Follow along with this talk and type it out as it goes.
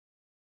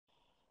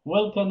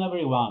Welcome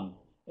everyone.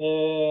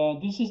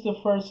 This is the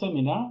first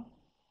seminar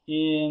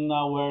in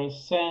our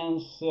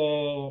Sense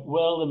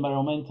World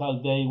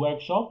Environmental Day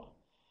workshop,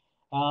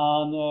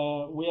 and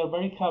we are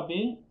very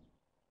happy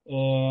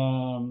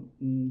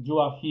you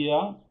are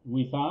here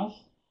with us.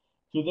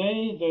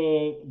 Today,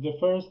 the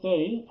first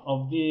day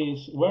of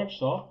this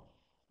workshop,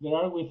 there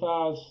are with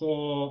us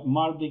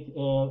Marvik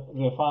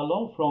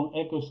Refalo from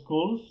Eco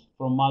Schools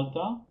from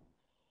Malta,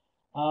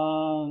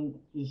 and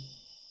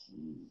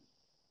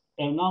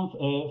Hernan,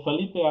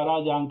 Felipe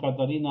Araya and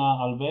Catarina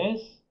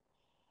Alves,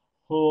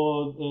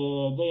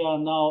 who they are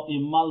now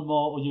in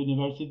Malmo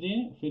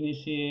University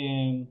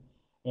finishing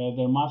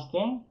their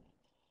master.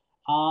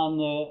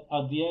 And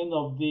at the end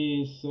of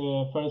this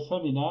first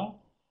seminar,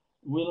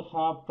 we'll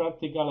have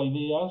practical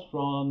ideas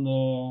from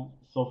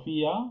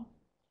Sofia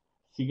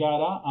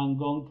Sigara and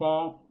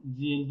Gonca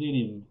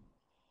Gildirim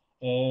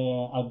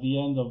at the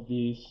end of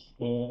this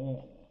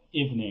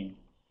evening.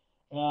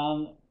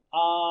 And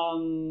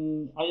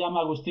I am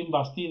Agustin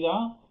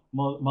Bastida,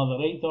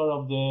 moderator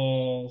of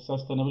the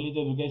Sustainability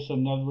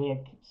Education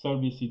Network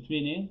service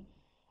eTwinning.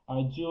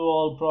 As you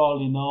all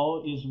probably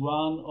know, is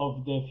one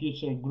of the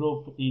future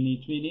group in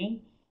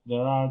eTwinning.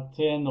 There are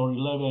 10 or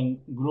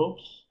 11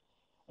 groups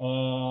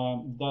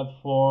that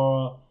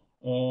for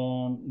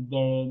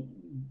their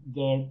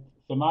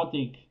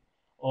thematic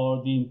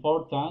or the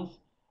importance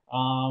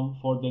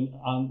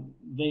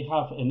they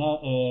have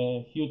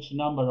a huge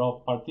number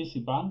of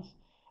participants,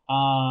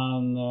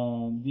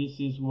 and this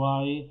is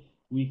why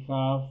we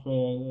have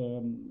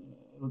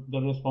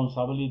the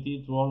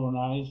responsibility to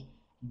organize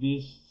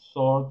this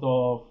sort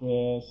of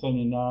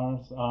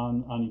seminars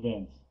and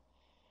events.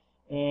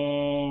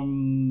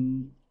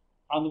 And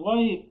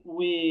why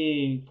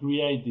we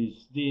create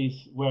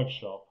this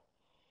workshop?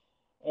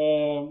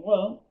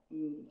 Well,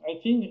 I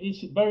think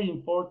it's very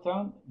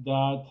important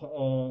that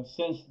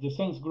the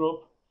Sense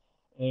Group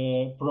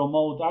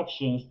promote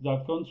actions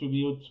that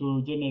contribute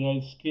to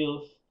generate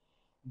skills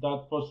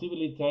that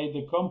facilitate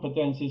the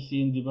competencies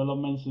in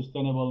development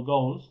sustainable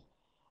goals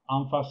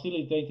and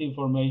facilitate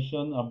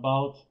information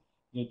about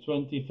the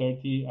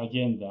 2030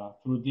 agenda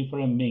through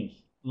different means,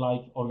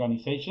 like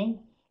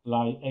organization,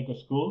 like eco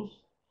schools,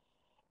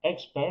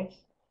 experts,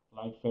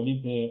 like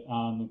Felipe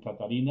and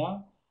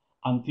Catarina,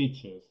 and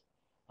teachers,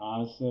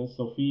 as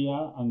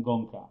Sofia and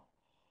Gonca.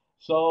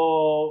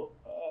 So,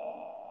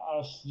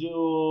 as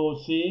you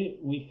see,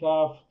 we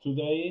have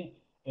today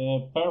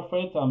a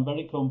perfect and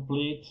very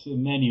complete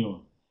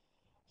menu.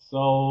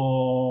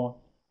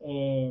 So,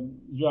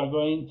 you are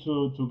going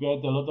to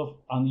get a lot of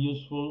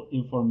unuseful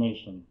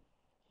information.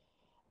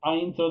 I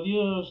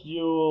introduced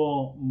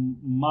you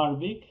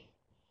Marvik.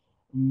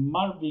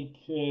 Marvik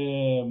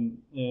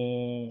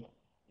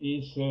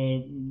is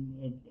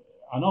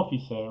an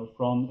officer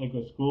from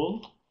Eco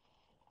School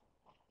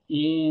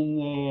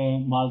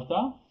in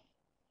Malta.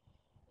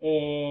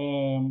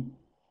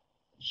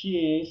 She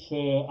is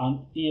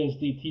an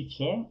ESD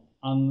teacher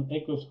and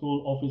Eco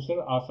School officer,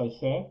 as I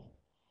said.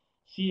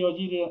 She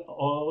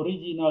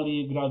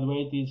originally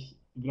graduated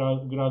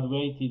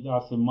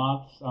as a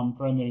maths and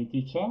primary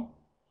teacher,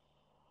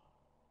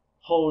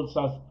 holds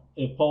as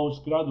a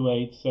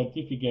postgraduate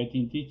certificate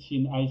in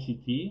teaching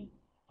ICT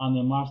and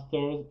a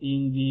master's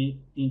in the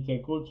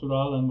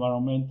intercultural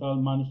environmental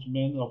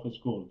management of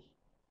schools.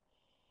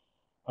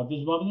 At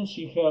this moment,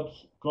 she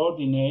helps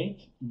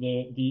coordinate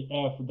the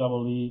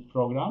FEE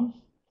programs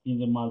in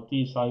the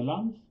Maltese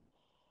Islands,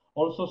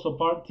 also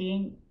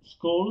supporting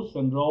schools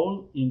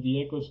enrolled in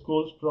the Eco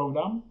Schools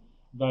program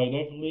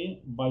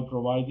directly by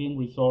providing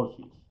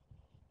resources,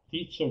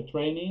 teacher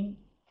training,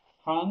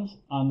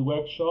 hands-on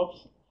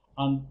workshops,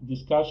 and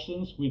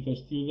discussions with the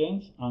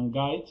students and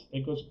guides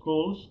Eco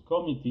Schools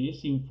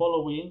committees in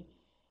following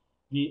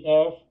the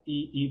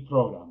FEE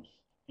programs,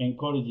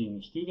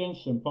 encouraging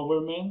students'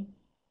 empowerment,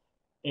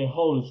 a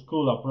whole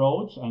school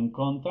approach, and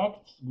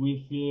contacts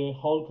with the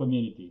whole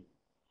community.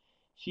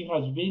 She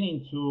has been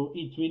into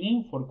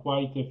eTwinning for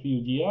quite a few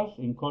years,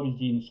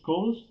 encouraging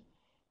schools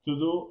to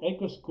do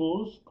Eco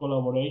Schools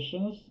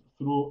collaborations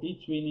through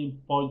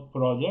eTwinning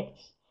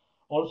projects,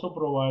 also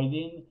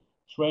providing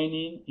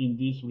training in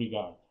this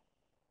regard.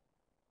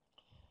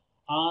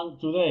 And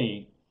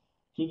today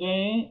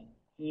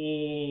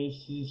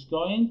she's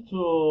going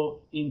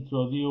to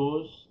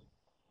introduce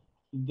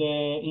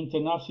the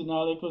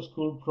International Eco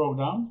School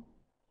program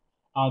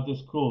at the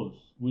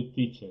schools with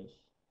teachers.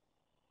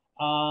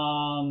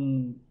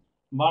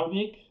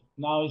 Marvik,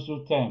 now is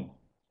your turn.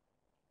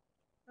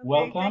 Okay,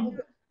 Welcome.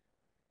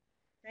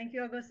 Thank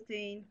you,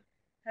 Augustine.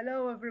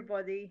 Hello,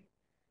 everybody.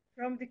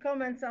 From the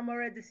comments, I'm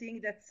already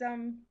seeing that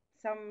some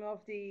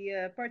of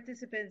the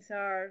participants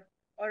are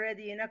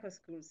already in Eco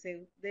School,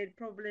 so they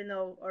probably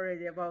know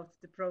already about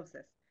the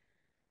process.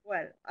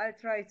 Well, I'll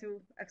try to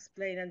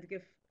explain and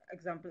give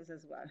examples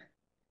as well.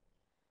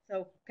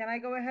 So, can I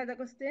go ahead,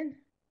 Augustine?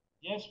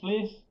 Yes,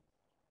 please.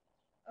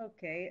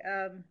 Okay.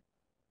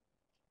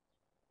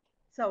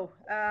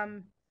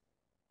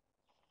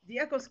 The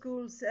Eco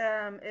Schools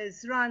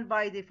is run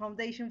by the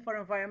Foundation for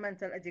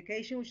Environmental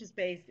Education, which is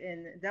based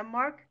in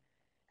Denmark.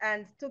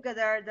 And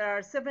together, there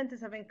are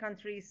 77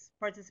 countries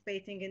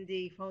participating in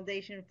the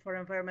Foundation for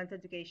Environmental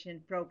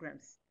Education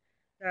programs.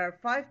 There are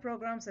 5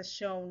 programs as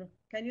shown.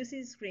 Can you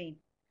see the screen?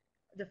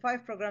 The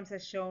 5 programs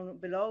as shown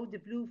below: the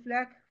blue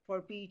flag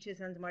for beaches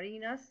and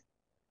marinas,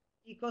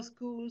 eco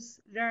schools,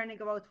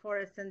 learning about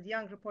forests and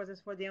young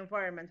reporters for the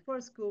environment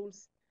for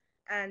schools,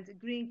 and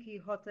green key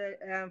hotel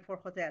for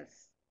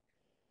hotels.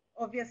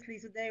 Obviously,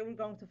 today we're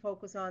going to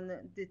focus on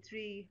the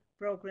 3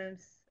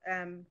 programs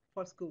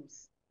for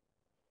schools.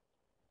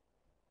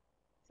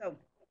 So,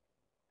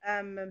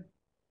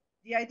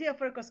 the idea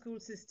for eco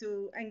schools is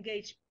to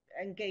engage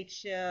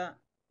the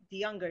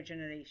younger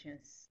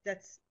generations.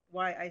 That's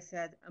why I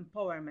said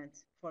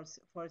empowerment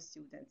for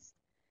students.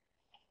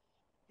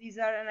 These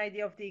are an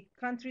idea of the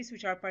countries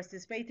which are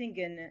participating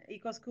in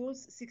eco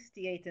schools,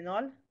 68 in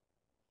all.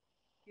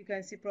 You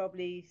can see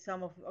probably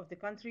some of the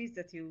countries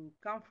that you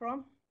come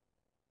from,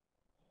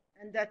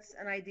 and that's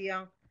an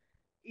idea.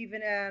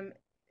 Even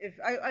if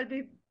I'll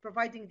be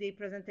providing the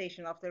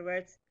presentation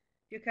afterwards,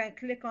 you can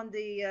click on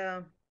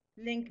the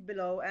link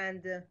below,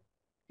 and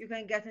you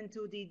can get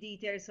into the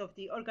details of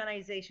the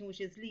organization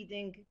which is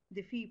leading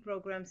the FEE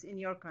programs in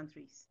your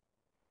countries.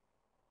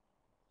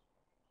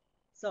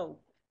 So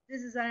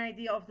this is an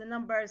idea of the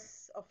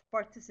numbers of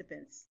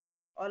participants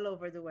all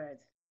over the world.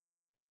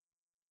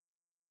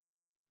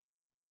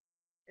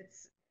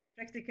 It's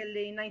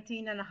practically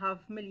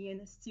 19.5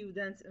 million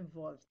students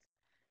involved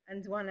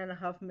and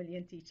 1.5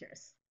 million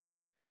teachers.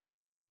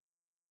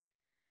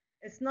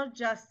 It's not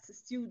just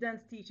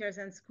students, teachers,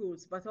 and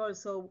schools, but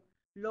also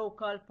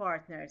local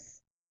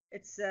partners.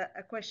 It's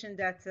a question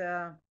that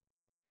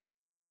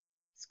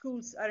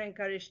schools are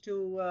encouraged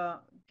to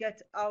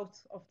get out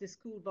of the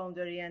school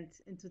boundary and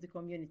into the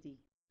community.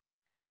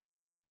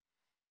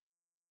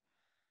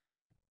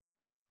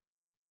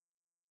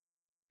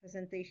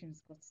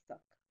 Presentations got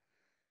stuck.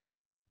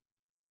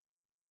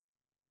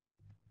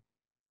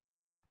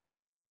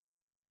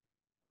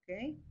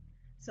 Okay,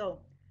 so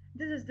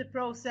this is the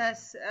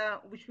process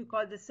which we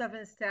call the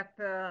 7-step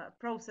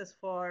process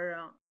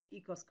for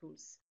eco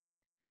schools.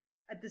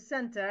 At the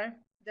center,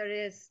 there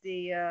is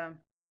the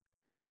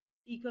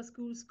eco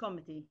schools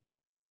committee.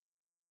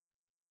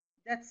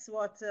 That's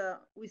what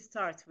we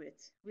start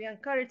with. We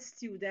encourage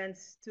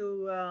students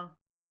to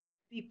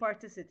be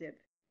participative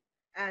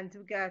and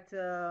to get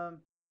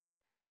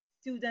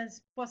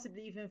students,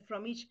 possibly even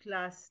from each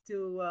class,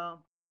 to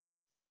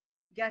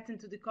get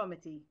into the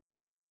committee.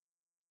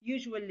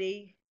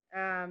 Usually,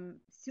 a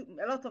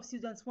lot of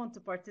students want to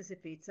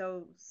participate,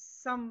 so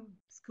some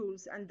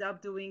schools end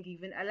up doing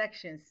even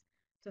elections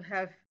to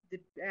have the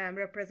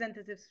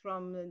representatives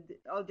from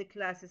all the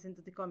classes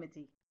into the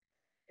committee.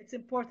 It's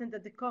important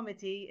that the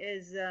committee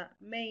is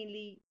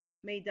mainly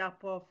made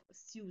up of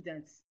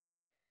students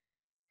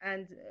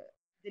and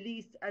the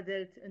least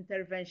adult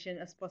intervention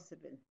as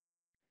possible.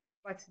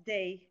 But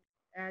they,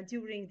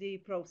 during the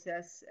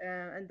process,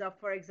 end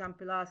up, for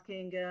example,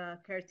 asking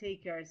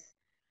caretakers,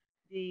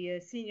 the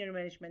senior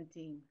management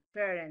team,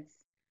 parents.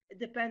 It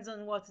depends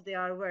on what they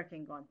are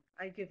working on.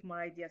 I give more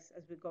ideas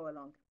as we go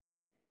along.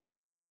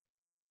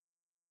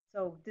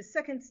 So the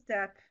second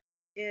step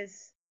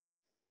is,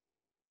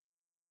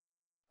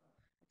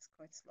 it's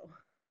quite slow,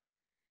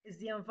 is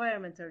the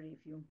environmental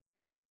review.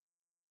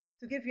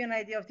 To give you an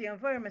idea of the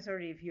environmental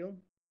review,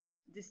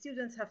 the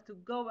students have to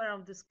go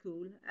around the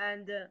school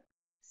and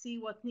see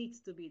what needs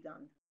to be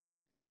done.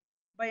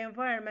 By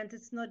environment,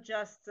 it's not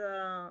just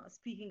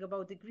speaking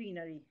about the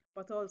greenery,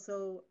 but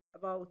also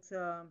about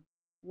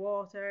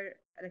water,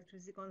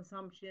 electricity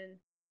consumption,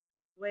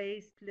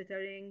 waste,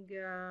 littering,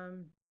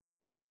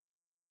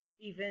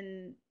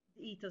 even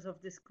the ethos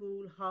of the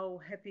school, how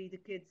happy the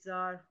kids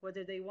are,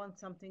 whether they want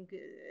something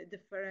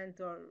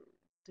different or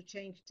to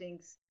change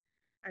things,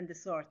 and the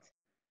sort.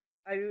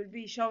 I will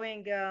be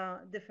showing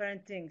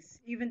different things,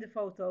 even the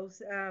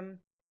photos.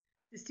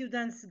 The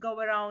students go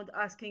around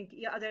asking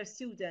other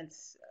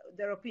students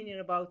their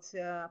opinion about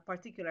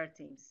particular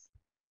themes.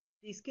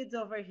 These kids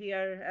over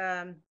here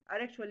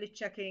are actually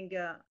checking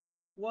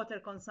water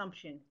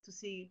consumption to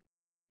see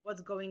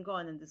what's going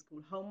on in the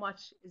school, how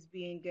much is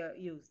being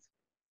used.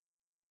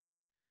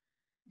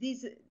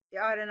 These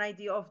are an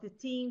idea of the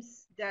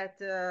themes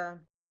that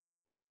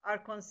are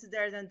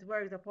considered and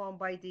worked upon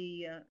by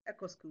the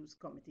Eco Schools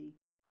Committee.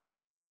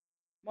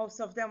 Most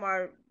of them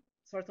are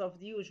sort of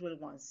the usual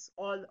ones,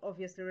 all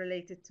obviously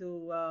related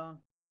to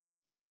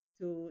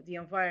the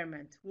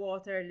environment: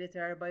 water,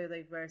 litter,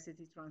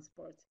 biodiversity,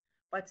 transport.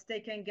 But they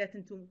can get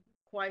into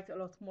quite a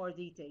lot more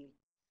detail: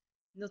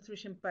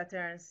 nutrition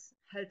patterns,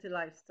 healthy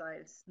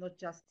lifestyles, not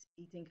just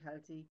eating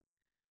healthy,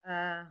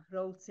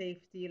 road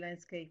safety,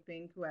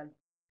 landscaping. Well,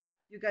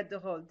 you get the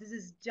whole. This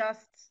is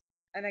just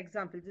an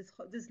example.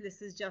 This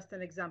list is just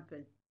an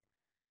example.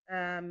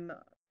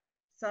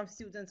 Some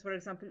students, for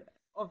example,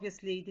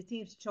 obviously the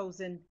teams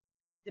chosen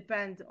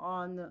depend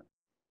on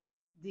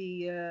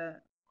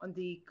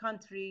the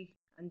country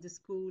and the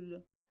school,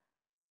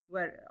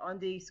 where on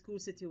the school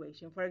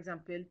situation. For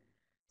example,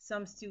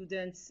 some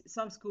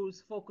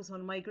schools focus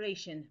on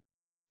migration,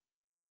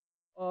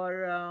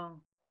 or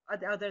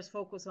others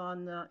focus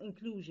on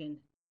inclusion.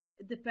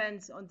 It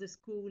depends on the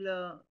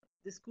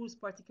school's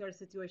particular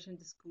situation,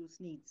 the school's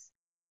needs.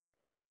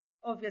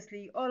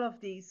 Obviously, all of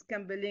these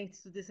can be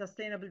linked to the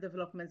Sustainable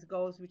Development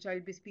Goals, which I'll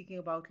be speaking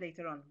about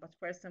later on. But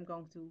first, I'm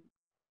going to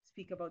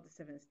speak about the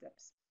 7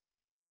 steps.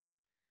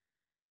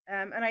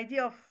 An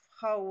idea of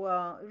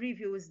how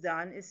review is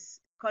done is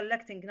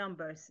collecting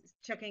numbers,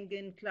 checking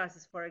in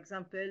classes, for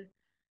example.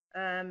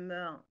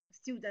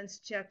 Students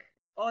check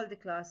all the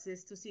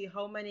classes to see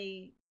how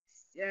many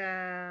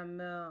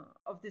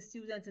of the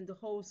students in the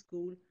whole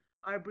school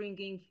are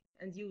bringing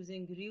and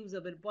using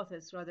reusable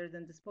bottles rather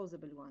than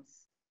disposable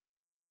ones.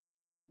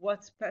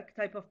 What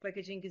type of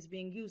packaging is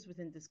being used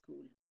within the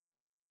school,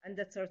 and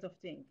that sort of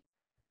thing.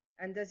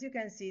 And as you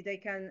can see, they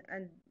can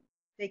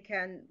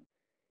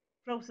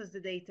process the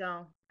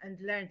data and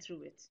learn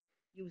through it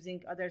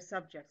using other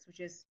subjects,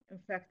 which is in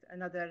fact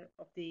another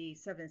of the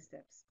 7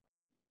 steps.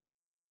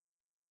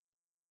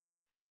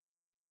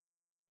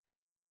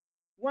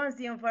 Once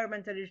the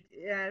environmental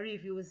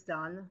review is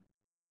done,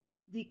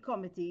 the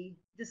committee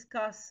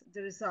discuss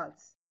the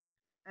results,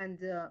 and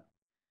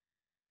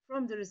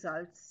from the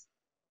results,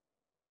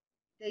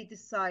 they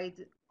decide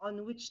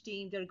on which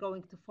theme they're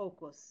going to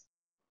focus,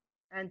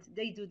 and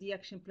they do the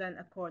action plan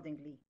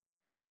accordingly.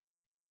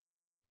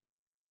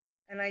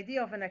 An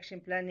idea of an action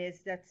plan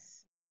is that,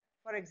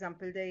 for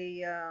example,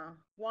 they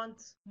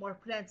want more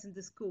plants in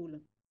the school.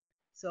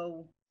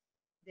 So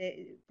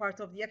part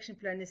of the action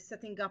plan is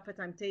setting up a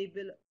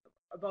timetable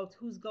about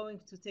who's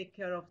going to take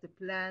care of the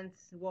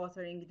plants,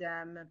 watering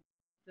them,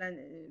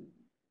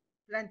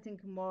 planting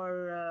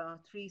more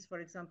trees, for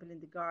example, in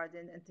the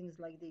garden, and things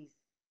like these.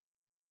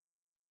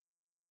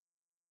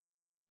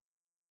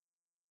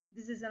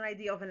 This is an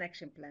idea of an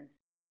action plan.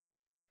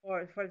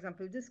 For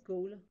example, this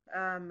school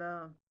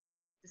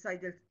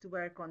decided to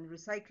work on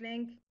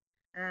recycling,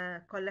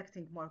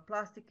 collecting more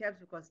plastic caps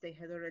because they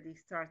had already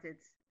started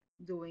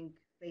doing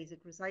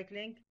basic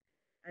recycling,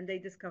 and they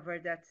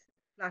discovered that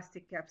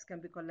plastic caps can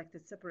be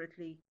collected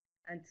separately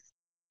and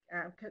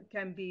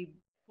can be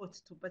put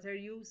to better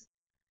use.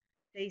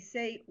 They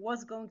say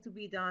what's going to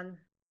be done,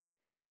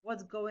 when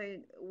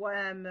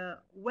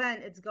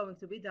it's going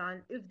to be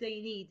done, if they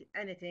need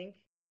anything.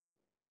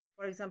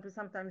 For example,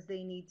 sometimes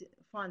they need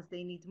funds,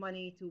 they need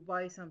money to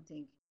buy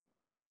something.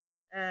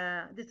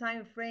 The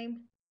time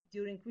frame,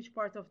 during which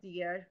part of the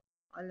year,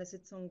 unless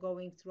it's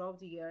ongoing throughout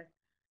the year,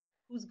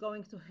 who's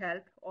going to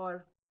help,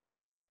 or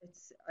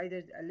it's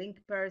either a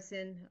link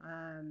person,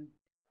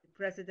 the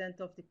president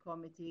of the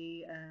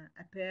committee,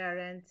 a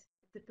parent.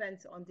 It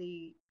depends on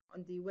the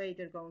way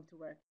they're going to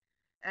work,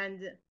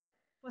 and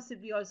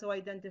possibly also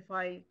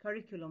identify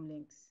curriculum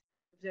links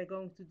if they're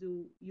going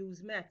to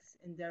use maths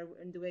in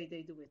the way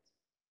they do it.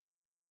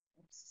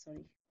 Oops,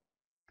 sorry.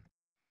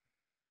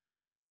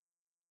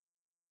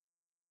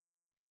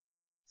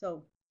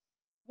 So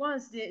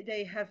once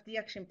they have the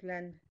action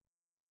plan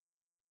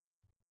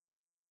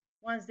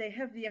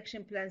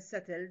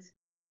settled,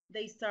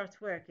 they start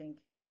working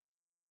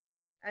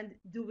and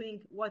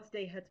doing what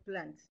they had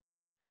planned.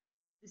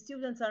 The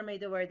students are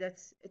made aware that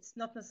it's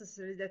not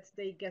necessary that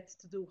they get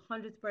to do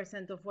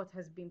 100% of what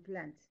has been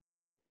planned.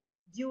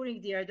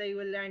 During the year, they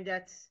will learn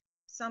that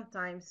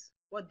sometimes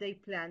what they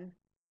plan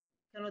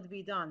cannot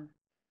be done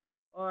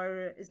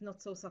or is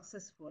not so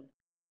successful,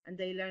 and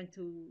they learn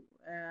to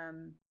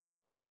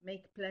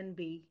make plan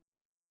B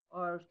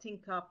or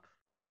think up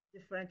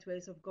different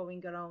ways of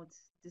going around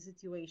the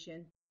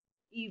situation,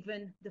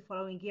 even the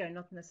following year,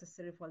 not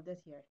necessarily for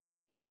that year.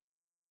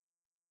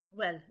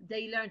 Well,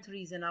 they learn to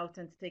reason out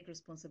and take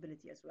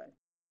responsibility as well.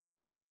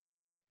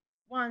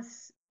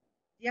 Once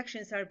the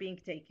actions are being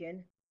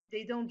taken,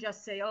 they don't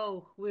just say,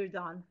 oh, we're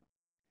done,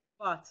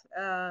 but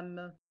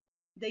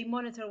they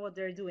monitor what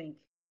they're doing.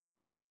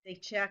 They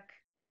check.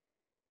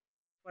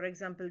 For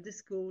example, this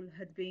school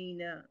had been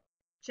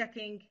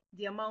checking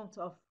the amount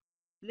of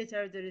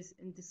litter there is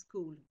in the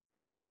school,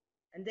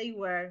 and they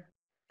were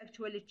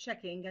actually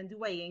checking and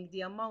weighing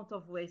the amount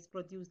of waste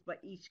produced by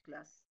each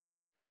class.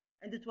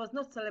 And it was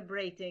not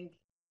celebrating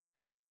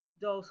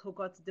those who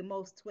got the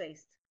most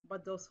waste,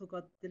 but those who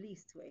got the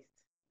least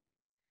waste.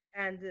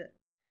 And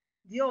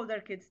the older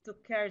kids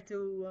took care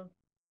to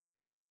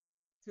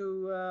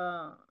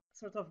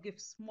sort of give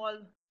small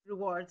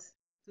rewards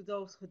to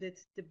those who did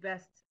the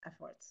best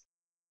efforts.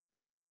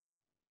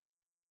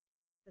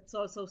 That's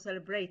also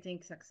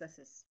celebrating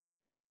successes.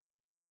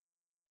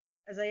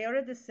 As I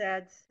already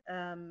said,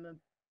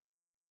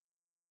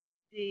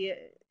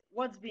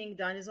 what's being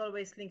done is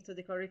always linked to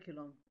the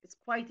curriculum. It's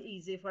quite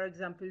easy, for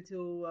example,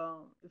 to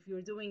if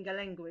you're doing a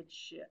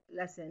language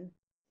lesson,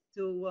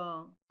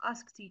 to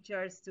ask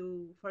teachers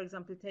to, for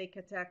example, take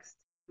a text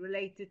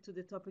related to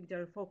the topic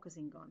they're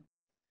focusing on.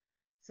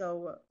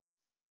 So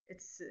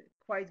it's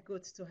quite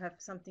good to have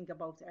something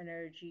about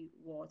energy,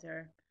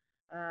 water,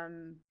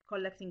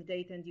 collecting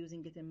data and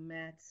using it in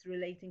maths,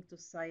 relating to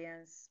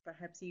science,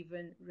 perhaps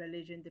even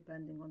religion,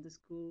 depending on the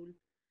school,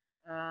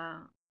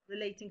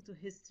 relating to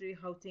history,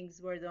 how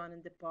things were done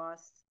in the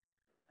past,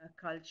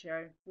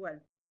 culture. Well,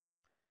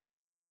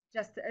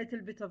 just a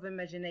little bit of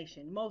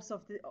imagination. Most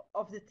of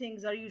the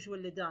things are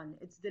usually done.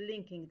 It's the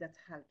linking that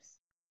helps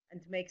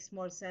and makes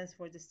more sense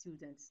for the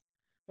students.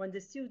 When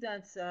the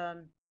students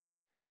are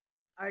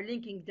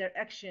linking their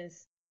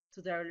actions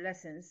to their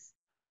lessons,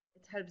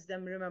 it helps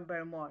them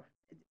remember more.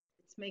 It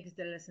makes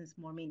the lessons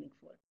more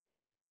meaningful.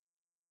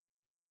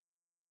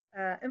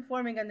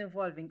 Informing and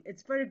involving.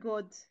 It's very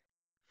good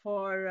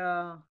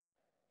for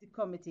the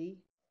committee,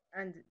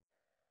 and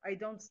I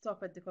don't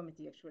stop at the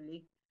committee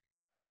actually.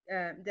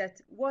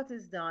 That what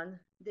is done,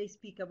 they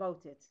speak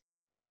about it.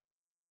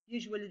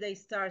 Usually, they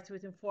start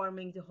with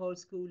informing the whole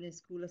school in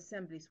school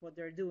assemblies what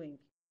they're doing,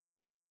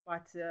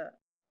 but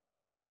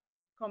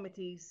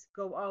committees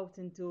go out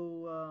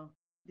into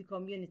the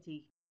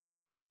community.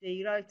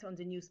 They write on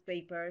the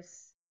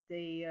newspapers,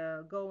 they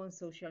go on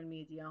social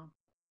media,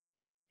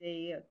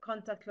 they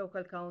contact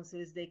local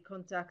councils, they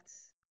contact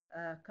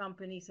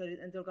companies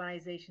and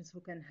organizations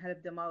who can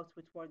help them out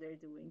with what they're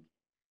doing.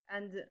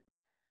 And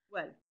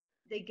well,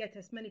 they get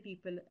as many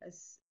people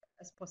as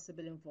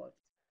possible involved.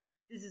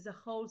 This is a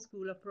whole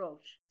school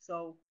approach.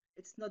 So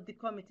it's not the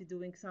committee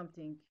doing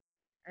something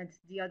and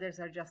the others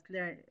are just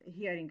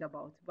hearing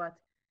about, but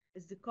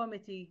it's the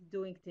committee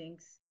doing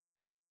things,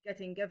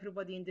 getting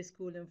everybody in the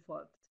school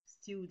involved,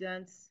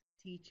 students,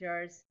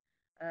 teachers,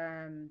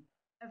 um,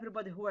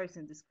 everybody who works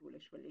in the school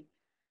actually,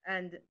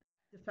 and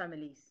the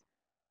families.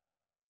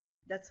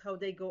 That's how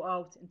they go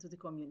out into the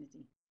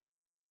community.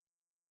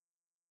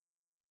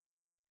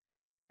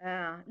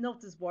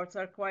 Notice boards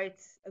are quite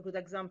a good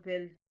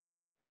example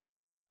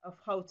of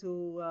how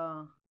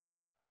to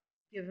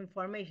give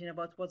information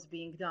about what's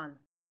being done,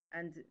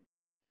 and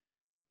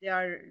they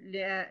are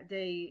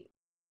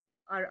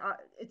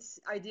it's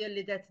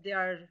ideally that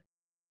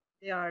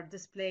they are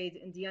displayed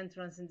in the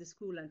entrance, in the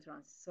school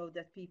entrance, so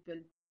that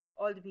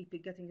all the people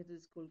getting into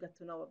the school get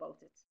to know about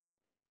it.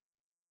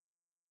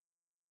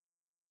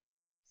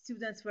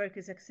 Students' work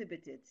is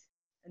exhibited,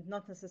 and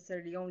not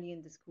necessarily only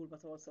in the school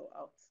but also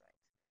outside.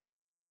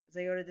 As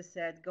I already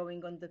said,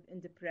 going on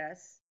in the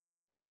press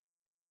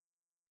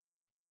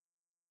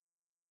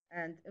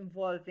and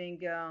involving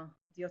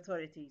the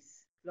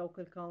authorities,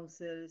 local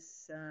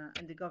councils,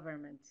 and the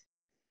government.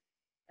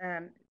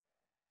 Um,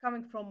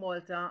 Coming from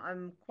Malta,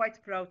 I'm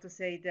quite proud to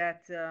say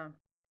that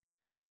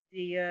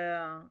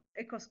the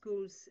eco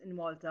schools in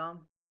Malta,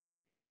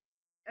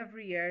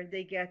 every year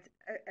they get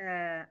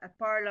a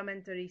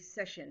parliamentary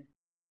session.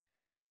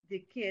 The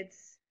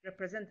kids,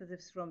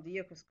 representatives from the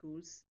eco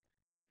schools,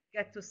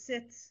 get to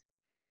sit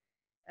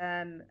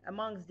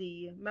amongst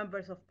the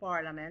members of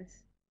parliament,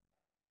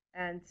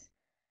 and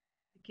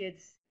the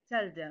kids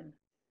tell them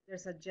their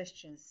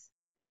suggestions.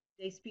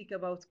 They speak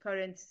about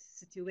current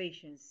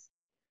situations,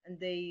 and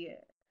they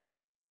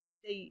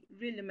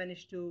really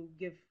manage to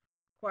give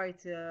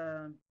quite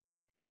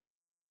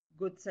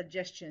good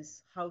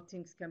suggestions how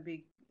things can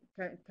be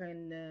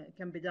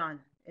done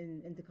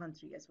in the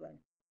country as well.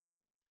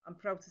 I'm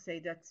proud to say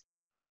that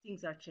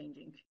things are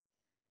changing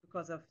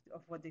because of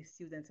what the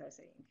students are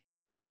saying.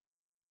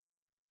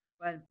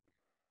 Well,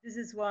 this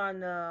is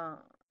one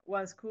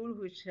school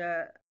which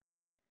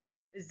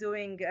is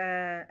doing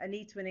an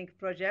eTwinning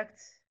project,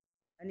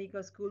 an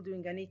eco school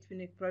doing an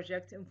eTwinning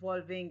project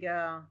involving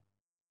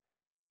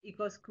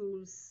eco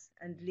schools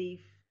and LEAF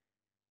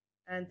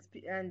and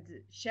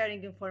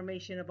sharing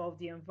information about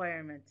the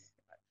environment.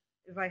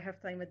 If I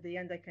have time at the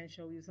end, I can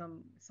show you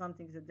some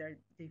things that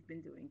they've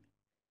been doing.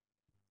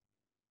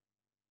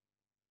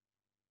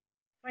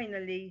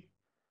 Finally,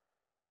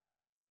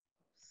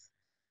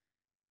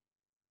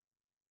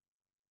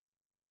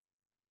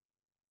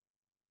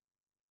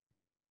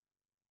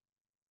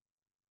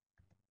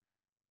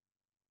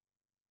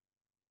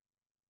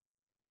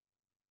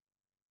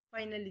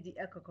 the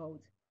eco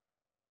code.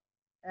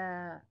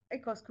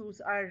 Eco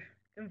schools are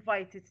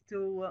invited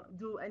to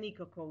do an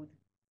eco code,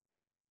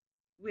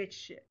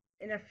 which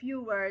in a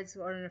few words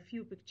or in a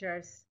few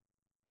pictures,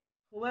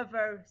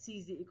 whoever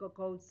sees the eco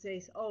code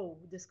says, oh,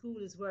 the school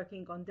is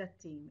working on that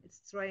team.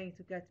 It's trying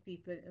to get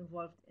people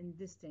involved in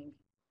this thing.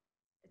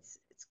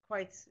 It's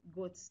quite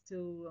good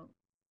to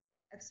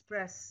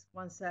express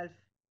oneself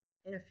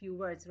in a few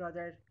words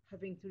rather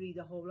having to read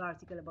a whole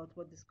article about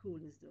what the school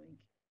is doing.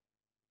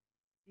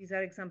 These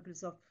are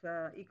examples of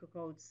eco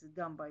codes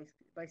done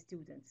by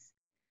students.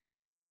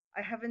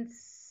 I haven't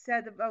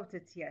said about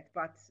it yet,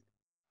 but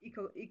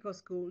eco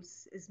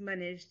schools is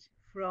managed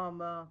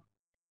from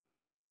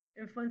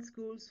infant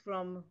schools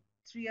from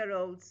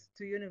 3-year-olds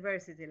to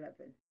university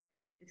level.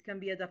 It can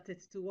be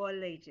adapted to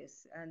all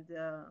ages, and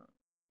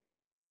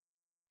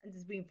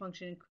it's been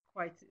functioning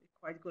quite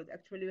good.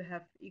 Actually, we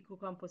have eco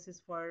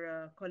campuses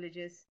for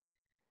colleges,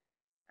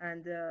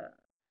 and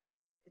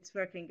it's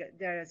working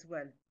there as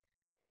well.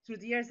 Through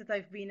the years that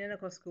I've been in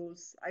eco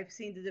schools, I've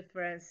seen the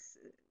difference.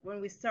 When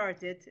we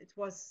started, it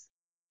was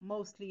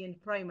mostly in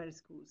primary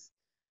schools,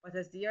 but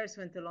as the years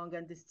went along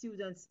and the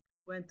students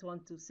went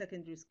on to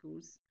secondary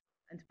schools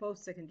and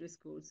post-secondary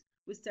schools,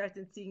 we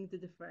started seeing the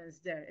difference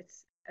there.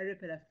 It's a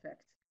ripple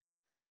effect.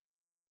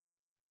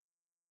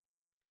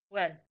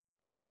 Well,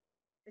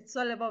 It's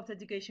all about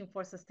education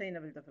for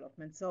sustainable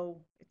development.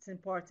 So it's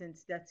important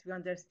that we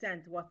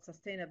understand what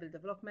sustainable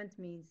development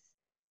means,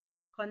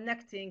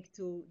 connecting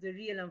to the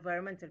real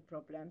environmental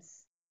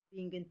problems,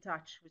 being in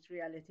touch with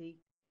reality,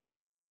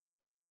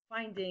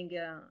 finding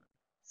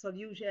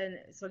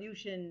solutions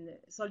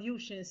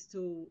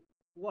to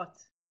what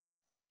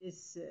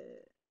is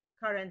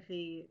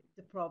currently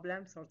the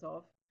problem, sort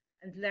of,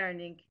 and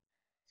learning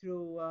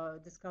through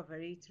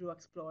discovery, through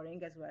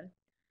exploring as well.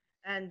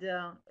 And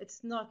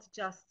it's not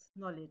just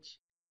knowledge,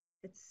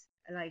 it's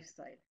a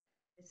lifestyle,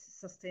 it's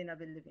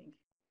sustainable living.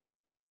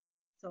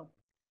 So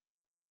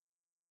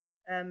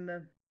um,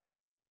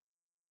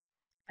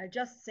 I'll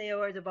just say a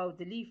word about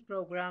the LEAF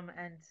program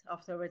and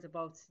afterwards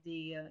about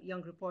the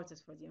Young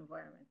Reporters for the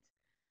Environment,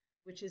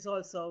 which is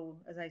also,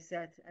 as I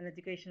said, an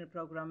educational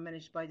program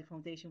managed by the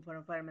Foundation for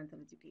Environmental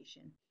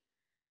Education.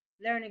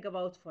 Learning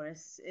about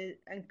forests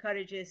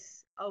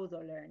encourages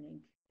outdoor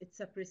learning.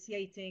 It's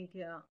appreciating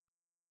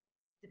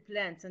the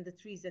plants and the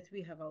trees that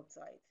we have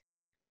outside,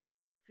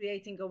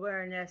 creating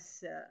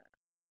awareness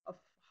of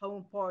how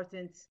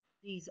important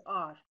these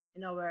are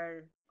in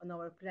on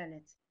our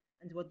planet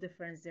and what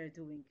difference they're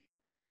doing.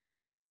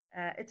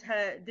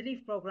 The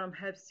LEAF program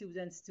helps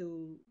students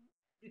to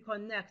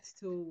reconnect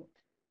to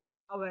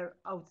our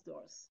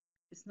outdoors.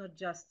 It's not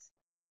just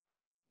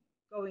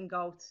going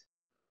out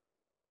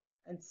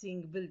and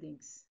seeing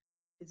buildings.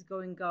 It's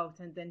going out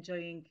and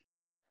enjoying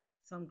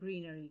some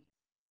greenery,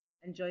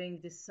 enjoying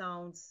the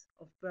sounds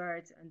of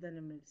birds and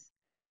animals,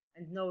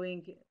 and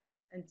knowing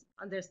and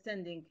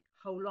understanding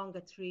how long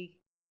a tree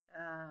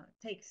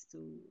takes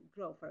to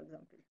grow, for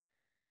example.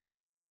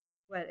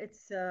 Well,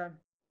 it's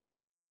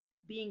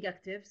being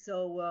active,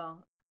 so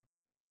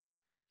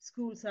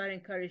schools are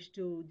encouraged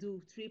to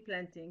do tree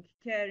planting,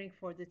 caring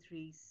for the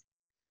trees,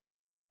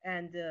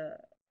 and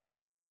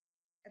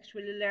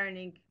actually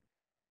learning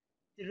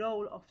the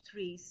role of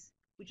trees,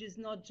 which is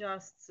not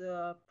just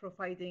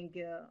providing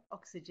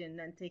oxygen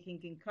and taking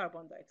in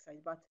carbon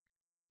dioxide, but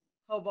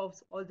how about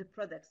all the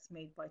products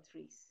made by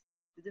trees,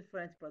 the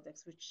different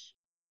products which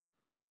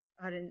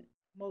are in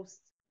most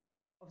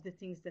of the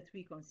things that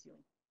we consume?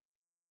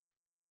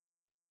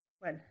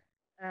 Well,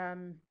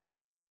 um,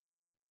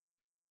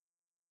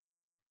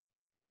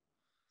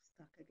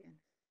 stuck again.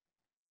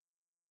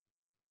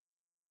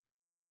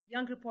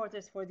 Young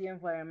Reporters for the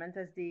Environment,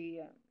 as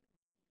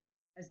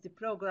the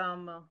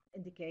program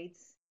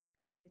indicates,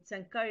 it's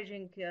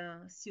encouraging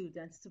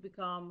students to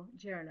become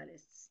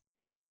journalists.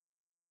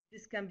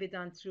 This can be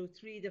done through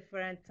three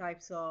different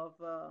types of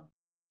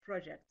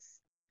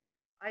projects,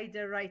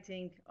 either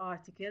writing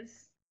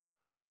articles,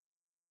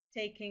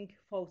 taking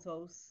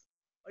photos,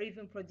 or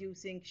even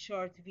producing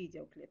short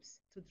video clips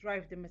to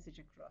drive the message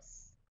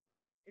across.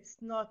 It's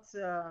not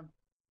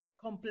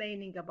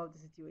complaining about the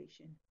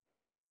situation.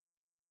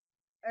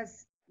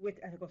 As with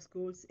ethical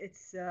schools,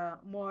 it's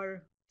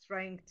more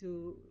trying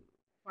to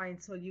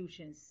find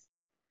solutions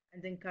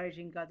and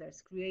encouraging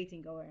others,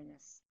 creating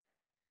awareness.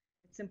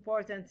 It's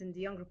important in the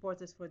Young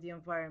Reporters for the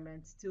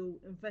Environment to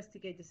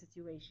investigate the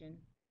situation,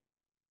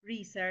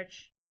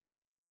 research,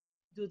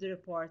 do the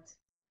report,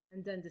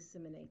 and then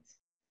disseminate.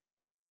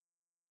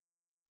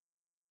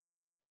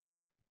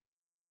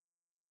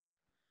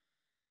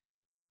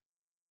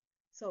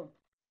 So,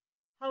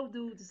 how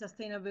do the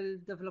Sustainable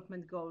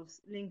Development Goals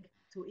link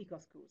to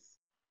eco-schools?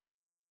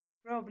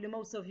 Probably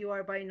most of you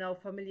are by now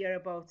familiar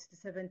about the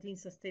 17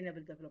 Sustainable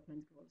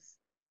Development Goals.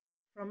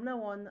 From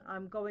now on,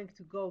 I'm going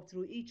to go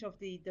through each of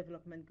the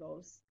development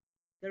goals.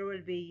 There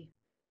will be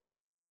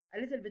a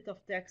little bit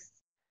of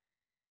text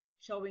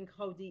showing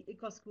how the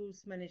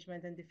eco-schools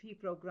management and the fee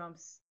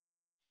programs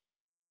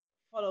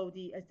follow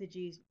the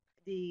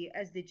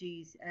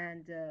SDGs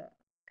and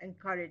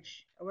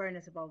encourage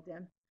awareness about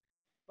them.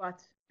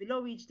 But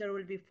below each, there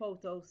will be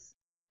photos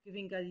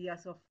giving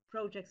ideas of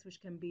projects which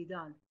can be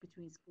done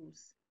between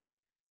schools.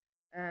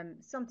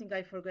 Something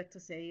I forgot to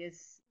say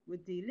is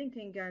with the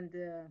linking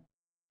and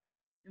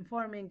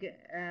informing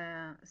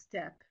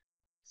step,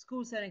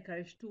 schools are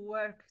encouraged to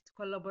work to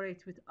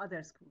collaborate with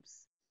other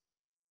schools,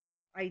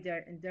 either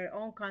in their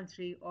own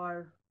country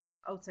or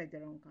outside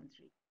their own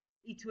country.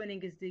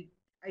 eTwinning is the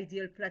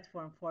ideal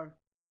platform for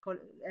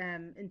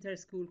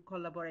inter-school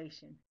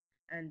collaboration,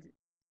 and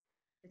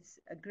it's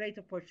a great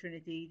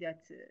opportunity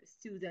that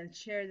students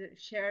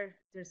share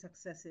their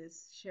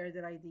successes, share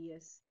their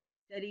ideas,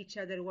 tell each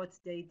other what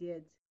they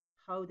did,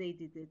 how they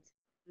did it,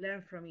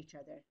 learn from each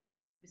other,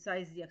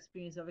 besides the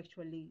experience of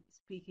actually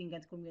speaking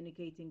and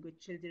communicating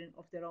with children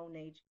of their own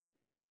age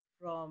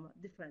from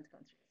different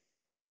countries.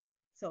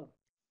 So,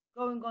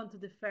 going on to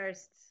the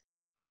first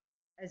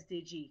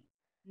SDG,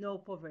 no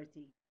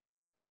poverty.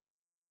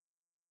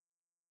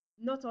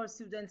 Not all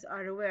students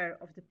are aware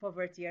of the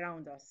poverty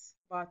around us,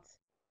 but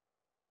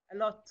a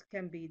lot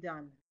can be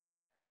done.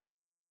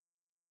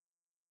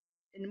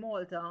 In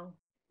Malta,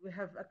 we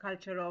have a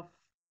culture of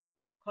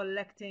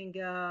collecting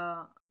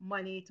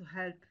money to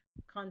help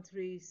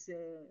countries,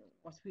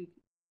 what we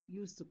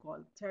used to call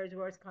third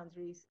world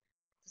countries,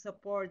 to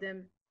support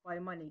them by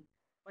money.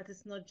 But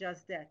it's not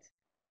just that.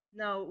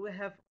 Now we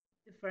have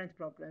different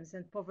problems,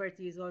 and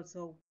poverty is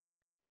also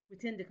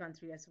within the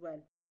country as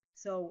well.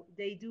 So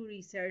they do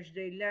research,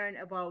 they learn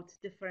about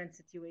different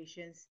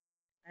situations,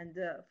 and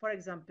for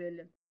example,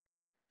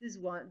 this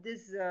one,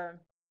 this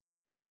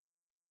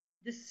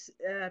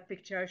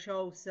picture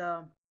shows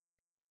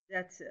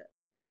that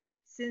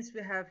since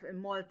we have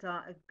in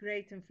Malta a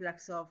great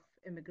influx of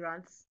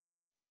immigrants,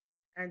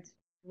 and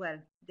well,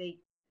 they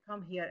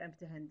come here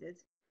empty-handed,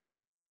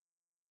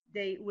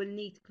 they will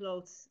need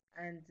clothes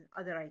and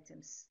other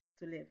items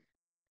to live.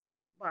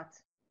 But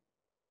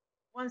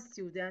one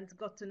student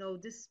got to know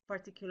this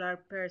particular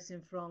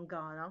person from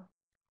Ghana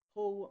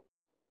who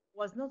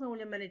was not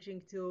only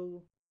managing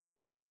to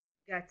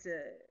get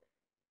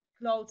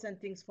clothes and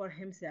things for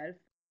himself,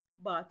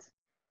 but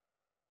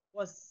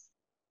was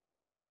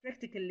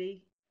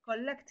practically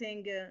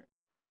collecting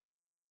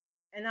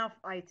enough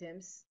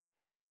items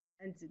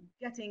and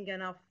getting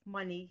enough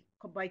money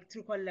by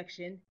through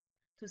collection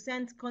to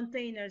send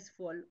containers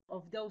full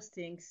of those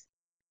things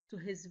to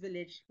his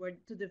village, where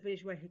to the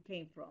village where he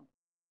came from.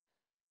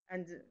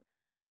 And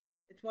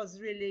it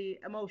was really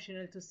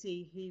emotional to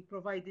see. He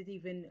provided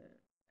even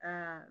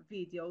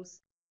videos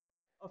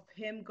of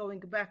him going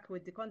back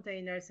with the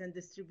containers and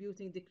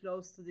distributing the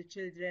clothes to the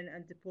children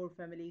and the poor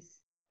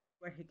families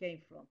where he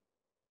came from.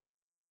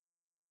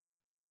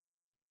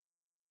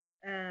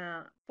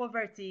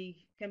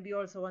 Poverty can be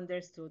also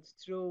understood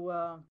through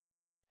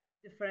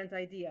different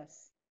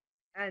ideas.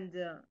 And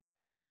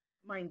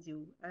mind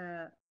you,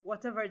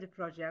 whatever the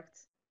project,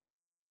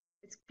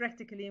 it's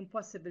practically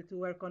impossible to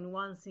work on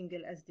one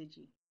single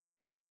SDG.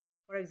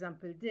 For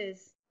example,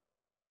 this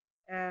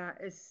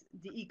is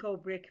the Eco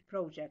Brick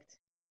project.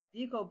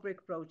 The Eco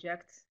Brick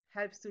project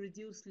helps to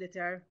reduce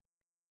litter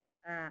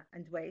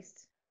and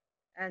waste.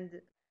 And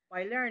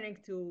by learning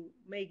to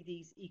make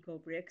these eco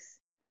bricks,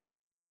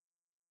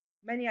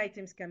 many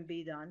items can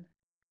be done.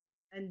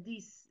 And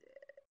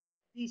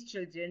these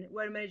children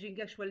were managing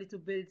actually to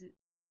build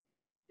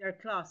their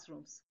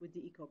classrooms with the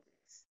eco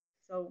bricks.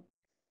 So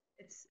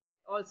it's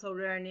also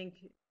learning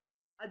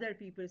other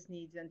people's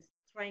needs and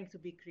trying to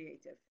be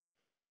creative.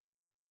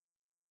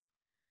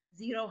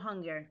 Zero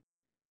hunger.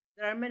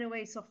 There are many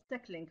ways of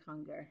tackling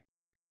hunger.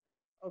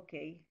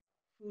 Okay,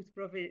 food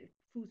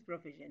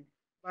provision.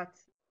 But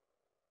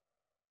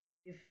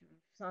if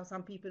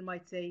some people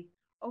might say,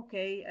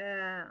 okay,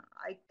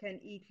 I can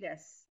eat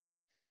less.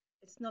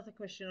 It's not a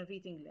question of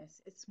eating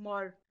less. It's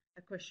more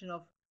a question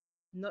of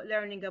not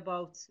learning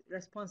about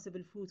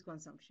responsible food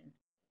consumption.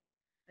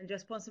 And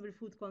responsible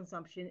food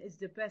consumption is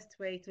the best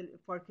way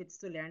for kids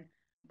to learn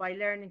by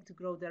learning to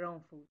grow their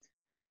own food.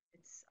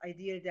 It's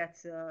ideal that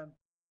the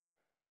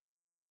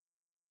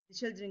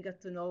children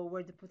get to know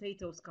where the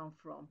potatoes come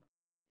from,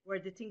 where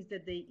the things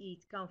that they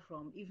eat come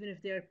from, even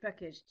if they're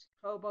packaged.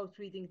 How about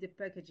reading the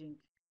packaging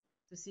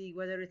to see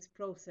whether it's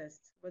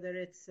processed, whether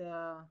it,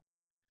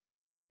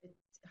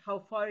 how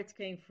far it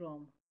came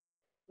from,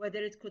 whether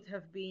it could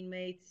have been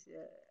made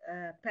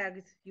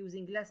packed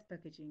using less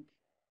packaging,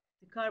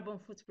 the carbon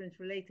footprint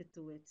related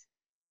to it.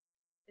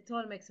 It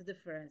all makes a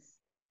difference.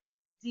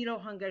 Zero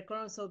hunger can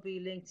also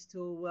be linked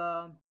to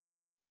uh,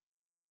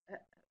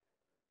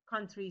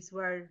 countries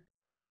where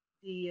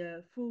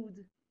the food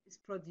is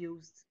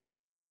produced,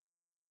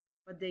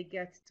 but they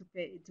get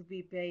to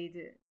be paid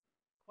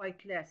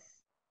quite less,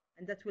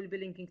 and that will be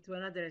linking to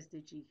another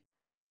SDG,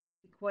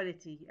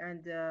 equality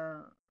and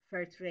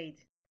fair trade.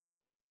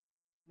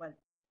 Well,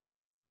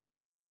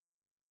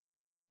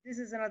 this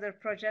is another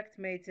project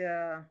made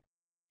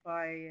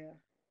by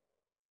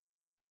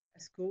a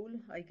school.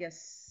 I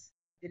guess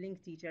the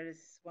link teacher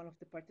is one of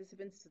the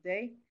participants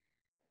today.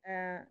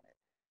 Uh,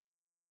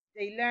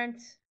 they learned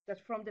that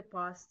from the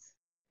past,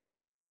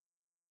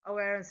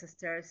 our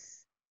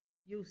ancestors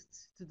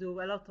used to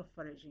do a lot of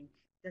foraging.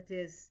 That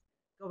is,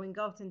 going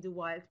out in the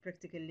wild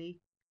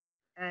practically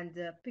and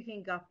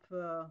picking up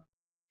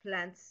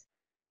plants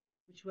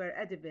which were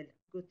edible,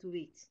 good to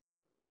eat.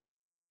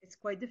 It's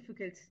quite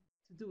difficult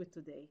to do it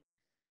today.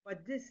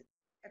 But this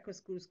Eco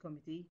Schools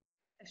Committee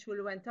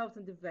actually went out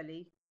in the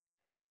valley,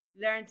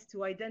 learned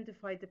to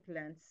identify the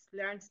plants,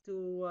 learned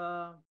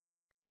to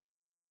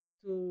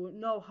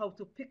know how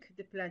to pick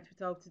the plant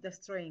without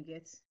destroying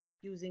it,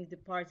 using the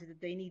parts that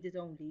they needed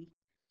only,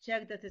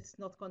 check that it's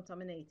not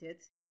contaminated,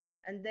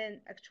 and then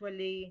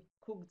actually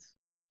cooked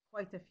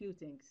quite a few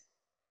things.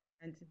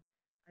 And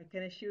I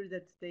can assure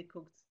that they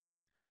cooked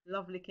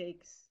lovely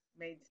cakes,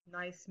 made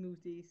nice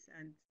smoothies,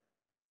 and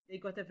they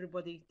got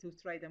everybody to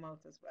try them out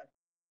as well.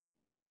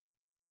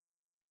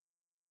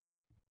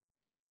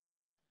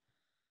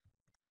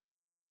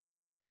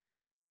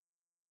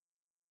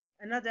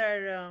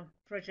 Another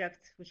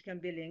project which can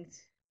be linked,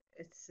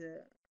 it's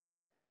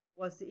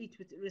was the Eat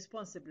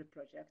Responsibly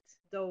project.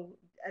 Though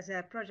as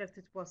a project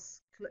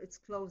it's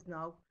closed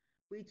now,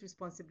 Eat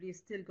Responsibly is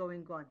still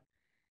going on.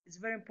 It's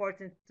very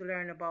important to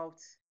learn about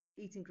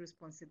eating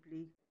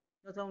responsibly,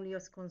 not only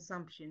as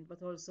consumption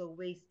but also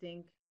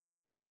wasting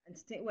and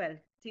well,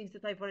 things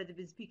that I've already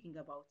been speaking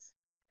about.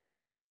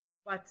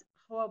 But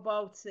how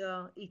about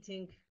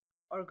eating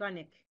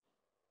organic?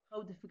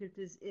 How difficult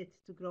is it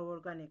to grow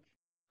organic?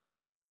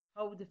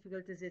 How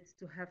difficult is it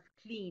to have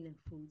clean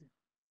food?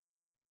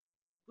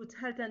 Good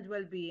health and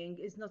well-being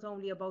is not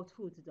only about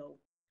food, though.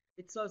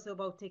 It's also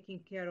about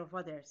taking care of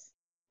others.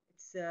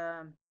 It's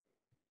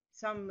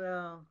some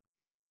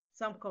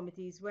some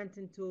committees went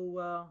into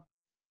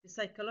the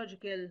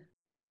psychological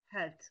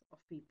health of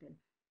people.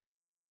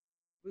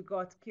 We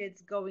got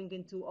kids going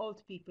into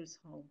old people's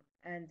home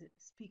and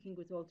speaking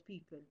with old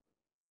people.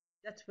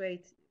 That way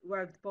it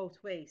worked both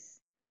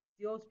ways.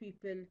 The old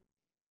people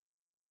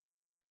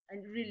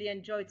and really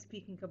enjoyed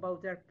speaking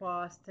about their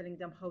past, telling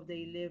them how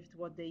they lived,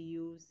 what they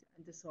used,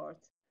 and the sort.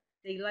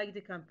 They liked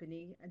the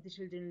company, and the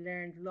children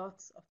learned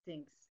lots of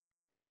things.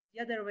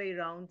 The other way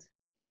around,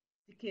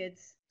 the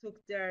kids took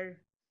their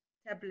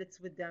tablets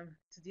with them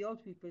to the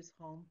old people's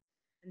home,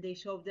 and they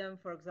showed them,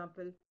 for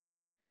example,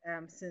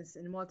 since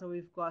in Malta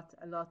we've got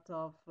a lot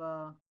of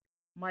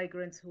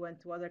migrants who went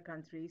to other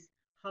countries,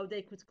 how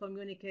they could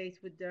communicate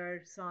with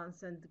their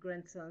sons and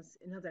grandsons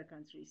in other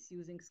countries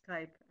using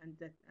Skype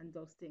and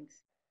those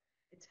things.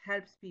 It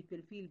helps people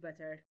feel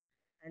better,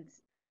 and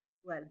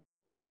well,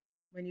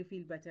 when you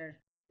feel better,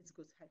 it's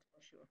good health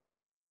for sure.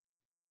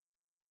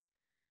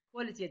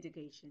 Quality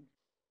education.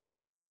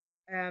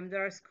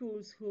 There are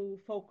schools who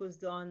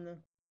focused on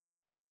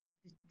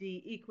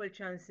the equal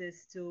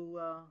chances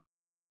to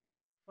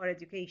for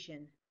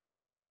education.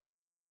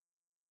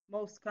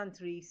 Most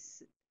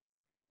countries,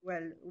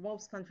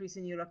 most countries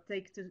in Europe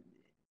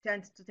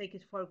tend to take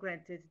it for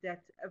granted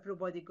that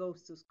everybody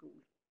goes to school.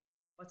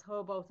 But how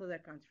about other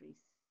countries?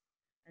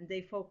 And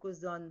they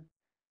focused on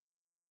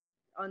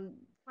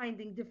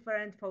finding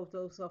different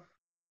photos of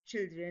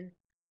children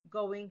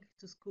going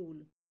to school,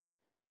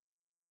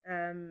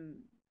 um,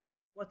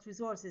 what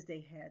resources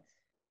they had,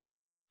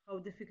 how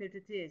difficult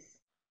it is.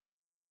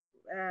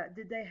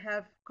 Did they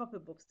have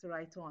copybooks to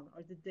write on,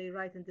 or did they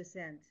write in the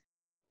sand?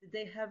 Did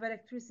they have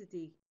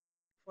electricity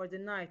for the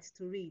night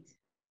to read,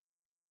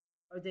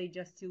 or they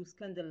just used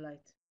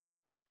candlelight,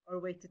 or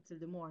waited till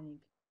the morning?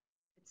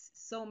 It's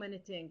so many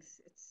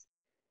things. It's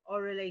all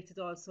related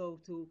also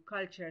to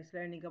cultures,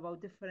 learning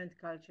about different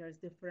cultures,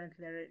 different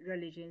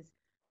religions,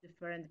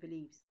 different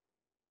beliefs.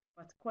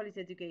 But quality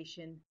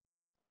education,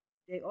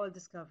 they all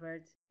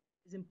discovered,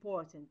 is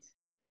important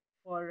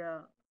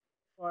for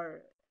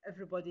for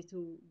everybody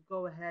to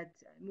go ahead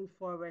and move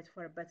forward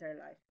for a better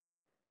life.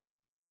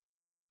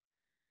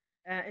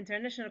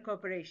 International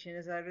cooperation,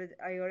 as I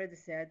already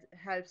said,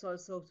 helps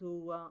also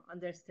to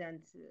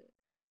understand through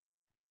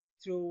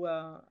to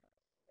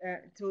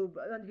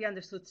be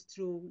understood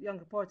through young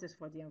reporters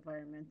for the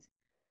environment.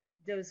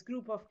 This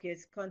group of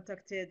kids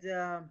contacted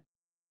a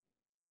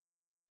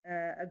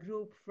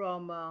group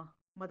from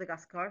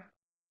Madagascar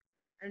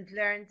and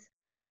learned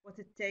what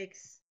it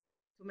takes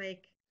to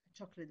make a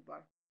chocolate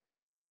bar.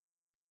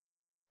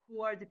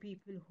 Who are the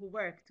people who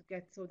work to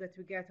get so that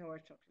we get our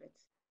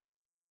chocolate?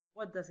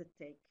 What does it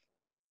take?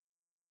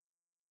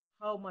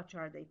 How much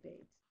are they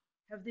paid?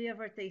 Have they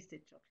ever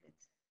tasted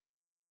chocolate?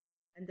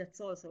 And that's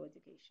also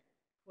education,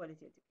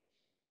 quality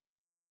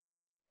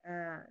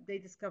education. They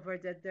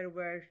discovered that there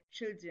were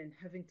children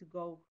having to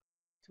go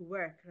to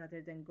work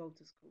rather than go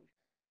to school,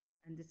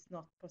 and it's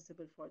not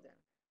possible for them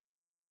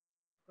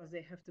because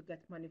they have to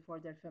get money for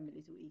their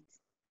family to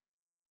eat.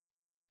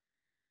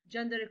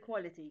 Gender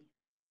equality,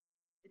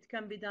 it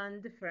can be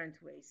done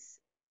different ways.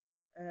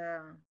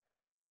 Uh,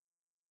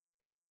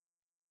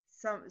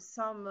 some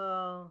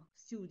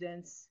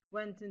students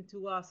went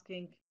into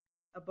asking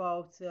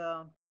about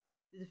the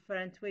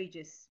different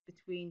wages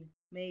between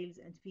males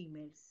and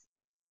females.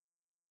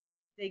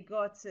 They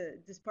got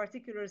this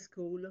particular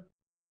school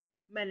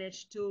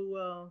managed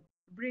to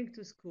bring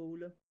to school,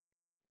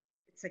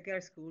 it's a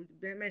girls' school,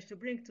 they managed to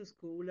bring to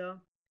school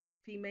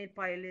female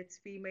pilots,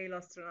 female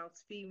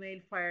astronauts, female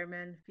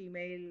firemen,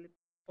 female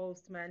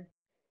postmen,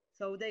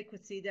 so they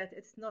could see that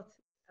it's not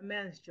a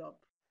man's job.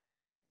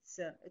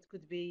 It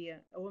could be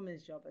a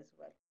woman's job as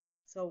well.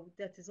 So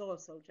that is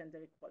also gender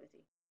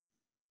equality.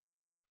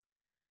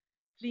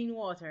 Clean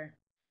water,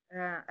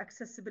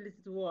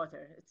 accessibility to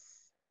water.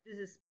 This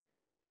is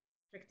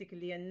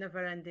practically a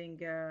never-ending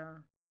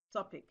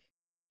topic.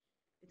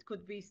 It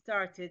could be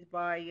started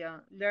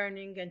by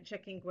learning and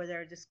checking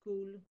whether the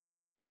school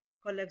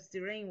collects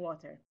the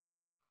rainwater,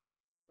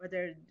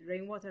 whether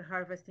rainwater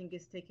harvesting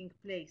is taking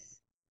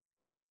place.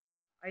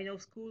 I know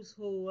schools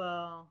who,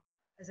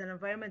 as an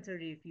environmental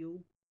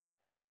review,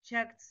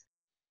 checked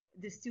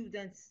the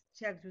students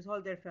checked with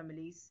all their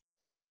families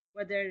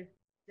whether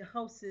the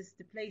houses,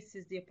 the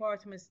places, the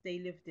apartments they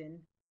lived in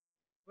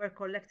were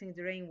collecting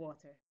the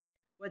rainwater,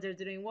 whether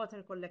the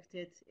rainwater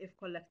collected, if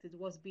collected,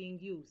 was being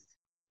used,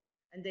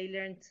 and they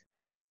learned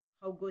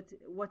how good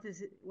what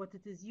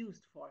it is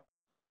used for.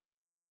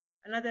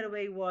 Another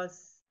way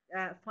was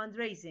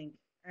fundraising,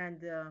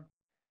 and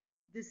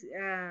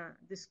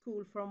the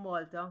school from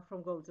Malta,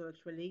 from Gozo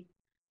actually,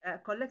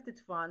 collected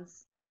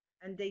funds,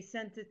 and they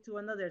sent it to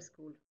another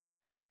school,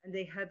 and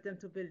they helped them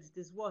to build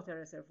this water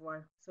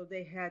reservoir, so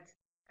they had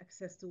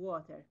access to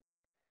water.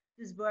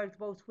 This worked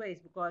both ways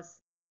because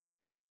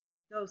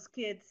those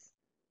kids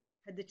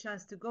had the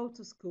chance to go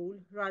to school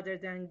rather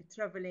than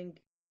traveling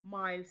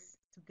miles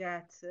to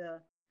get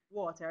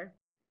water,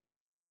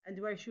 and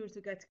were sure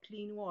to get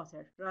clean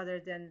water rather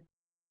than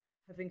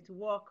having to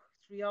walk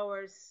 3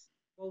 hours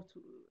both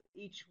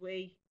each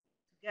way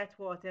to get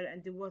water,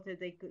 and the water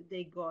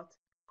they got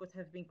could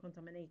have been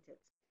contaminated.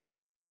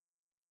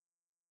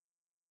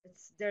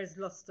 There's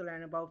lots to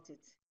learn about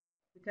it.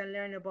 We can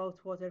learn about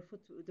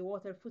the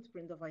water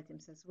footprint of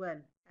items as well,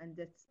 and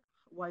that's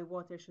why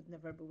water should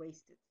never be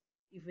wasted,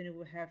 even if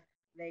we have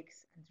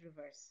lakes and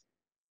rivers.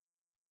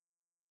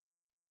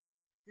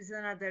 This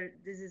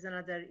is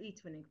another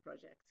eTwinning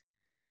project.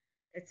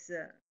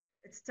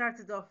 It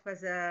started off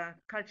as a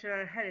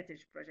cultural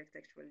heritage project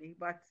actually,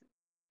 but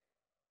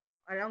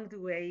along the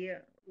way,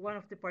 one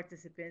of the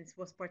participants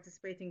was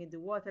participating in the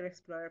Water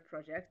Explorer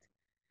project,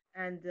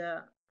 and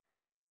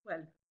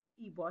well,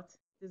 eBot,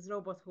 this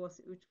robot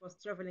which was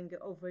traveling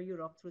over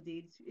Europe through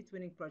the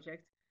eTwinning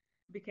project,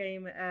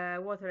 became a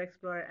Water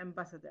Explorer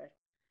ambassador.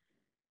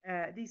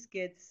 These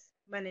kids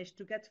managed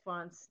to get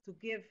funds to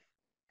give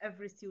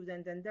every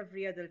student and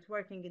every adult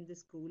working in the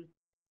school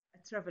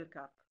a travel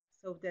cup,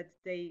 so that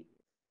they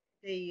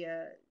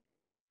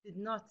did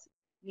not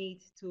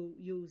need to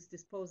use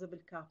disposable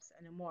cups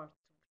anymore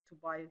to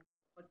buy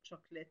hot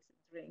chocolate,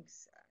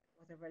 drinks,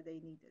 whatever they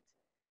needed.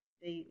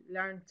 They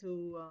learned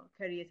to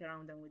carry it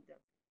around them with them.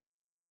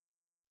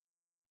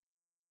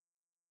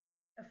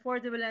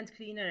 Affordable and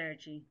clean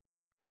energy.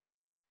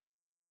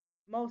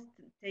 Most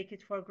take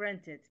it for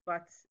granted,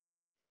 but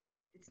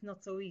it's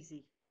not so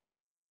easy.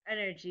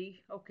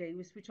 Energy, okay,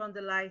 we switch on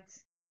the light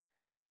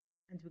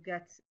and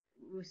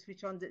we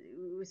switch on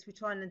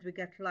and we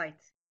get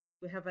light.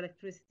 We have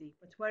electricity,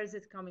 but where is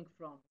it coming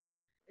from?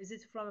 Is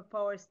it from a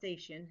power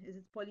station? Is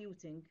it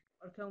polluting?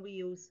 Or can we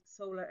use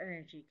solar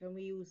energy? Can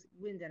we use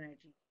wind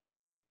energy?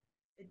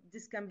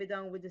 This can be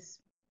done with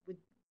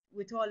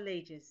with all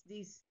ages.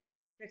 These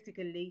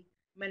practically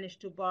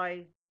managed to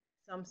buy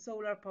some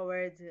solar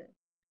powered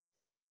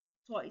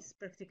toys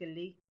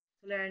practically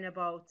to learn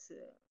about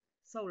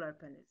solar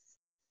panels,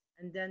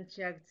 and then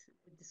checked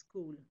with the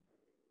school.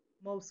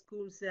 Most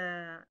schools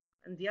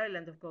in the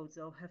island of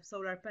Gozo have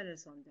solar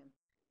panels on them.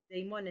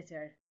 They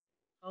monitor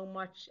how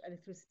much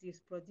electricity is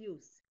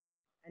produced,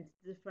 and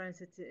the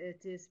difference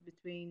it is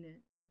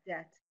between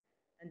that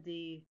and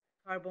the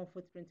carbon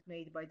footprint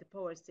made by the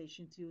power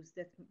station to use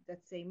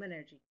that same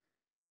energy.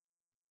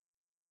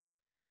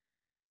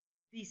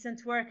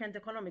 Decent work and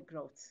economic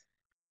growth.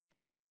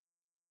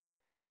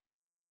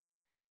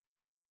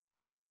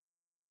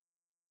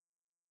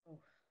 Oh,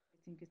 I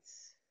think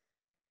it's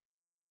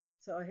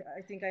so.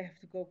 I think I have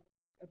to go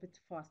a bit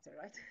faster,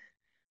 right?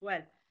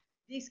 Well,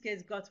 these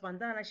kids got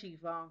Vandana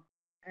Shiva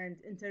and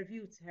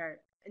interviewed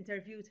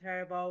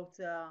her about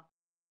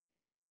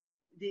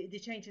the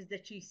changes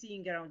that she's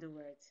seeing around the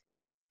world,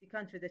 the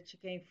country that she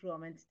came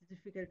from, and the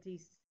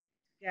difficulties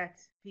to get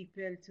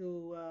people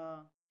to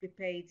be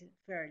paid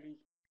fairly.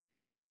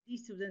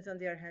 These students, on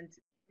the other hand,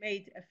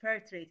 made a fair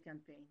trade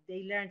campaign.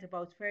 They learned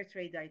about fair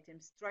trade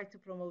items, tried to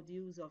promote the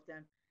use of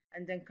them,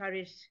 and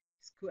encouraged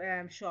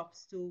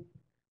shops to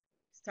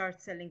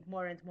start selling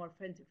more and more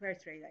fair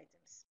trade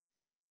items.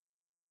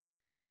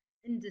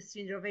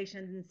 Industry,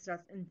 innovation, and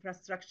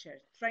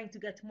infrastructure, trying to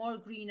get more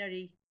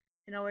greenery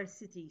in our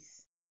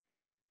cities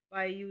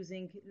by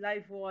using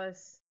live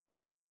walls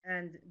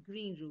and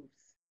green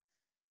roofs.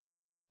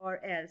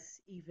 Or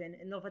else, even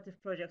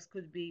innovative projects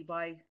could be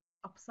by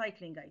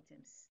upcycling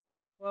items.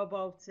 How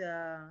about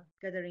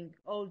gathering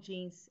old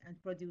jeans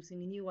and producing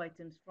new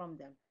items from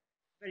them?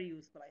 Very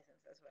useful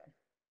items as well.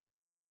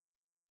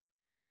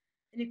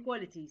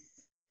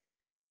 Inequalities.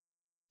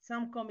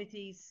 Some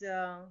committees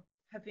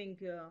having,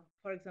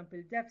 for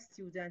example, deaf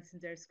students in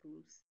their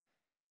schools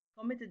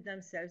committed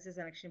themselves as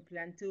an action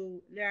plan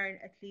to learn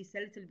at least a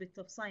little bit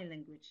of sign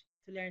language,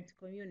 to learn to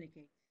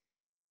communicate.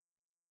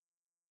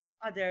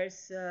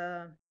 Others,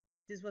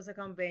 this was a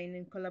campaign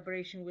in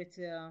collaboration with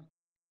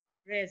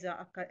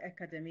Reza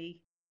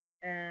Academy,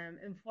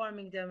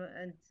 informing them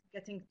and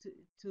getting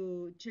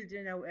to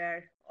children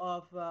aware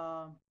of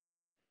the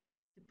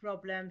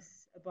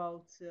problems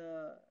about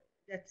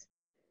that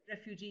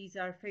refugees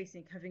are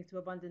facing, having to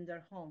abandon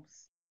their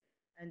homes,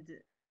 and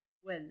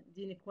well,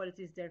 the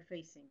inequalities they're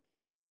facing.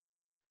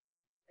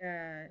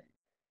 Uh,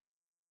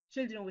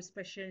 Children with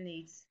special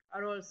needs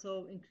are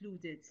also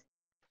included.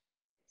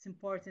 It's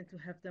important to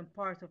have them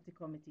part of the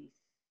committees,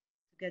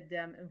 to get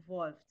them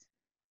involved,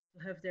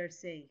 to have their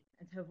say,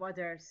 and have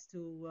others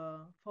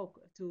to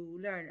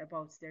learn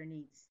about their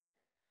needs.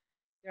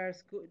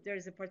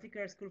 There's a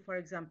particular school, for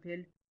example,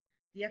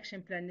 the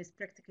action plan is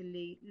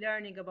practically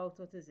learning about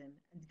autism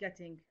and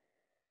getting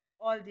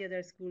all the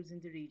other schools in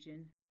the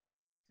region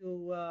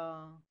to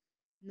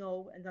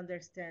know and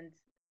understand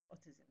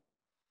autism.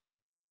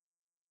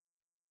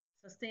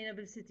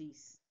 Sustainable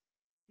cities.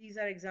 These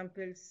are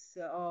examples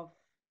of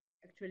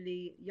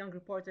actually young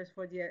reporters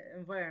for the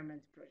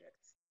environment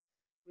projects,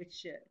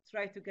 which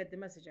try to get the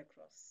message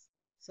across.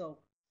 So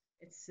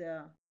it's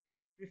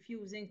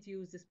refusing to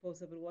use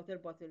disposable water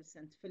bottles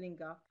and filling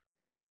up,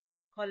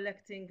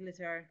 collecting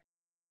litter,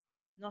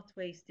 not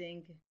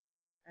wasting,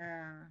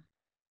 uh,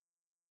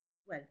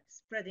 well,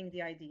 spreading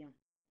the idea.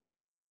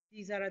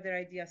 These are other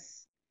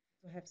ideas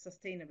to have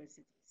sustainable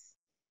cities,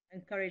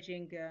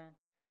 encouraging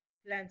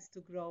plants to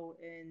grow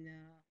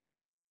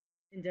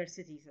in their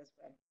cities as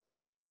well.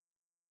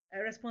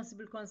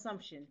 Responsible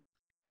consumption.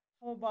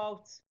 How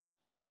about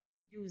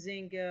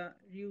using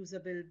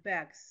reusable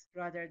bags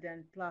rather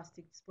than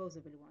plastic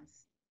disposable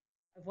ones?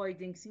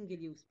 Avoiding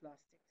single-use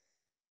plastics.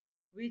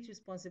 Reach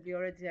responsibly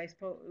already.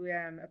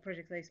 A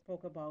project I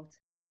spoke about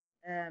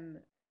um,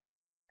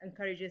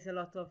 encourages a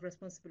lot of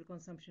responsible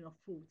consumption of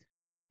food,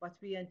 but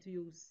we tend to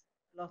use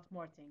a lot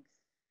more things.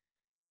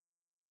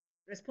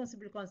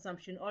 Responsible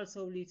consumption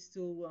also leads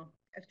to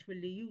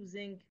actually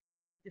using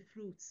the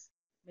fruits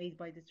made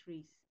by the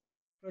trees,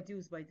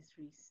 produced by the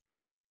trees,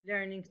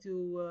 learning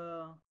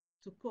to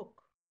cook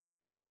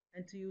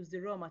and to use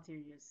the raw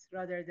materials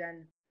rather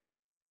than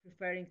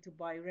preferring to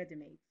buy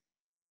ready-made.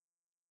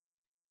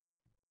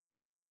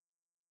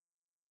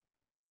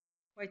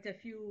 Quite a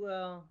few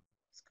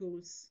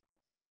schools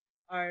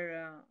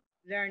are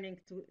learning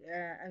to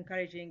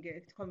encouraging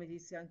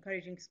committees,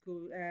 encouraging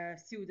school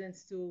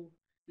students to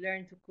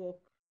learn to cook,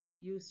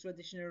 use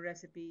traditional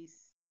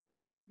recipes,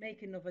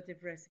 make innovative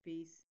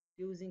recipes,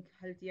 using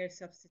healthier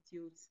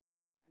substitutes,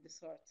 and the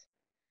sort.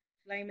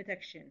 Climate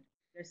action.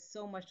 There's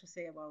so much to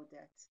say about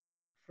that,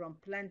 from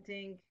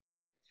planting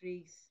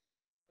trees,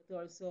 but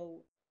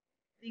also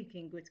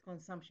thinking with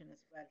consumption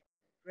as well.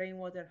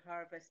 Rainwater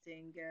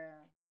harvesting.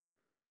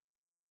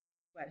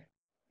 Well,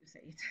 you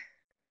say it.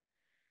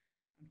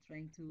 I'm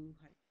trying to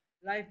hide.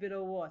 Life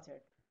below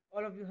water.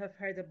 All of you have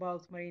heard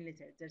about marine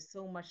litter. There's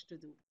so much to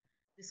do.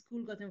 The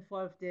school got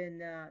involved in.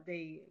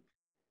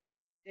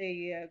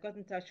 They got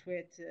in touch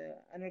with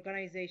an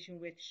organization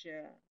which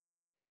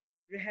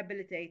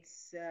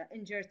rehabilitates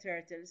injured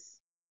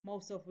turtles,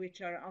 most of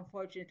which are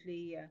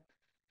unfortunately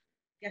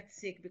get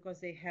sick because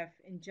they have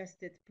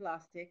ingested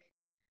plastic.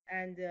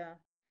 And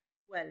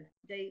well,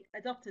 they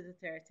adopted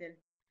the turtle,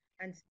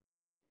 and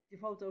the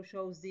photo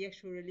shows the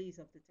actual release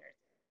of the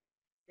turtle.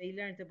 They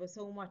learned about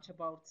so much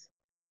about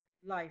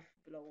life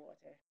below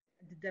water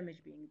and the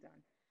damage being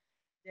done.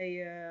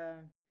 They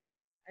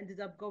ended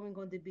up going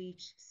on the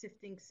beach,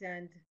 sifting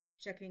sand,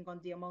 checking on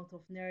the amount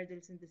of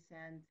nurdles in the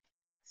sand,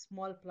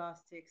 small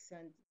plastics,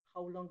 and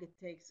how long it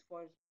takes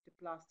for the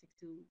plastic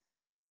to,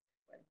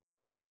 well,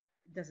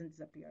 it doesn't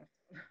disappear.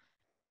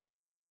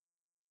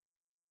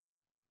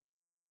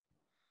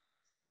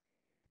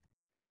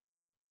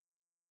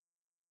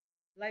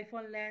 Life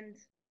on land,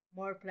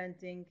 more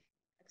planting,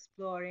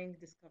 exploring,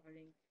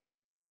 discovering.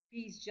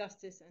 Peace,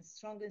 justice, and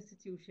strong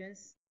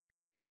institutions.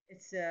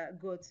 It's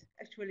good.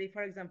 Actually,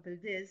 for example,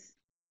 this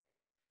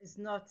is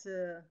not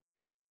a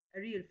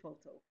real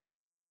photo.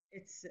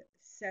 It's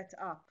set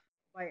up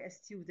by a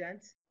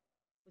student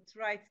who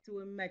tried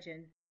to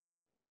imagine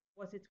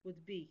what it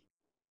would be,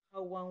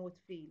 how one would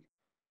feel,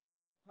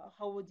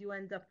 how would you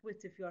end up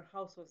with if your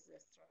house was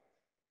destroyed.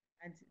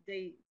 And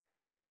they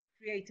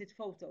created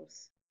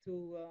photos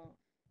to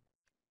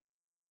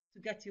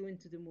get you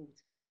into the mood.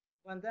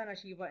 Vandana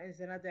Shiva is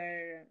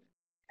another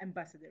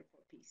ambassador for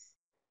peace.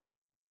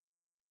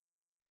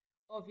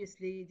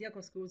 Obviously, the Eco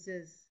Schools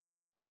is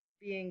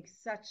being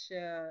such,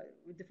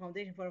 with the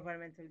Foundation for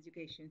Environmental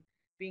Education,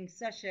 being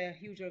such a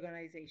huge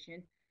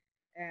organization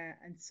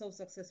and so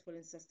successful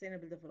in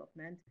sustainable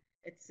development,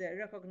 it's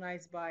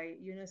recognized by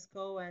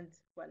UNESCO and,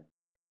 well,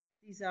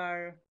 these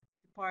are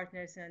the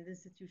partners and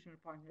institutional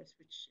partners,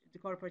 which the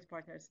corporate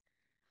partners,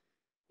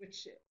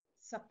 which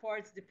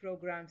support the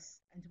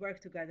programs and work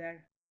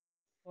together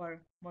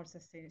for more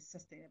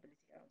sustainability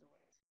around the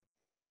world.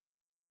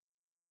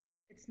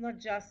 It's not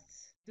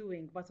just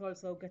doing, but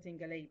also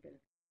getting a label.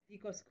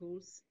 Eco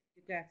Schools,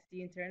 you get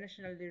the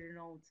internationally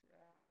renowned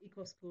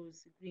Eco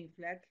Schools green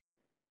flag,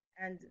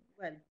 and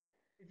well,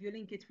 if you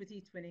link it with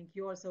eTwinning,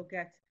 you also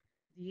get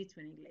the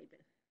eTwinning label,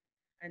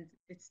 and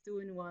it's two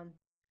in one,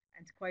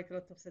 and quite a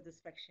lot of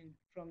satisfaction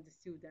from the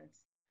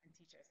students and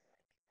teachers alike.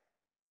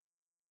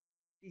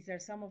 These are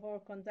some of our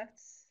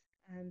contacts,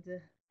 and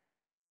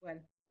well,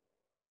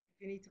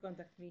 if you need to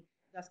contact me,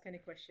 ask any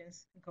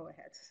questions, go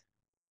ahead.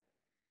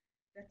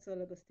 That's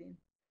all, Augustine.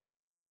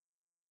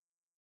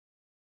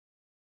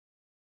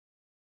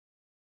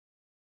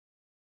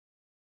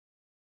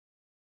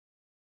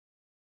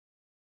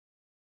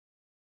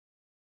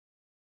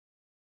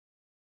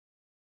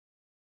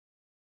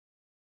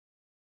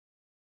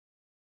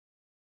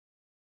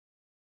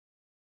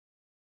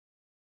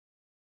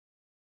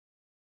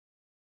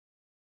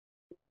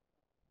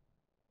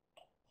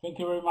 Thank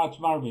you very much,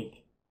 Marvik.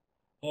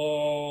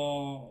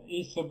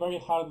 It's a very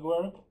hard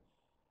work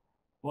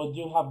what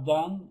you have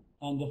done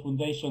and the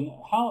foundation.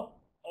 How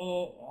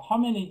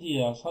many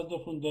years has the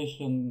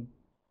foundation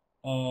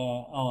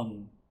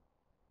on?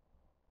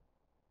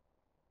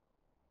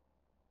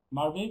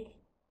 Marvik?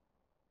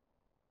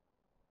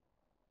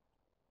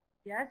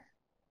 Yes?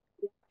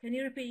 Can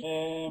you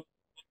repeat?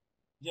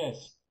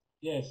 Yes,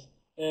 yes.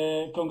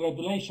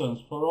 Congratulations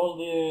for all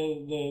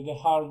the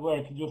hard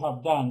work you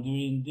have done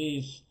during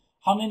this.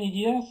 How many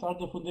years are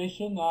the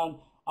foundation, and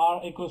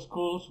are eco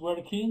schools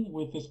working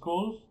with the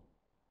schools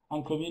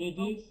and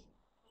communities?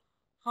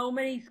 How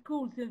many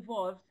schools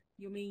involved,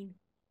 you mean?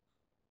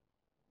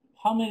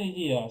 How many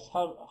years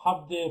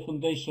have the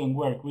foundation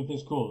worked with the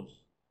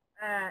schools?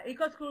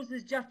 Eco Schools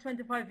is just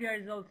 25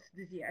 years old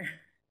this year.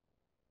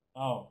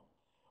 Oh,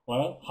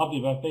 well,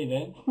 happy birthday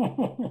then.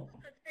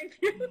 Thank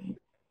you.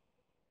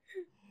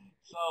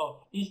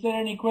 So, is there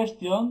any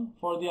question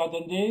for the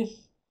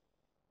attendees?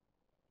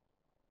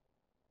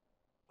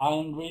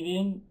 I'm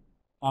reading,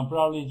 and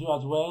probably you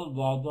as well,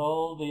 that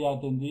all the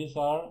attendees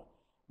are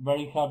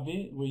very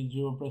happy with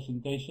your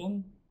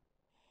presentation.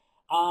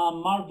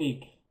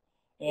 Marvik,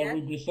 Yes.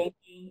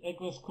 representing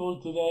Eco School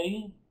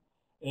today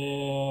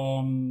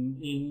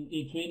in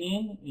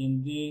eTwinning,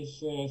 in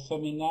this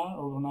seminar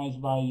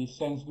organized by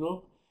Sense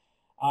Group.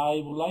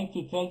 I would like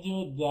to tell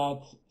you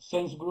that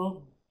Sense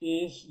Group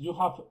is, you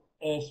have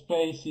a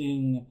space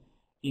in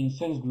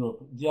Sense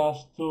Group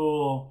just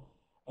to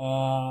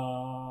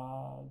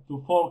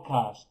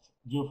forecast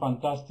your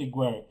fantastic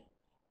work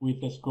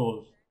with the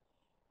schools.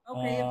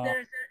 Okay,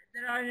 if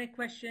there are any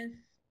questions,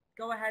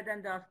 go ahead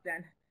and ask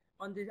then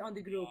on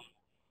the group.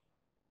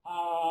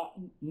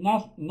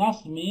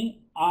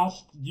 Nasmi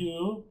asked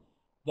you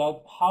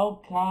that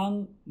how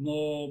can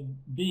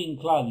be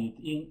included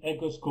in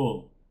Eco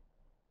School?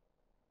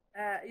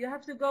 You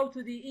have to go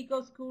to the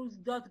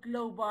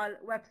ecoschools.global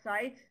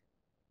website,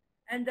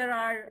 and there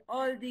are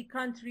all the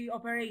country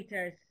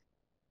operators.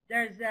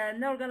 There's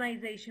an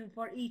organization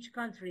for each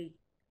country.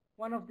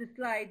 One of the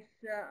slides,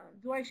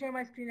 do I share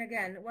my screen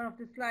again? One of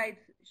the slides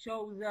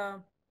shows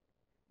the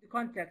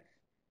contacts.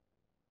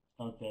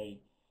 Okay.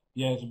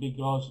 Yes,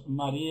 because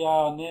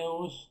Maria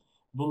Neus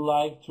would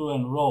like to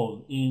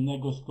enroll in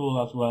Eco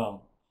School as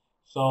well.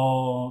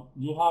 So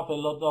you have a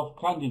lot of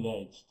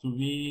candidates to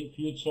be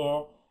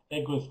future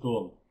Eco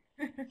School.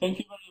 Thank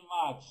you very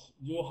much.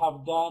 You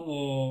have done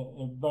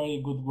a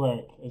very good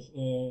work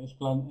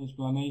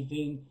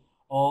explaining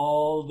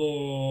all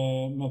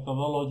the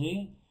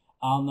methodology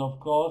and of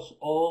course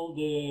all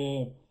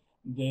the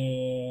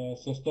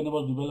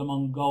sustainable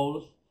development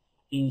goals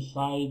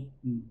inside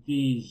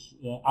these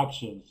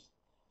actions.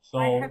 So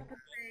I have to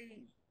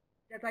say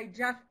that I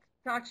just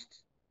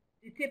touched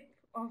the tip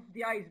of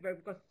the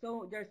iceberg because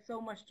there's so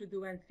much to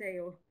do and say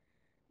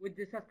with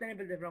the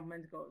sustainable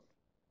development goals.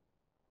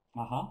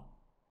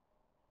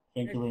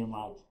 Thank you very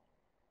much.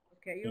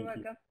 Okay, you're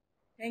welcome.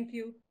 Thank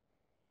you.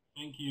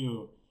 Thank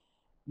you.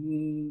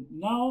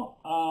 Now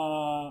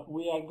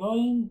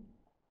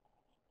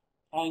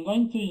I'm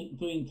going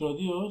to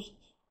introduce,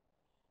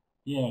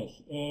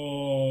 yes,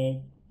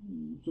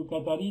 to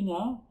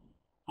Katarina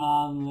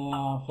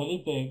and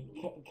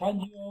Felipe. Can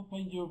you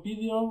open your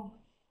video?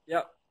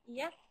 Yeah.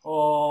 Yes.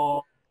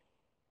 Oh,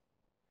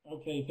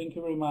 okay, thank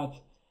you very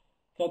much.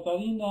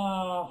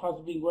 Katarina has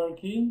been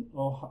working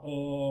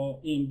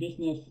in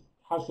business,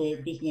 has a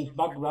business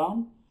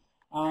background,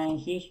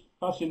 and she's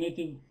passionate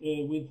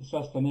with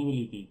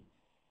sustainability.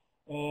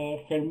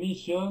 Her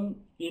mission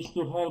is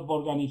to help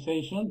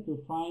organizations to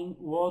find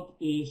what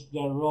is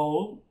their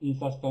role in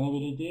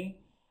sustainability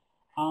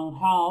and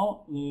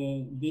how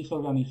these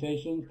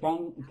organizations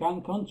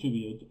can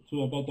contribute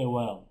to a better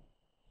world.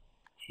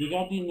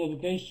 Regarding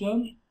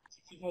education,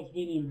 she has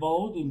been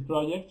involved in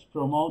projects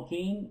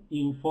promoting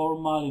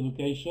informal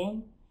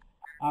education,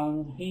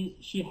 and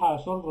she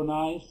has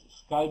organized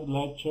Skype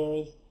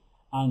lectures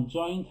and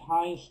joined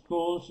high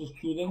school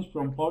students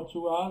from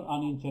Portugal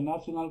an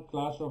international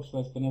class of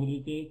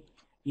sustainability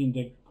in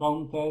the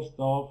context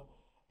of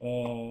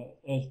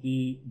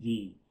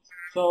SDG.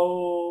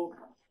 So,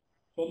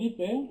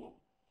 Felipe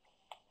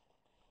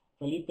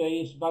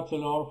is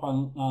Bachelor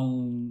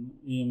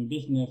in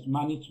Business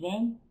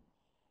Management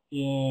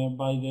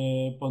by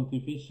the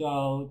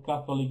Pontifical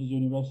Catholic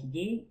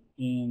University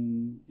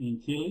in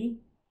Chile.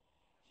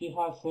 He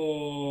has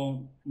a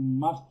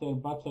Master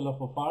Bachelor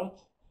of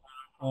Arts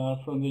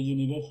from the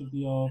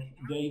University of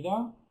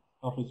Lleida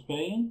of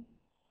Spain,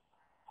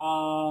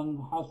 and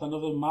has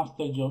another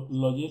Master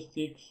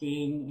Logistics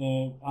in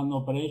and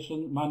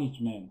Operation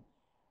Management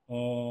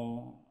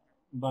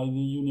by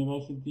the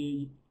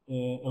University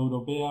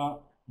Europea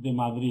de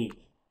Madrid.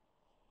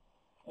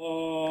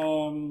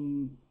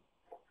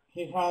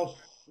 He has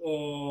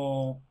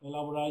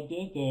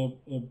elaborated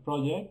a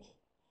project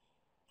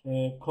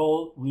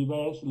called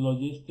Reverse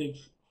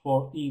Logistics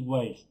for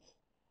E-Waste.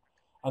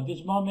 At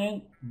this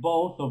moment,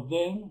 both of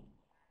them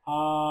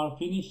are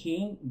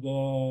finishing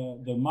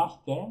the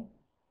Master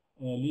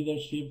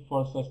Leadership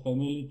for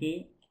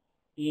Sustainability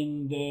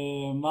in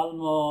the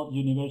Malmö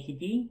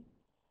University.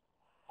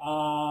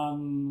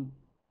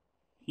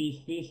 His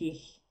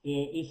thesis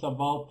is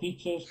about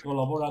teachers'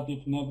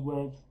 collaborative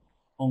networks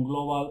on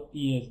global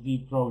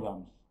ESG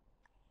programs.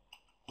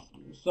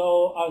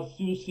 So as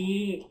you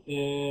see,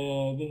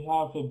 they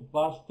have a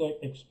vast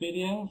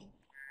experience,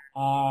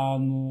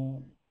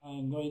 and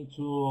I'm going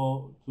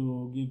to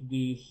give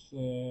this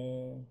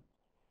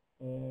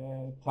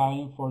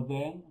time for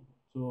them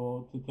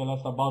to tell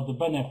us about the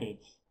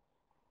benefits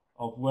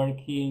of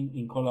working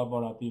in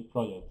collaborative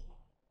projects.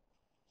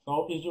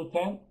 So is your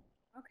turn?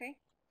 Okay.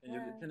 Can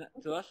you listen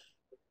to us?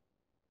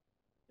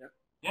 Yeah.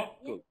 Yeah.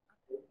 Cool.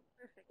 Okay,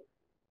 perfect.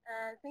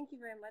 Thank you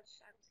very much,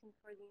 Agustin,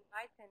 for the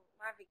invite, and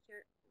Marvik,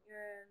 you're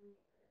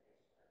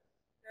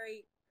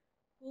very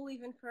cool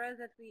even for us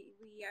that we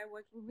are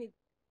working with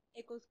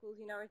eco schools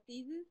in our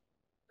thesis,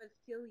 but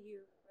still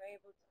you were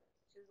able to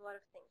choose a lot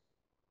of things.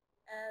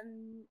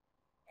 Um,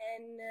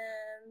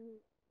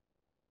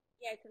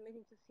 yeah, it's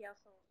amazing to see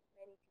also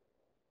many people.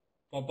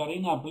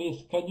 Katarina,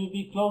 please, can you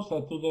be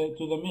closer to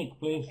the mic,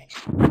 please?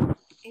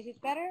 Okay. Is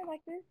it better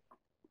like this?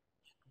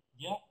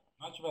 Yeah,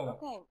 much better.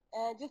 Okay.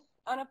 Just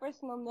on a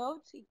personal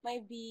note, it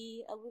might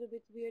be a little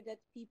bit weird that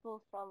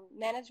people from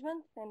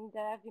management and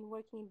that have been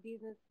working in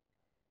business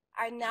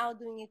are now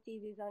doing a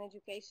thesis on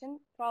education.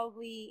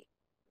 Probably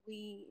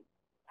we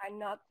are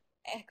not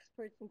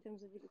experts in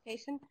terms of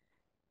education,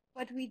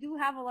 but we do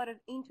have a lot of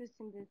interest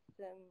in this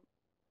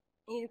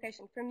in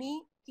education. For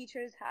me,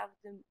 teachers have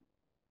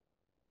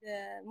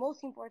the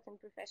most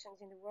important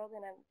professions in the world,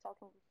 and I'm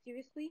talking this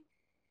seriously.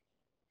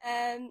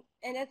 And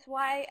that's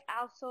why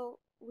also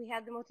we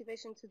had the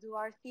motivation to do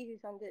our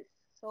thesis on this.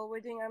 So we're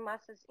doing our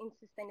master's in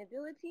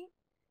sustainability,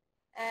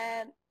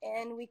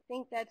 and we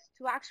think that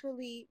to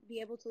actually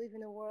be able to live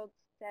in a world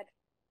that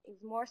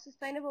is more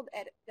sustainable,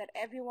 that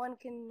everyone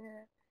can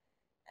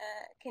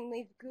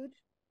live good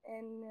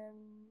and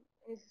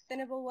in a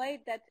sustainable way,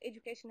 that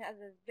education has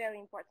a very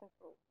important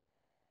role.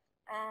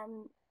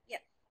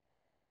 Yes,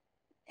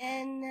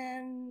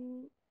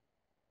 and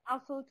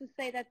also to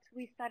say that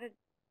we started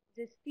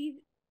this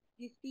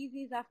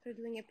thesis after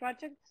doing a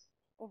project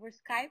over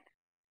Skype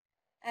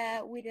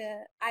with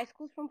high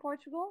schools from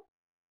Portugal,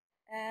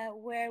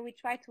 where we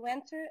try to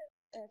answer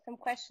some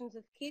questions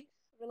of kids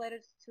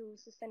related to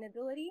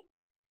sustainability,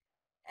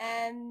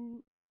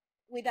 and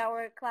with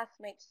our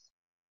classmates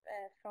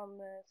from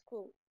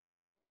school.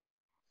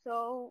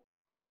 So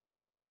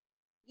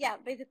yeah,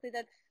 basically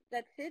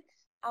that's it.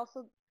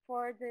 Also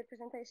for the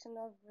presentation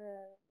of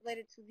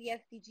related to the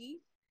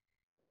SDGs,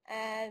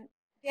 and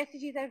the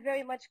SDGs are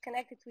very much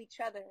connected to each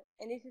other,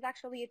 and this is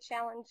actually a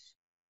challenge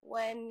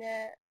when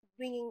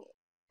bringing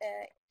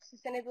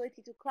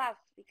sustainability to class,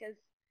 because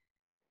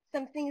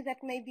some things that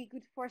may be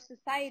good for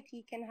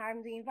society can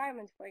harm the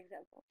environment, for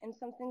example, and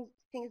some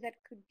things that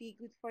could be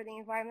good for the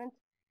environment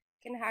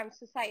can harm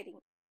society.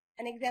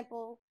 An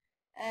example,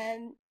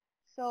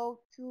 so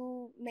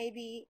to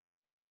maybe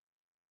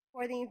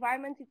for the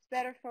environment, it's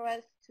better for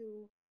us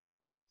to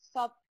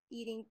stop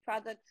eating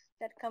products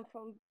that come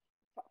from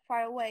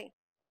far away.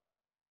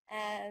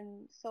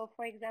 And so,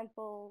 for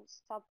example,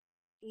 stop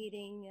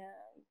eating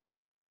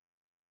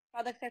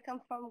products that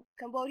come from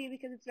Cambodia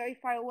because it's very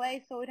far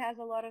away, so it has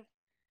a lot of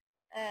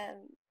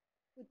um,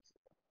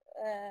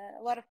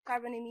 a lot of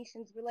carbon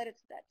emissions related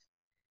to that.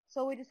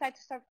 So we decided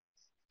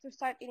to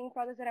start eating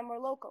products that are more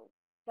local.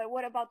 But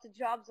what about the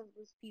jobs of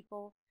those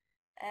people?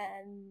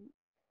 And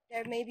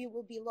there maybe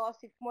will be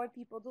lost if more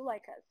people do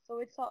like us. So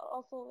it's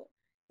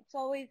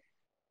always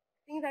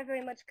things are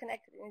very much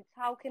connected, and it's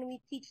how can we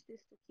teach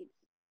this to kids?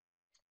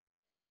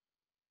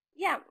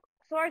 Yeah.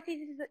 So our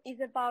thesis is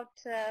about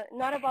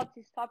not about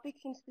this topic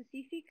in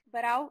specific,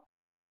 but how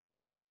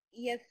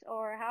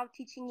how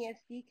teaching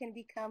ESD can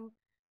become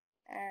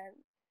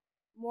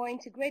more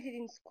integrated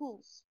in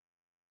schools,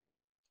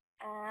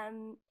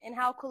 and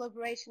how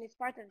collaboration is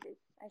part of this.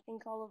 I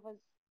think all of us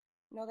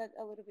know that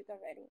a little bit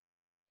already.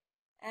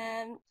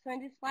 So in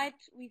this slide,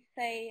 we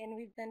say, and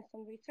we've done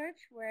some research,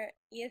 where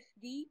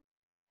ESD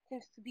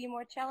seems to be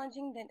more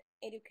challenging than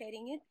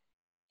educating it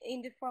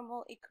in the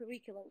formal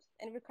curriculums,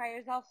 and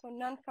requires also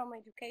non-formal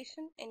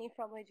education and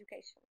informal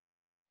education.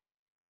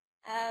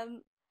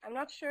 I'm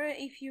not sure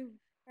if you've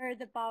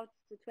heard about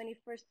the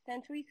 21st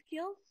century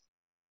skills,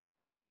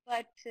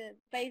 but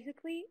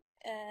basically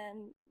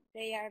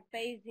they are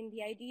based in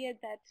the idea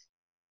that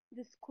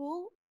the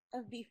school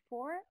of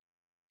before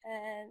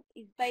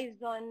is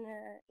based on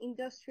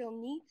industrial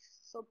needs,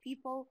 so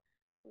people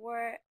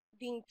were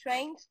being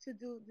trained to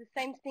do the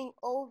same thing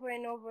over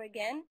and over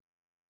again.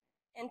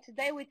 And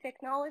today with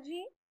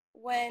technology,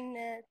 when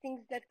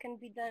things that can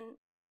be done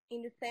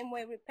in the same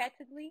way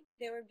repeatedly,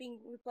 they were being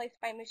replaced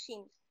by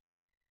machines.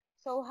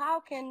 So how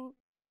can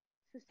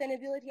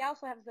sustainability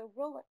also have a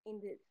role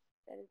in this?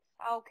 That is,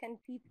 how can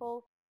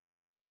people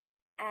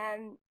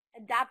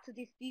adapt to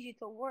these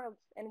digital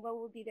worlds, and what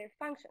will be their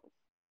functions?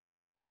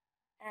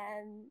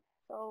 And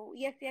so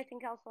ESC, I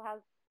think, also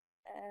has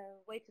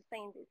a way to say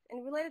in this.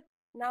 And related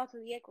now to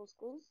the eco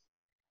schools,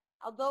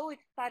 although it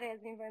started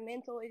as an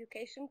environmental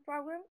education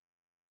program,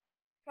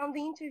 from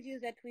the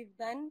interviews that we've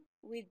done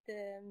with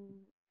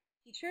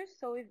teachers,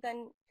 so we've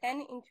done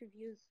 10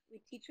 interviews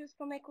with teachers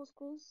from eco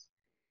schools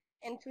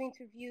and 2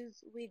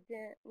 interviews with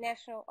the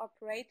national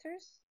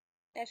operators.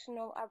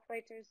 National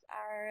operators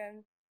are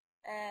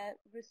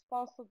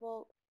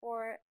responsible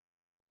for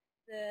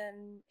the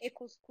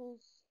eco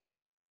schools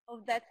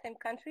of that same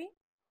country,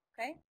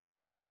 okay?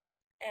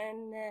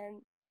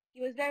 And it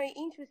was very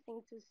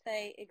interesting to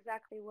say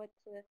exactly what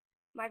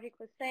Marvik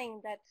was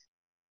saying, that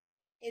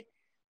it's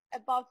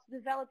about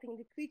developing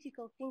the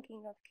critical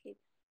thinking of kids.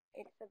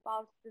 It's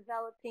about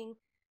developing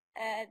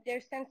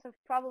their sense of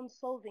problem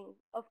solving,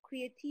 of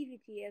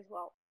creativity as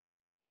well.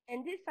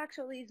 And this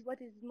actually is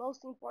what is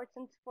most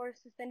important for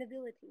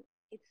sustainability.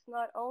 It's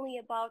not only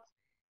about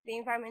the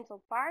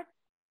environmental part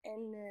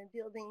and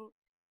building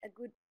a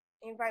good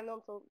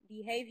environmental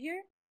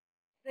behavior,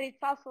 but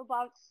it's also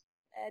about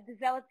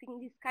developing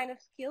these kind of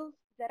skills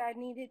that are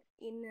needed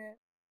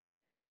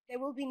they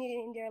will be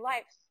needed in their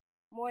lives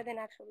more than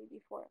actually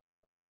before.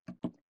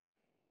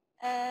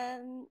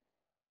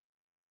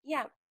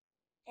 Yeah,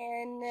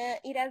 and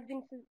it has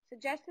been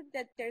suggested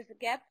that there's a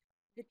gap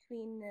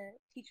between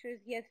teachers'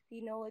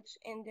 EST knowledge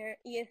and their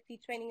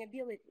EST training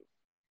abilities.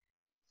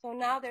 So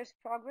now there's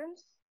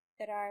programs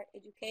that are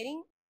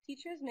educating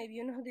teachers. Maybe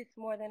you know this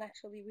more than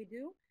actually we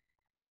do.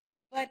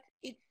 But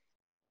it's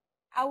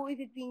how is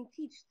it being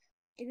taught?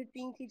 Is it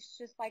being taught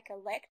just like a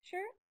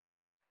lecture?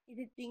 Is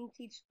it being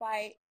taught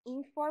by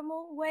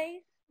informal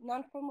ways,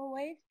 non-formal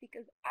ways?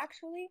 Because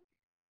actually,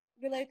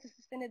 related to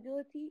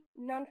sustainability,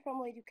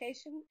 non-formal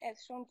education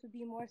has shown to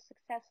be more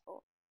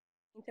successful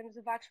in terms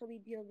of actually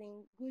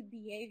building good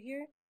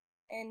behavior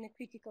and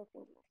critical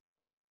thinking.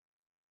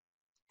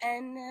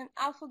 And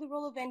also the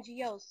role of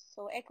NGOs.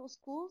 So Eco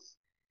Schools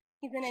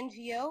is an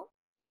NGO,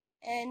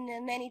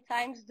 and many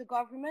times the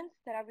governments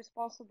that are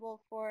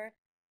responsible for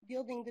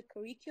building the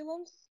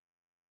curriculums,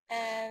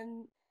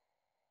 and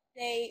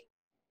they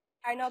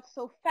are not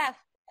so fast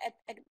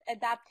at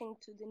adapting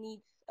to the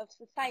needs of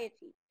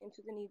society and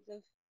to the needs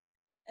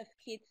of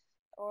kids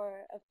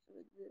or of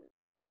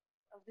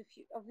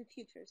the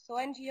future. So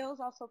NGOs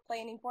also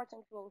play an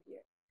important role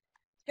here,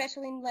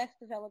 especially in less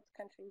developed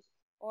countries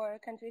or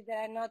countries that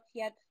are not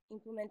yet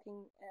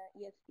implementing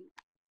ESD.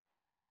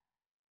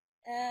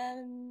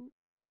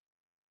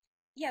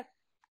 Yes,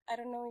 I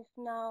don't know if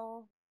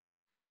now.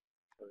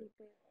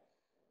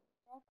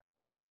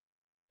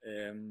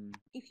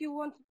 If you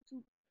want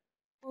to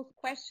pose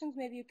questions,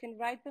 maybe you can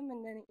write them,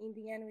 and then in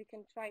the end we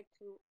can try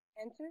to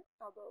answer.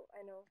 Although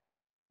I know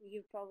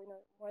you probably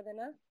know more than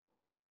us.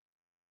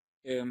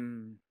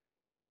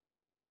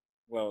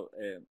 Well,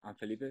 I'm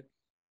Felipe.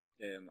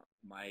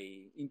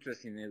 My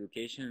interest in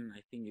education,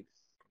 I think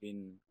it's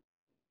been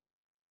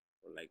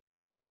for like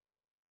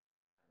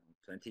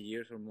 20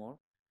 years or more.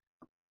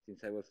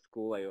 Since I was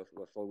school, I was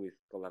always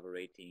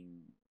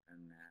collaborating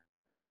and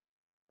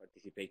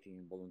participating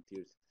in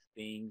volunteers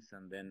things,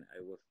 and then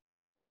I was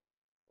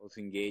also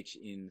engaged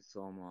in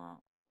some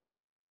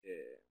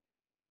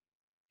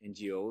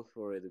NGOs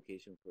for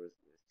education for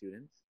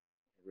students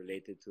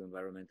related to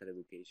environmental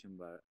education,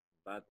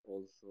 but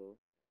also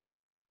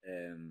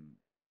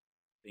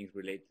things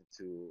related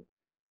to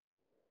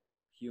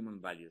human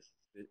values.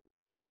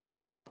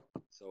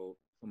 So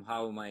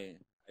somehow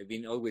I've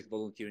been always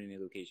volunteering in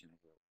education as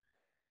well.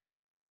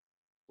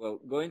 Well,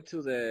 going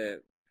to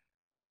the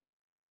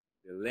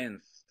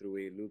lens through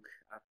we look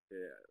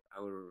after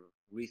our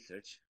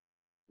research,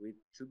 we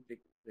took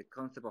the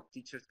concept of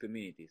teachers'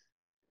 communities.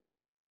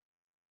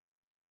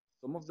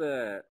 Some of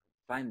the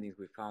findings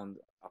we found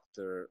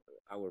after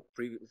our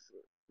previous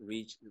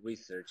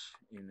research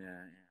in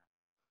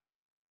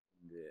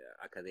the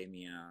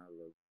academia,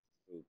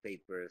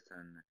 papers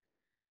and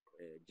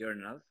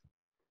journals,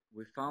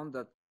 we found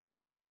that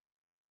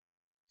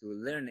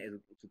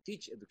to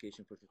teach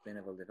education for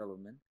sustainable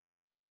development,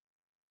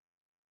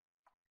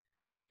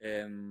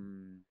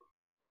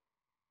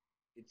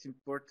 it's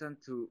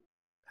important to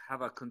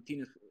have a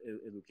continuous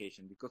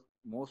education, because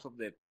most of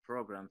the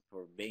programs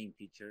for being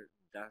teacher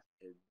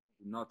do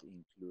not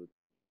include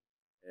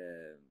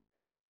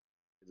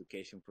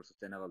education for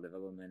sustainable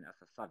development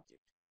as a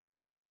subject.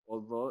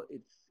 Although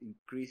it's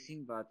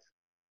increasing, but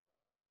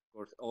of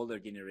course older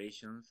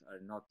generations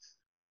are not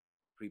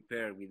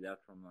prepared with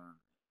that from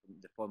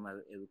the formal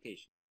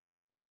education.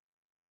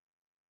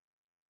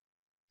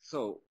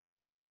 So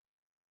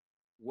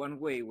one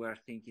way we're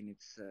thinking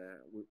it's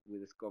we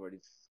discovered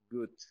it's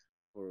good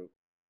for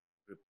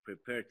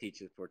prepare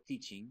teachers for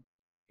teaching,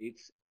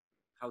 it's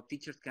how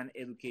teachers can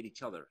educate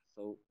each other.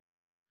 So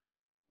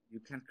you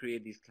can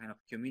create these kind of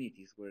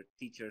communities where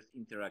teachers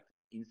interact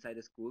inside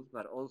the schools,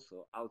 but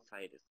also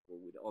outside the school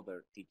with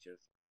other teachers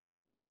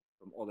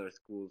from other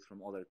schools,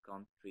 from other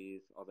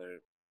countries,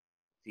 other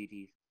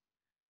cities,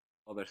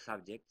 other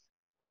subjects.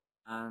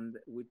 And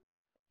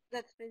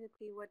that's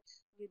basically what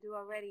you do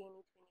already in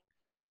eTwinning.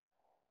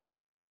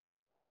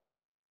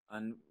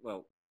 And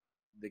well,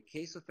 the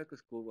case of Eco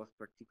School was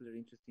particularly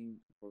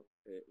interesting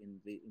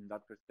in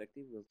that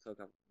perspective. We'll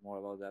talk more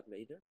about that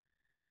later.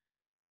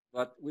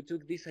 But we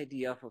took this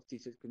idea of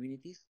teachers'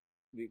 communities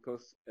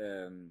because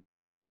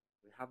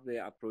we have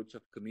the approach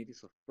of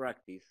communities of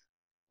practice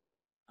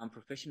and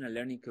professional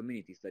learning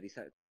communities. That is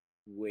a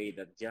way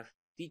that just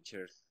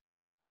teachers,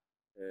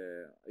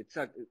 it's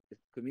a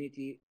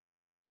community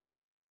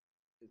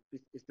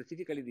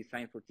specifically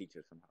designed for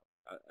teachers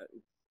somehow,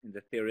 in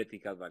the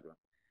theoretical background.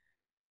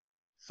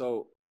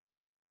 So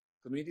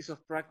communities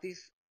of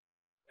practice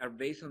are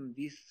based on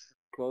this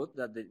quote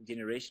that the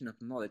generation of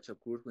knowledge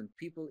occurs when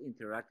people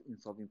interact in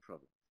solving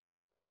problems.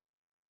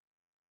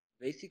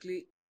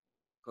 Basically,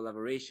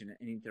 collaboration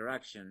and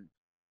interaction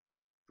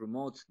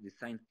promotes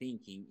design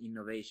thinking,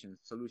 innovation,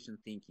 solution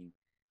thinking.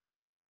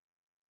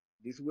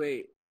 This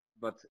way,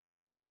 but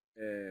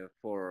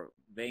for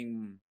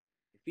being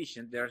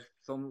efficient, there are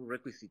some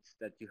requisites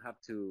that you have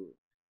to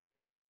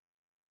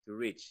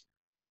reach.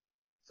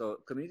 So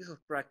communities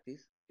of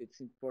practice, it's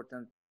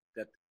important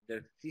that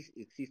there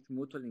exists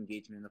mutual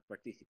engagement of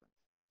participants,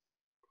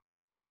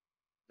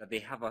 that they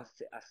have a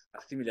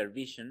similar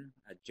vision,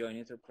 a joint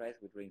enterprise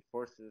which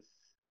reinforces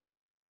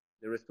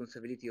the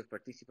responsibility of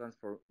participants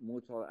for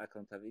mutual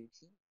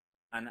accountability,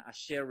 and a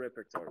shared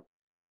repertoire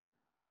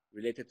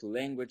related to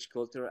language,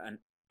 culture, and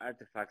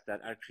artifacts that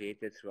are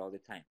created throughout the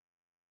time.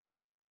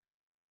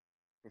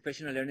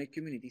 Professional learning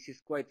communities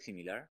is quite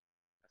similar.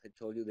 As I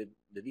told you,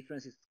 the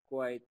difference is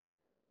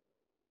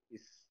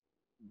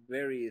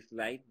very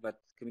slight,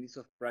 but communities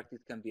of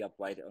practice can be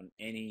applied on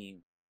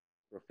any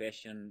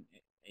profession,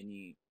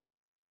 any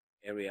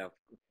area of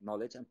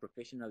knowledge, and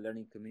professional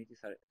learning communities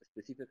are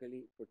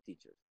specifically for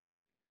teachers.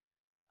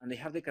 And they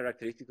have the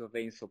characteristic of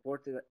being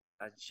supported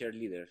and shared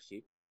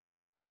leadership,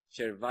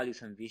 shared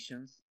values and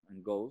visions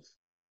and goals.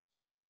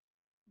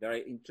 They are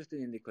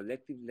interested in the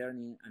collective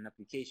learning and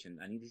application,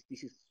 and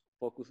this is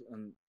focused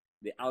on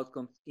the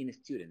outcomes in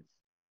students,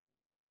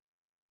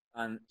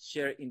 and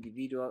share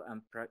individual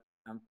and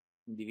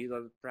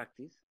individual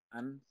practice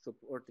and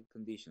supportive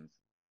conditions.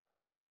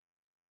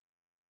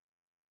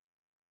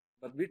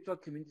 But virtual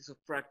communities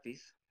of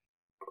practice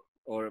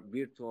or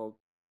virtual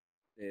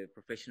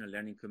professional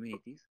learning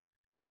communities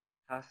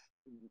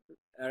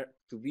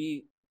to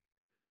be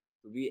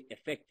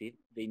effective,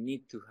 they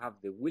need to have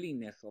the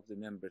willingness of the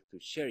members to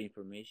share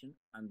information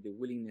and the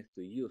willingness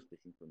to use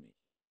this information.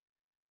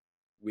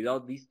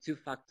 Without these two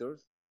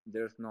factors,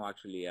 there's no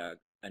actually a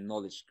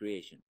knowledge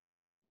creation.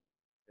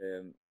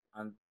 And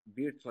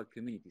virtual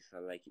communities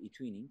like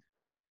eTwinning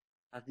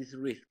has this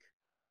risk.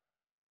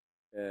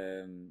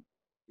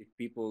 If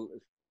people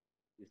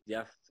is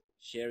just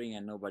sharing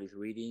and nobody's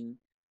reading,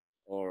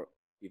 or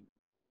if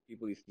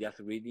people is just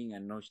reading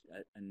and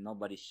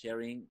nobody's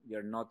sharing,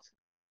 they're not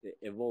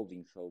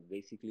evolving. So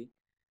basically,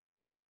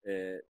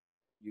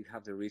 you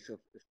have the risk of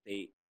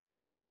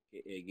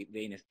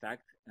being stuck,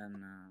 and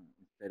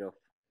instead of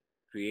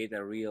create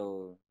a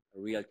real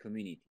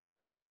community.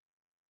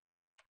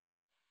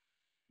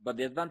 But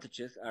the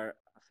advantages are,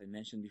 as I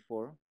mentioned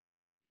before,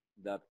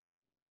 that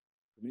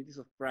communities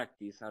of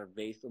practice are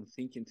based on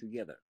thinking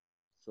together.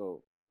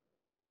 So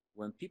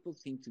when people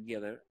think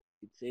together,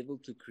 it's able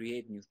to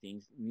create new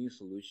things, new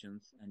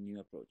solutions, and new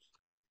approaches.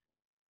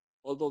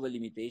 Although the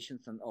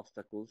limitations and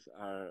obstacles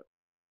are,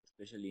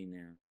 especially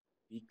in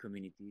big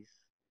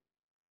communities,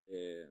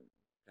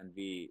 can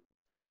be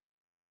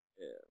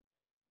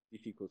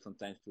difficult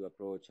sometimes to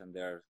approach, and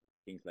there are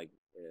things like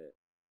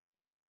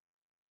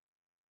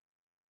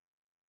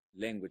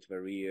language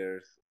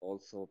barriers.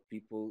 Also,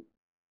 people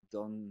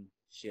don't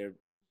share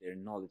their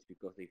knowledge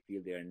because they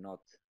feel they are not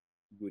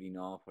good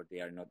enough, or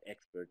they are not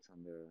experts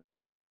on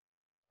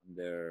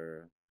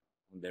their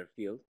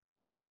field.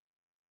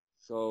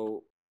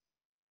 So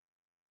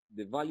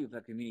the value of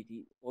a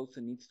community also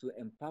needs to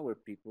empower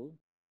people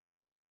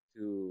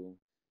to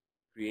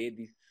create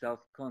this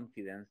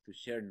self-confidence to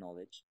share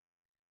knowledge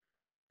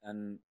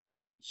and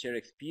share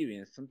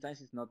experience.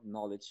 Sometimes it's not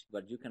knowledge,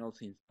 but you can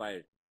also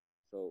inspire.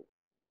 So,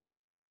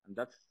 and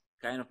that's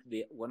kind of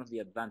one of the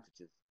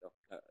advantages of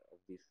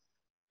this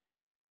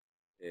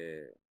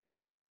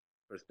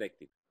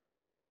perspective.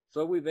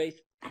 So we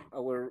based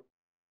our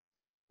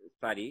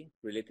study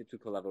related to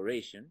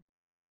collaboration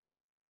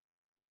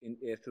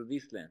through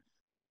this lens.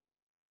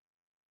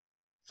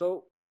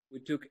 So we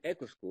took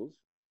eco schools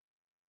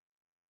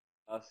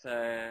as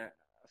a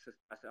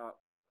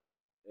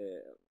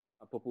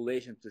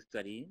population to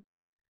study,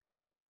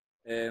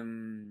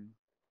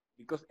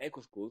 because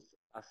eco schools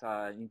as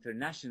an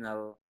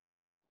international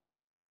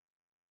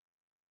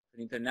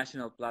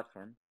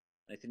platform,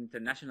 it's an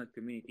international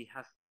community,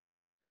 has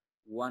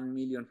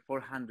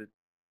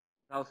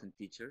 1,400,000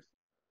 teachers.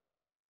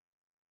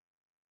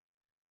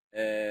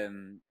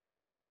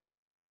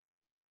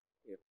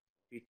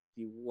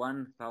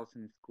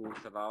 51,000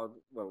 schools about.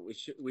 Well, we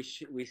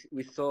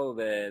saw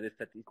the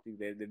statistics,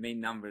 the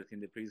main numbers in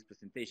the previous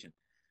presentation,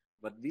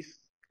 but these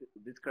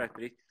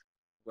characteristics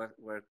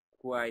were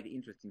quite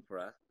interesting for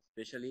us,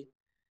 especially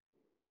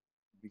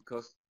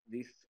because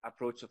this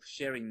approach of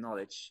sharing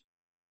knowledge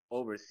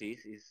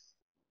overseas is,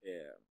 I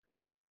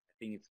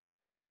think it's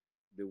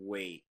the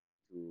way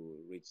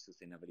to reach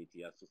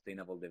sustainability,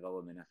 sustainable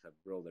development as a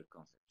broader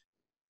concept.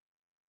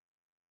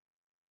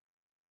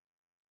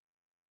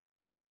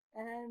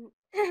 And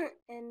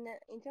in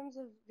terms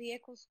of the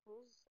eco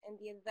schools and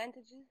the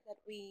advantages that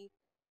we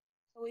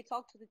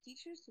talked to the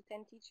teachers, to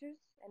 10 teachers,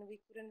 and we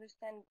could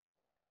understand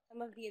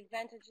some of the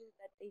advantages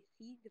that they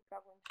see the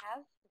program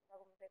has, the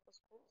program of eco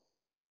schools.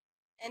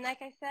 And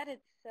like I said,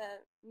 it's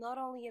not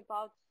only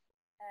about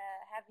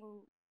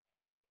having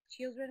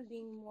children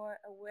being more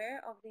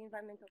aware of the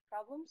environmental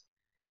problems,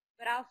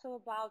 but also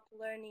about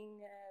learning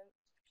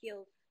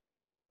skills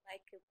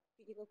like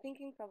critical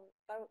thinking,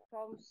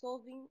 problem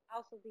solving,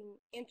 also being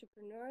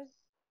entrepreneurs,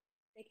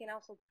 They can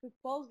also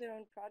propose their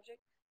own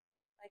projects,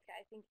 like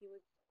I think you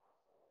would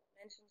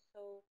mention.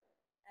 So,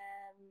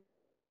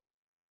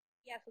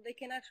 yeah, so they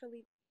can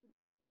actually put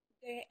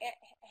their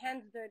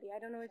hands dirty. I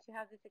don't know if you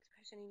have this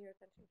expression in your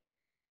country.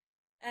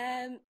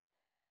 And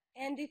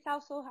this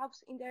also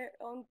helps in their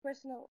own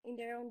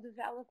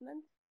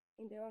development,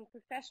 in their own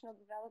professional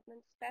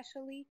development,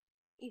 especially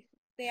if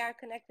they are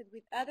connected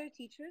with other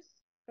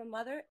teachers from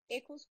other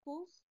eco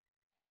schools.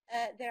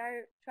 They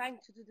are trying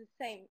to do the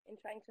same and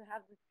trying to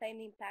have the same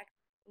impact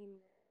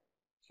in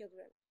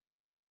children.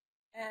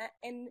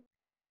 And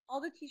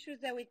all the teachers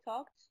that we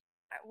talked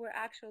were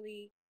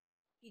actually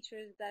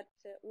teachers that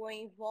were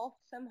involved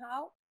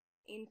somehow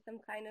in some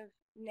kind of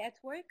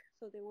network.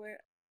 So they were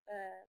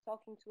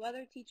talking to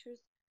other teachers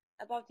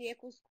about the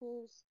eco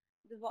schools,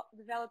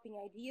 developing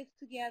ideas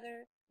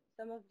together.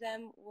 Some of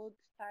them would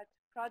start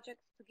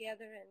projects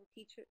together, and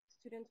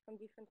students from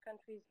different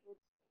countries would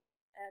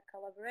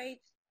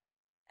collaborate.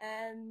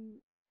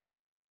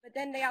 But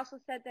then they also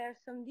said there are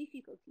some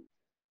difficulties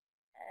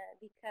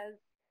because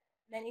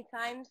many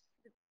times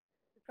the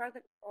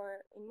project,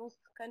 or in most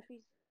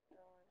countries, in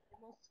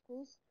most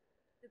schools,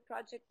 the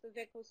projects of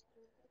eco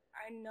schools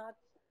are not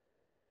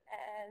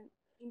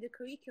in the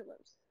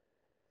curriculums.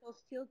 So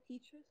still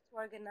teachers to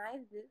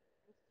organize this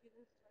and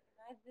students to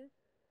organize this,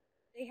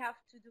 they have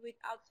to do it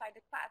outside the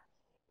class.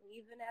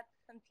 We even had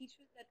some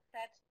teachers that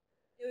said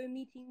they were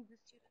meeting the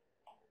students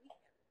in the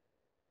weekend.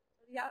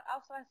 So it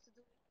also has to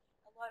do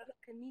with a lot of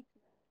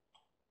commitment.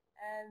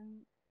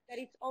 That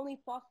it's only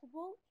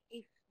possible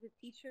if the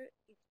teacher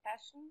is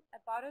passionate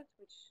about it,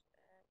 which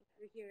if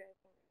you're here, I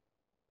think you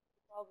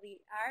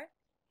probably are.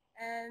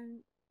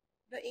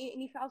 But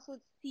if also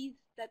it sees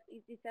that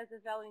it has a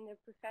value in their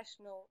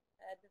professional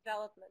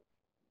development.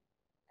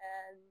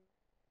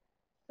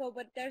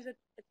 But there's a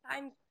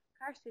time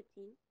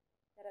scarcity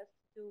that has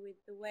to do with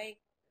the way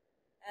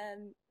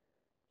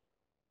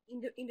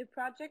in the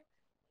project.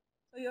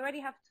 So you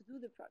already have to do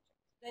the project.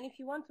 Then if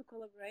you want to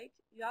collaborate,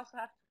 you also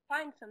have to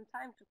find some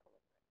time to collaborate.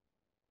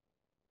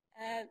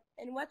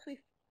 And what we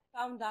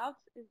found out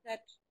is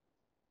that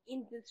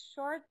in the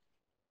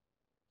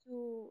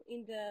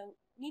in the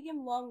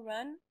medium long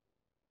run,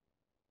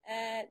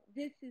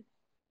 this is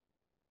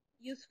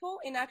useful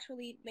and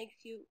actually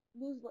makes you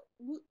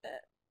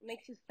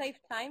makes you save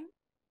time,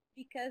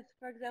 because,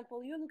 for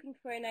example, you're looking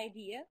for an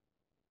idea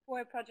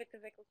for a project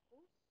of eco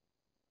schools,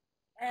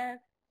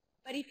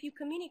 but if you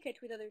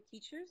communicate with other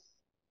teachers,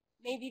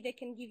 maybe they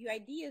can give you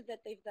ideas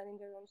that they've done in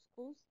their own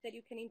schools that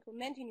you can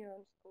implement in your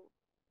own school.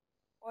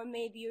 Or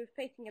maybe you're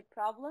facing a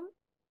problem,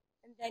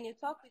 and then you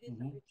talk with this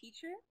other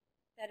teacher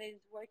that is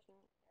working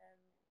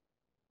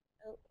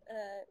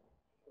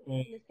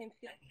in the same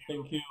field.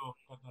 Thank you,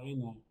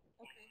 Katarina.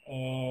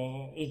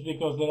 Okay. It's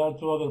because there are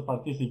two other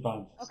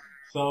participants. Okay.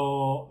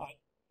 So,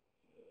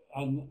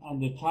 and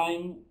the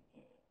time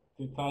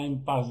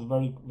passed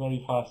very, very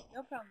fast.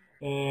 No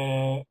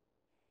problem.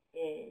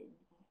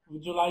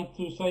 Would you like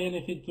to say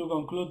anything to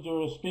conclude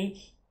your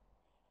speech?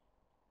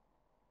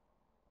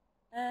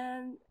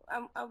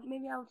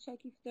 Maybe I'll check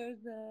if there's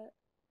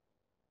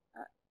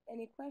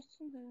any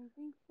questions. I don't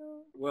think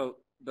so. Well,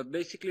 but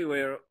basically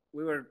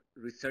we were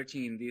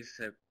researching in this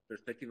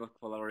perspective of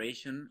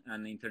collaboration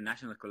and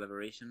international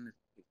collaboration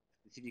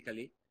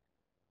specifically,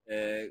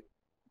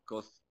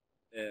 because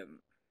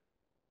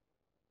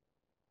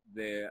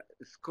the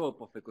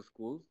scope of eco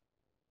schools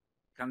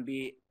can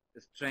be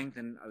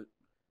strengthened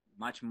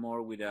much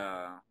more with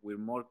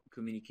more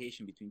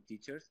communication between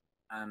teachers,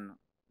 and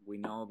we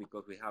know,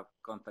 because we have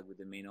contact with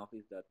the main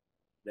office, that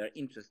they're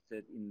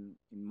interested in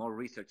more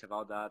research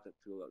about that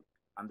to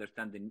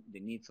understand the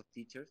needs of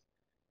teachers.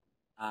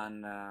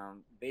 And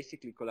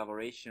basically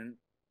collaboration,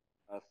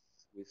 as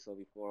we saw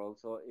before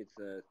also, it's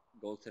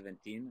goal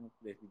 17 of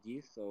the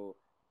SDGs, so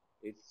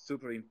it's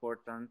super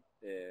important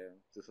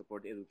to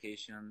support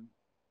education,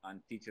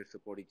 and teachers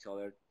support each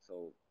other,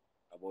 so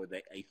avoid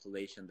the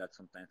isolation that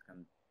sometimes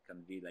can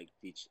be like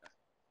teach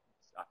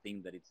a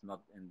thing that it's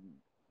not in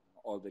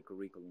all the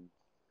curriculum.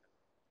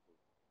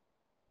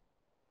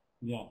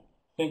 Yeah.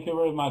 Thank you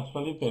very much,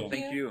 Felipe.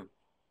 Thank you.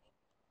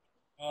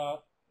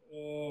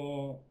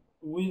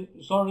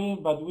 Sorry,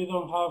 but we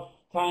don't have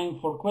time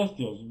for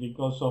questions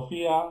because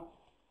Sofia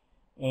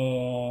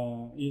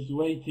is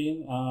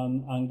waiting,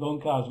 and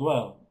Gonka as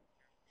well.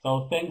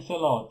 So thanks a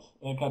lot,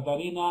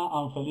 Katarina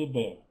and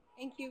Felipe.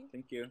 Thank you.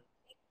 Thank you.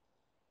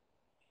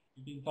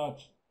 Keep in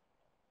touch.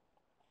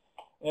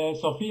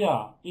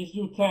 Sofia, it's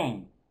your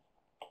turn.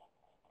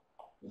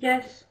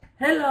 Yes.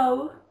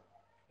 Hello.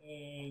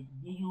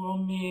 Do you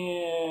want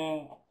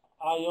me?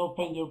 I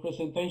open your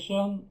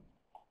presentation.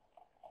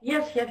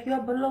 Yes, have you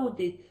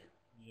uploaded?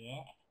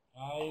 Yeah,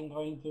 I'm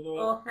going to do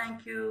it. Oh,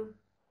 thank you.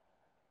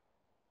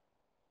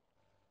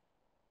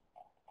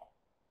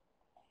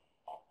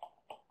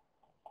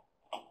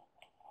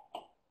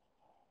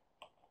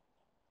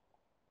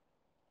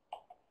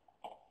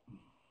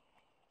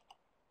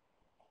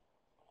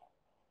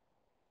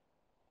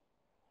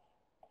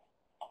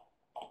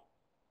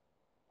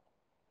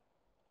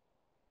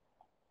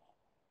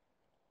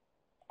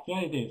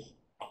 Here it is.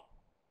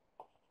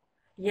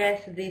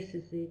 Yes, this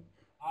is it.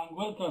 And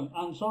welcome.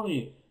 I'm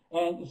sorry.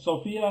 And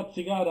Sofia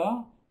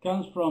Tsigara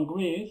comes from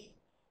Greece.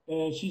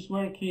 She's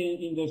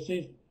working in the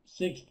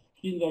sixth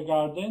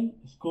kindergarten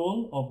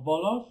school of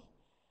Volos,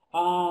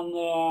 and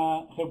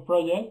her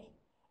project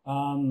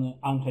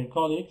and her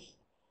colleagues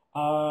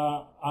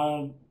are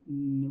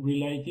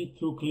related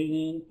to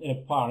cleaning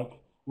a park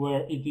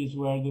where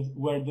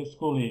the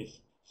school is.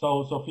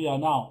 So Sofia,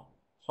 now,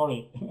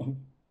 sorry.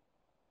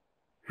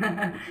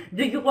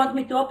 Do you want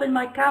me to open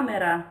my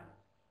camera?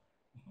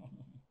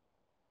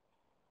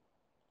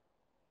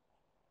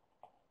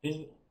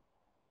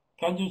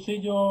 Can you see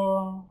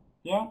your,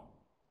 yeah?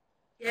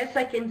 Yes,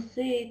 I can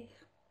see it.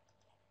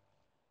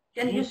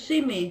 Can you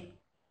see me?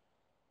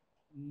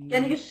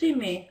 Can you see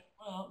me?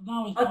 Well,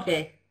 now it's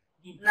okay.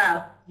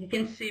 Now you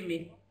can see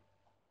me.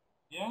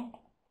 Yeah?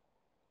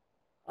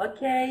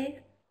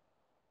 Okay.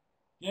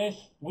 Yes,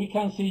 we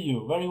can see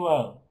you very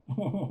well.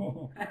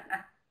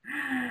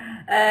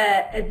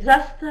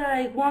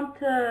 I want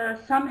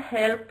some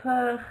help.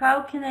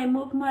 How can I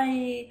move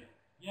my...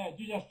 Yeah,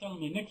 you just tell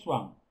me next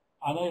one,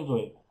 and I'll do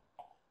it.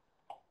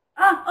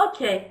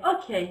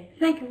 Okay.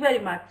 Thank you very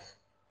much.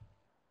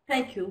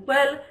 Thank you.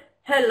 Well,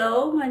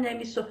 hello, my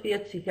name is Sofia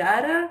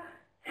Tsigara.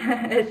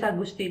 As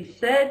Agustin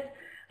said,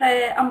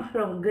 I'm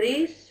from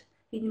Greece,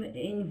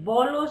 in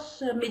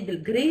Volos, Middle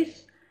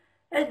Greece,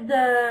 and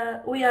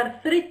we are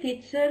 3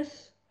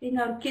 teachers in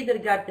our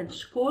kindergarten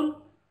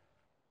school.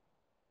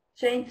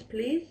 Change,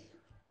 please.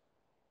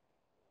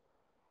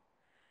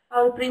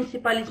 Our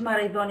principal is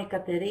Maraidoni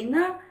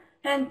Katerina,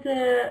 and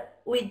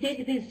we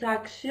did this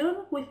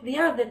action with the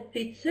other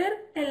teacher,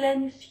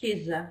 Eleni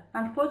Schiza.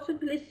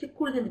 Unfortunately, she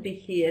couldn't be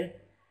here.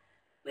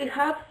 We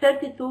have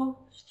 32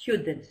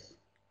 students.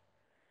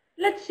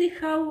 Let's see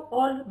how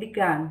all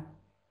began.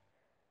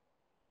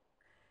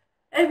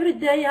 Every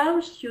day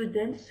our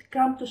students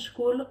come to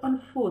school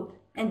on foot,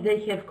 and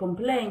they have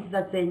complained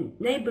that the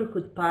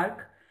neighborhood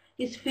park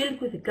is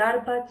filled with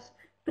garbage,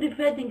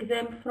 preventing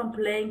them from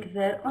playing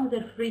there on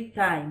their free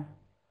time.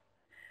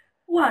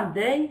 One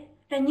day,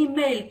 an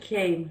email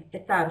came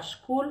at our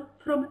school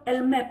from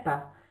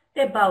ELMEPA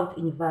about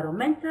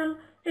environmental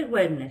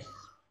awareness.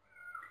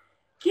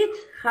 Kids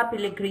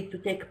happily agreed to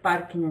take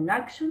part in an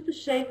action to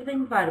save the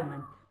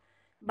environment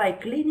by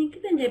cleaning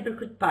the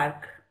neighborhood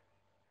park.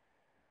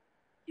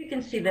 You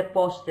can see the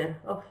poster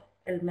of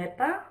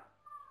ELMEPA.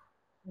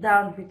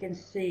 Down you can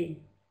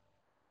see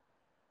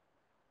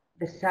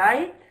the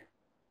site.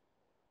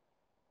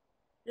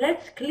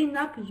 Let's clean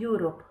up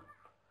Europe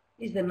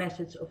is the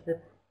message of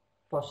the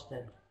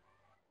poster.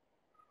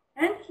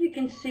 And you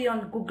can see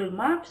on Google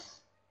Maps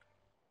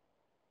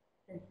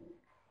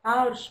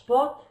our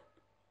spot,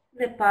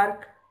 the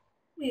park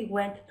we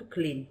went to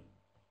clean.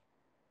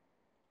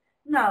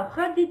 Now,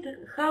 how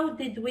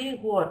did we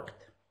work?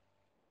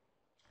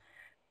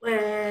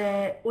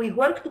 We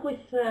worked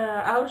with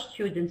our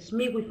students,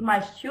 me with my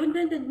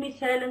student and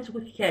Miss Ellen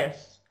with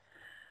hers.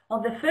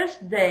 On the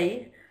first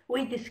day,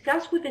 we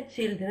discussed with the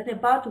children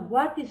about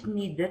what is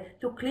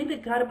needed to clean the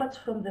garbage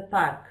from the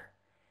park,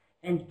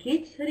 and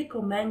kids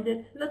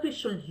recommended that we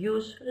should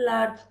use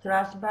large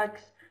trash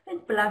bags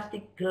and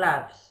plastic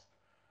gloves.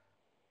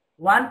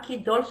 One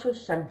kid also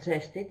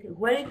suggested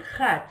wearing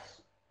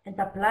hats and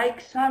applying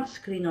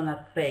sunscreen on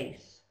our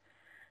face,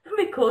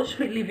 because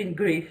we live in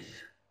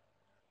Greece.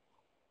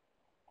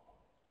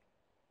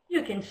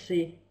 You can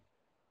see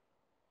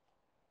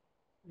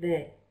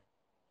the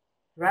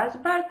trash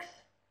bags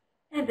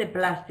and the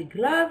plastic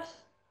gloves.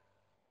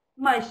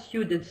 My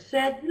student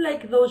said,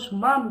 like those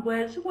mom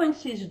wears when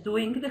she's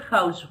doing the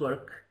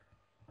housework.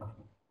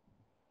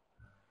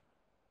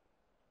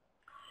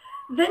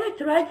 Then we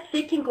tried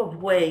thinking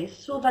of ways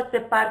so that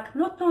the park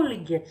not only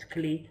gets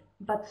clean,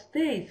 but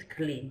stays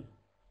clean.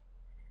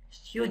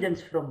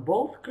 Students from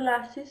both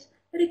classes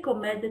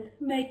recommended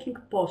making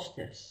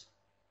posters.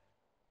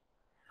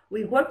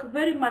 We work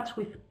very much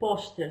with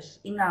posters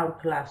in our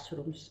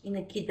classrooms in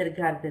a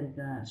kindergarten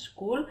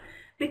school,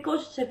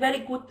 because it's a very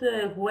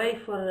good way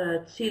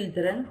for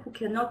children who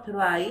cannot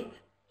write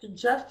to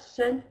just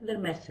send their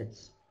message.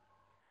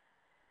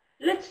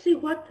 Let's see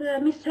what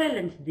Miss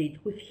Ellen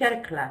did with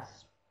her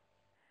class.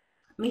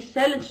 Miss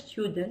Ellen's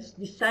students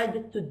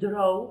decided to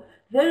draw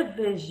their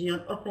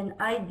vision of an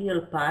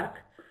ideal park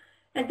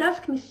and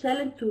asked Miss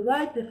Ellen to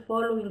write the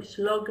following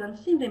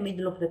slogans in the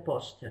middle of the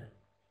poster.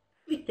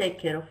 We take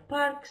care of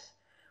parks,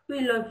 we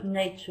love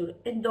nature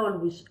and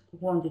always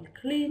want it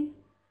clean,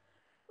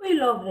 we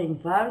love the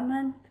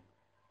environment,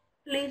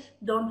 please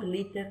don't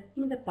litter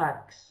in the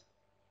parks.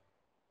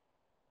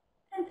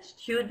 And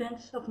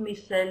students of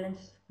Miss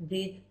Ellen's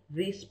did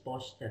this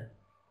poster.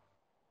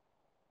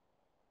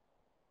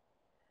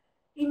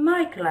 In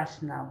my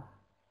class now,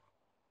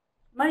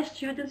 my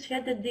students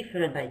had a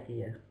different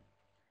idea.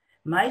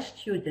 My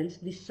students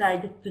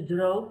decided to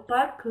draw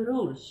park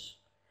rules,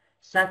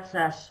 such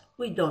as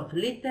we don't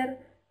litter,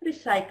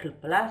 recycle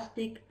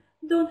plastic,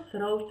 don't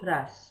throw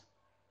trash.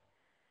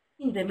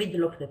 In the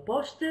middle of the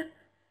poster,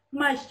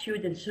 my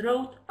students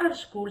wrote our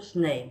school's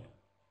name.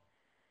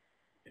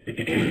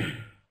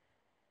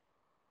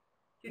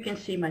 You can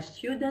see my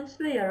students,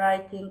 they are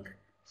writing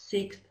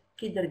 6th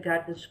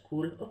Kindergarten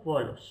School of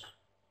Volos.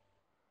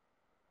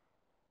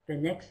 The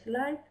next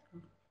slide.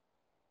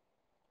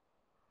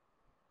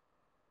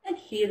 And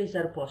here is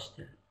our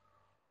poster.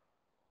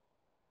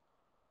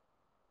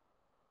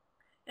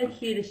 And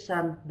here is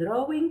some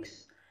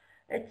drawings.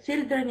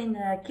 Children in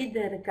a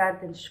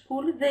kindergarten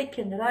school, they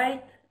can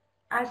write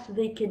as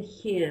they can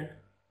hear.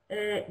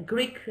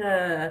 Greek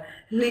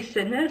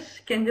listeners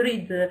can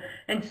read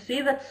and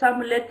see that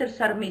some letters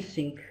are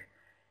missing.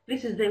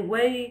 This is the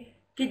way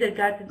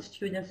kindergarten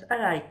students are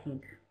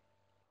writing.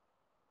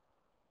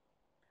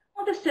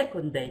 On the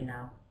second day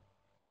now,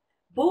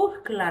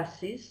 both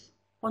classes,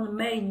 on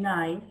May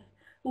 9th,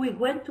 we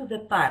went to the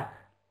park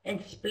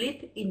and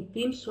split in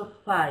teams of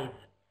 5.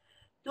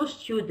 2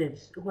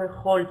 students were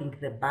holding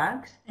the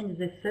bags and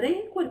the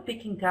 3 were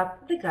picking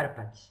up the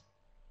garbage.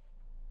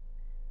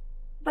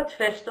 But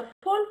first of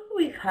all,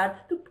 we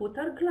had to put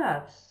our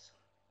gloves.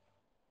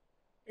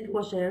 It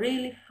was a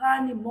really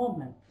funny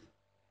moment.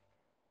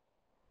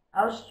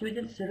 Our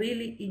students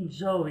really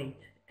enjoyed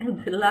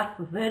and laughed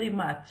very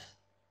much.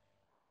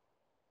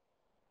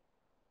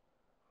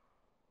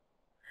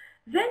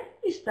 Then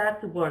we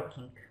started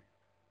working.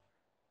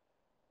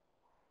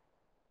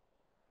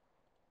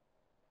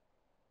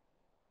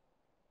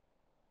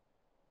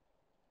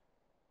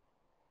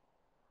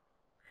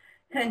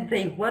 And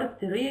they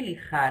worked really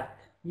hard.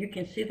 You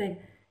can see the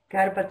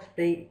garbage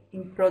day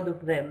in front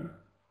of them.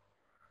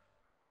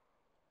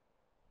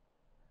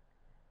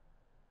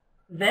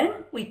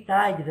 Then we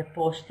tied the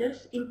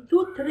posters in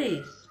 2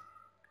 trees.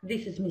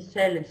 This is Miss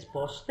Ellen's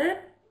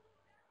poster.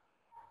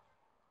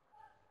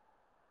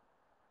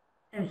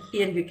 And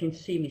here you can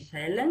see Miss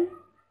Ellen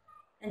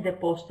and the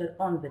poster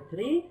on the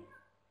tree.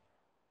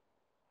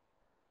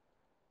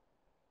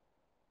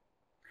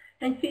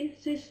 And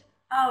this is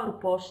our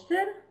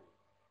poster,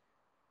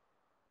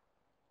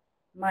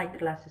 my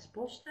class's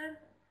poster,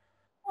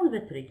 on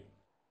the tree.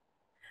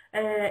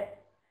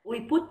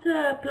 We put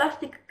a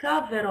plastic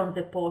cover on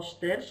the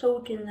poster so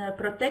we can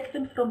protect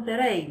them from the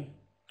rain.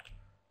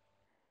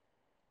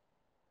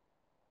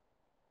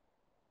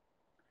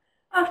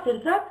 After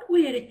that,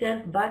 we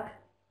returned back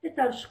at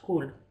our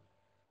school.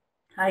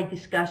 I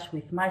discussed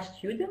with my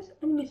students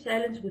and Miss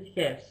Ellen's with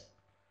hers.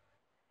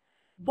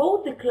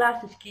 Both the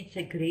classes' kids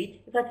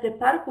agreed that the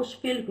park was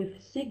filled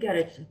with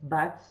cigarettes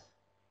butts,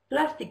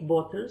 plastic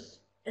bottles,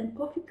 and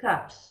coffee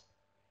cups.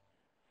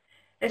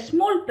 A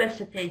small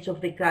percentage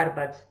of the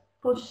garbage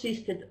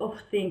consisted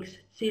of things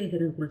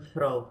children would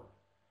throw,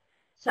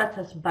 such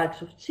as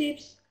bags of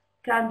chips,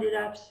 candy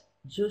wraps,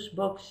 juice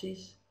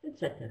boxes,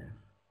 etc.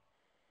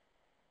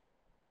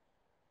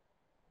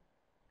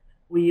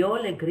 We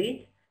all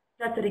agreed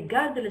that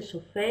regardless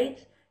of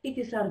age, it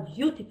is our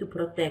duty to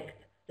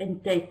protect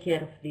and take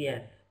care of the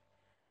earth,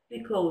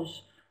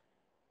 because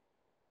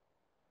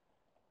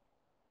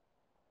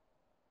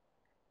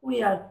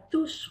we are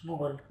too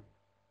small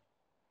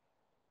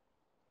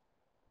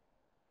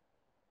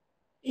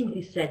in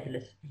this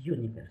endless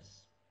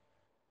universe.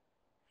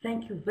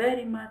 Thank you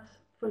very much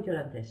for your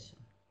attention.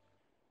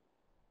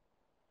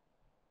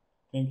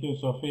 Thank you,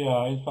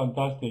 Sophia. It's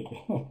fantastic.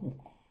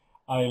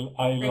 I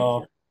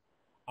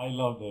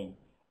love them.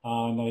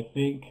 And I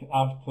think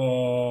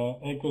after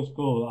Eco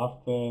School,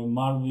 after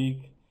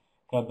Marvik,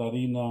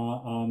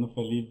 Katarina, and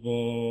Felipe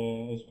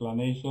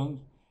explanations,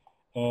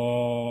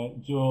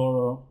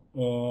 your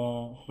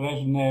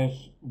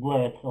freshness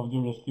work of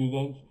your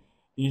students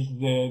is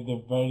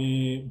the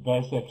very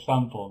best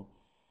example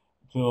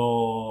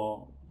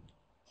to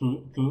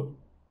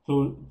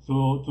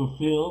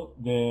feel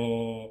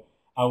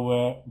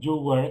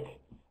your work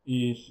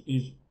is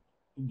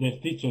the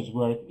teacher's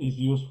work is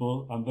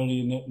useful and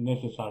very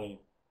necessary.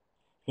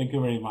 Thank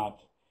you very much.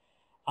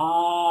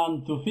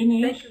 And to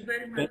finish, thank you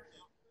very much.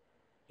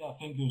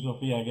 Thank you,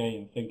 Sophia,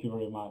 again. Thank you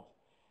very much.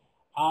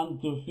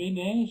 And to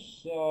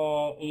finish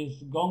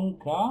is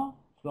Gonka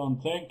from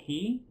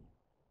Turkey.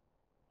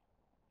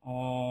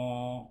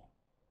 Hello,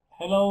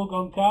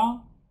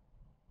 Gonka.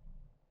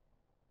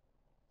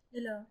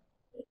 Hello.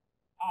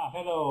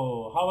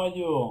 Hello. How are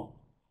you?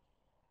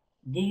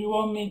 Do you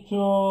want me to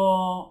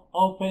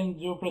open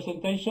your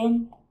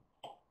presentation?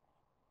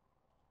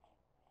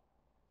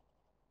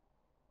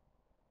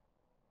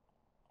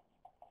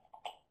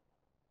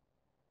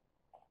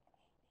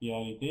 Here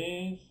it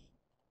is.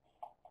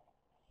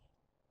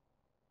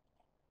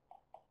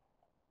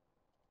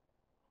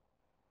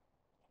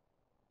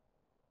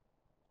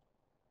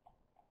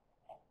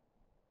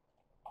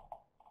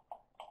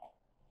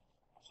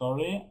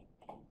 Sorry,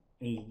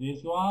 is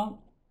this one?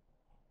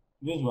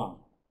 This one.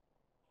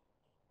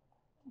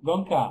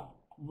 Gonka,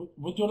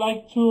 would you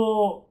like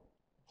to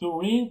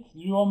read? Do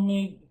you want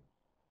me?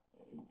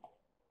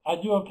 Are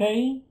you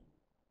okay?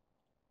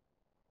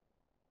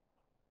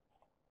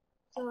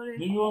 Sorry.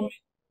 Do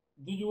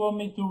you want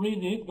me to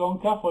read it,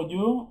 Gonka, for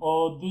you,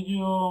 or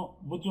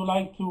would you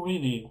like to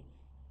read it?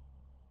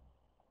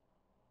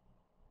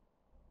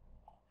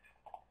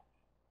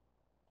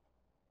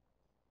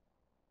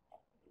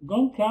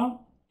 Gonka,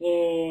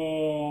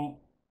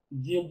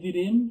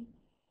 Yildirim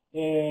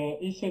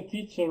is a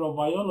teacher of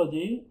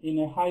biology in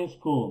a high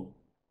school.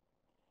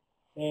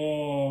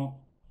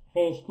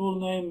 Her school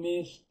name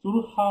is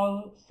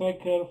Turhal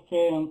Seker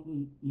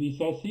Fen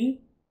Lisesi,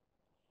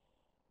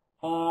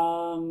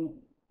 and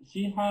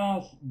she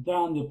has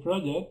done the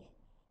project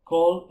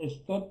called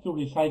Step to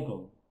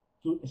Recycle,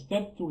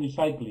 Step to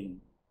Recycling.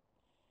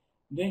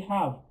 They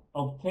have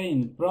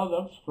obtained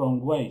products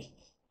from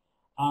waste,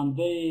 and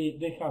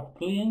they have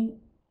cleaned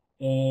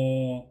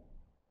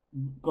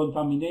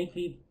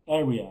contaminated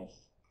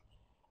areas,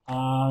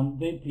 and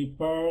they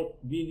prepare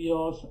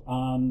videos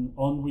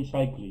on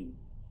recycling.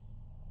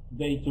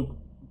 They took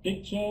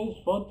pictures,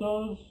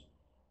 photos,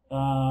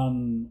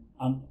 and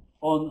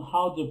on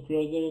how the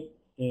project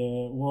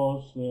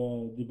was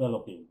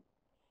developing.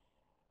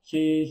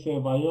 She is a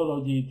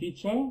biology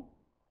teacher,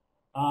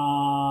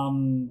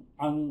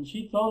 and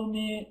she told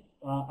me,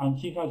 and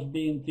she has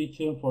been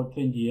teaching for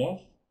 10 years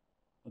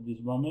at this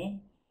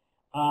moment,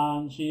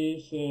 and she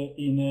is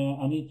in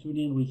an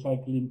eTwinning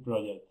recycling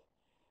project.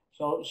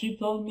 So she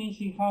told me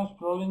she has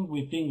problems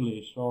with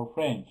English or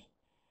French,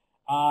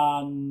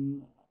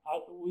 and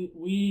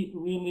we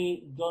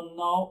really don't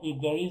know if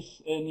there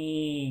is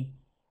any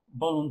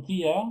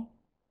volunteer.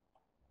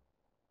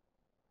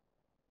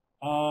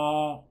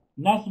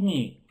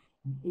 Nazmi,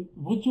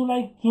 would you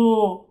like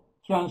to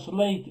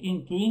translate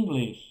into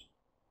English?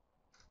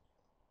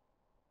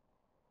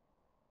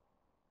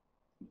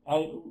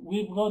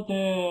 We've got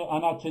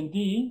an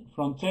attendee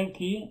from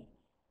Turkey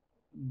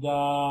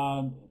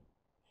that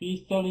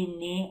he's telling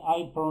me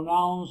I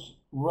pronounce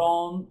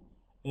wrong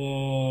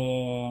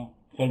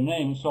her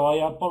name, so I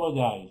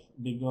apologize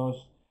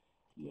because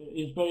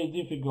it's very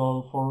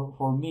difficult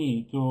for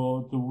me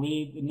to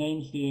read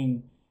names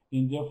in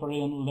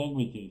different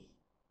languages.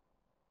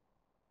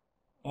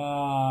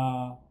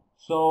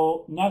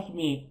 So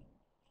Nazmi,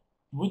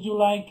 would you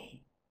like?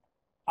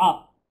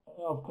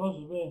 Of course.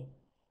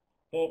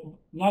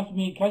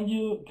 Nazmi, can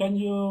you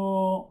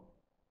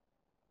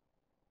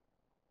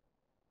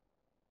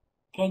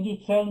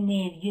tell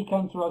me if you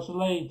can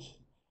translate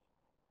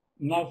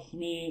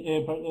Nazmi?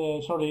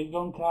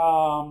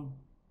 Gonka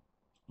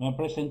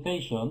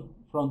presentation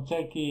from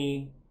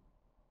Turkey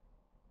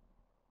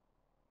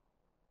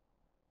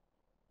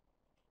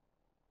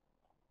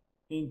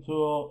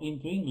into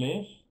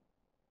English?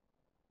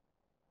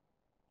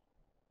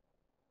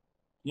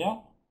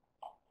 Yeah.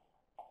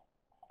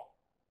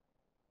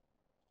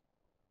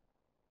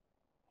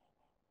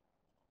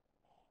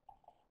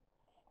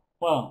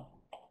 Well,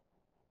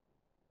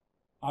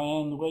 I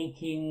am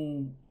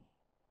waiting.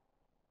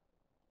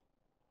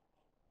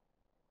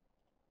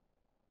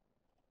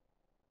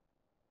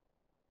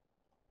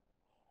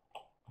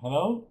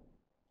 Hello?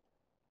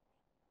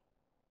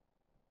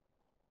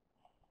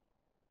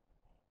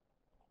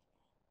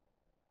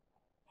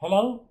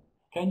 Hello?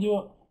 Can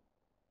you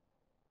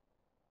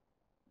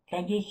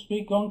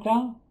speak,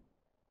 Gonka?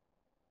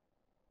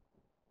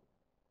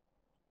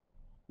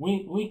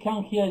 We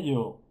can hear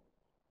you.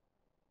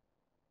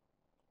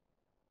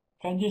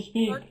 Can you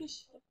speak?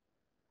 Turkish.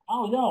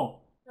 Oh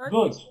no.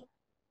 Turkish.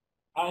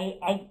 Good.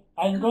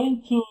 I'm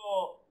going to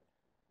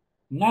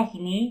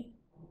Nazmi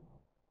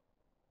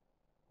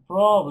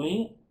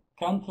probably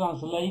can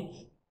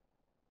translate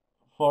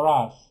for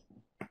us.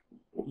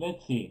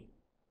 Let's see.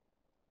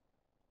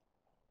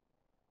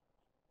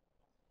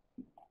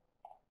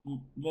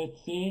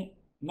 Let's see.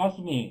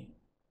 Nazmi,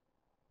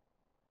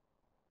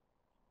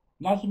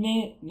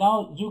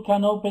 now you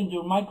can open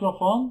your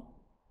microphone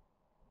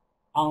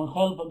and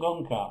help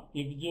Gonka.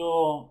 If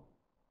you...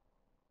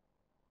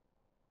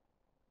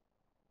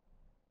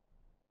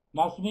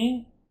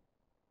 Nazmi?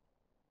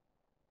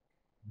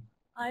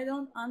 I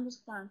don't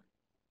understand.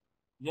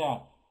 Yeah,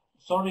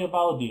 sorry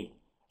about it.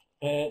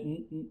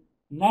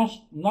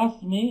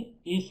 Nazmi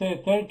is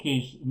a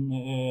Turkish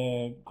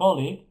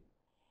colleague,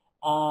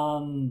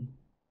 and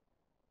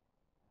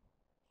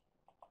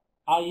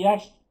I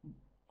asked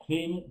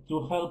him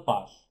to help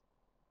us.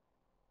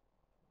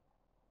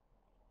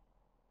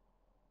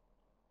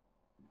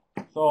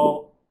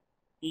 So,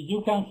 if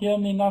you can hear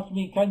me,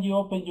 Nazmi, can you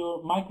open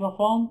your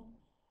microphone?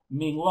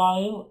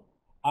 Meanwhile,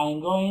 I'm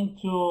going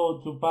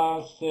to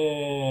pass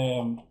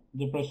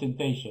the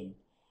presentation.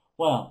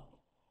 Well,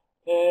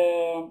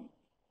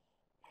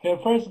 her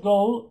first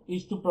goal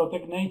is to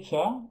protect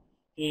nature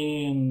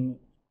in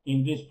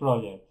this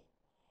project.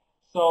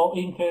 So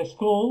in her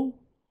school,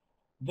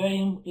 they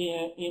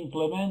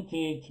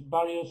implemented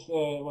various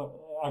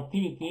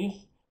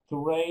activities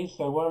to raise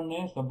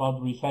awareness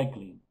about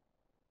recycling.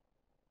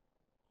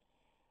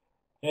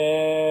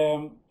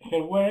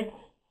 Her work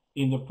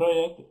in the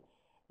project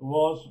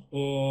was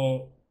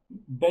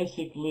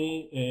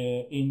basically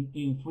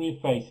in three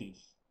phases.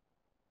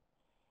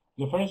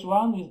 The first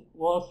one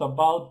was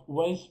about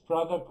waste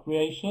product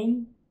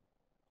creation.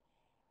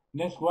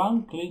 Next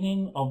one,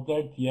 cleaning of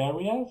dirty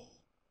areas.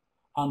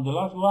 And the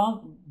last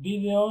one,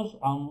 videos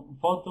and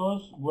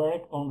photos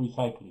work on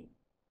recycling.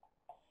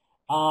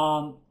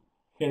 And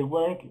her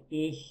work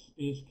is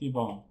keep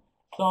on.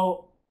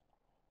 So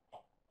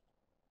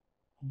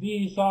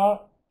These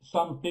are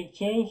some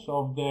pictures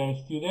of their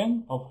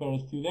student, of her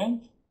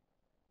student.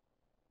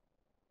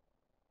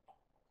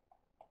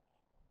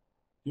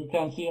 You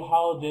can see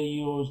how they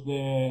use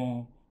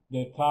the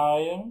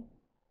tire.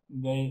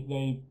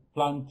 They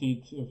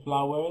planted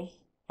flowers,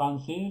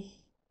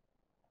 pansies,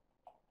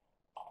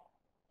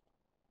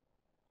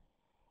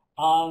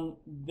 and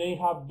they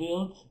have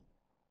built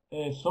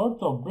a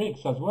sort of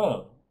bricks as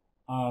well,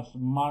 as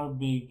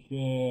Marvik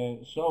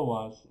showed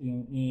us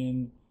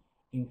in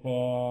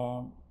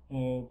her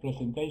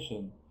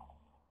presentation,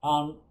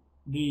 and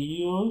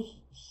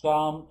reuse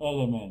some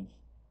elements,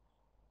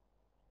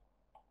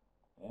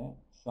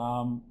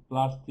 some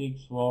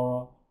plastics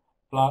for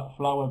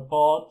flower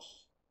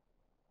pots,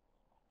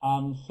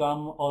 and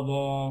some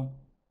other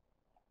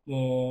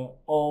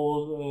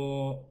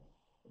old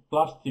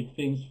plastic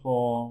things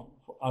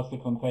as a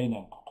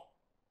container.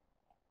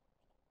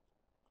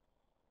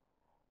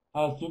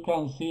 As you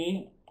can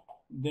see,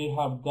 they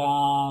have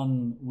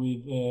done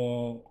with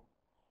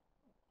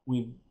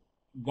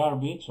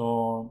garbage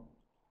or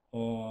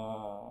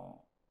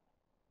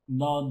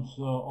not,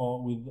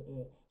 or with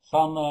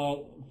some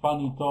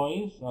funny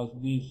toys, as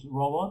this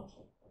robot.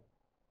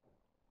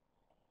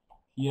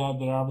 Here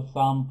there are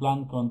some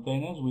plant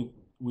containers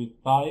with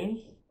tires,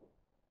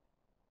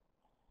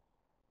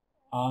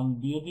 and a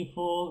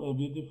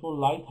beautiful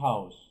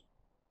lighthouse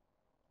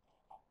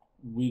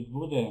with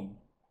wooden.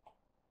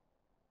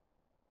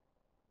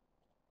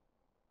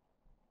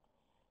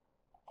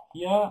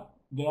 Here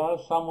there are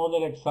some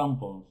other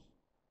examples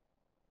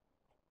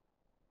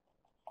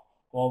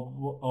of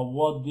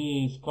what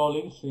these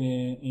colleagues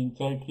in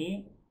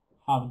Turkey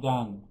have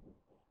done.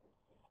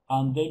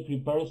 And they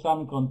prepare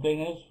some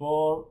containers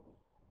for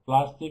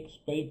plastics,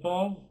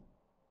 papers,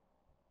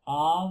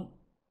 and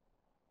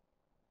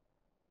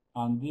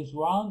this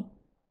one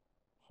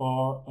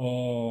for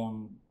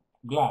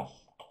glass.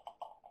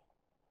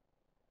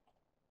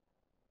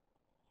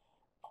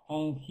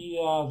 And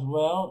here as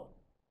well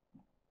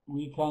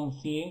we can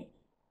see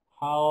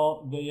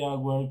how they are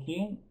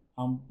working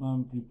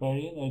and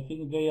preparing. I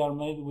think they are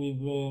made with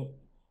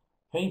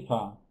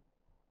paper.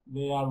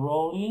 They are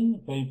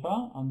rolling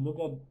paper, and look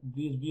at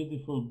this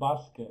beautiful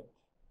basket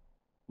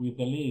with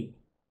a lid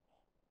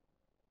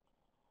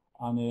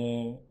and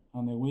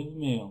a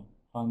windmill.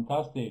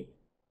 Fantastic.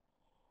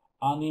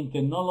 And in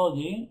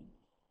technology,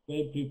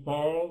 they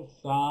prepare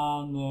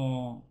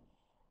some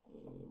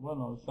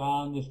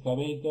some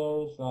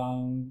excavators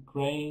and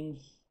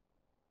cranes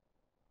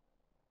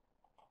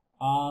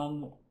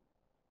and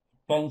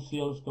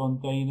pencils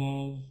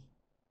containers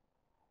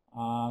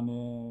and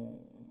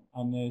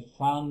a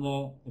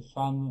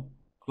sun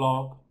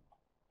clock,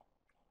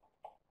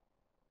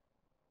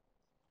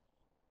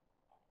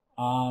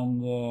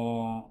 and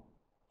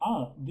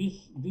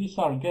these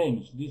are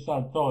games, these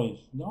are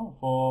toys, no,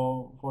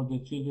 for the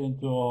children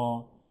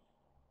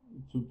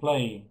to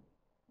play.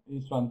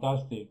 It's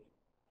fantastic.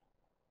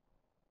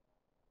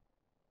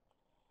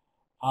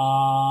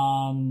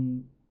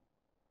 And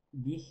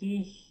this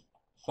is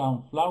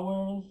some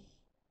flowers,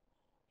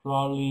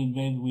 probably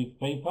made with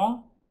paper,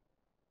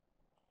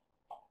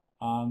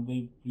 and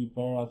they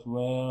prepare as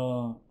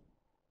well,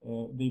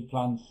 they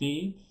plant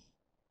seeds,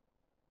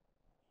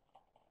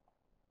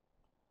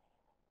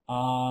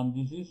 and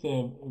this is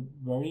a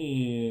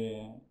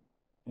very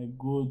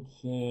good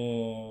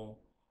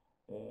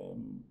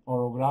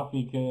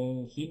orographic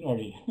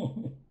scenery.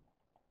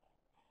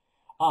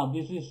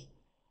 This is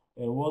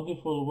a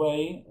wonderful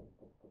way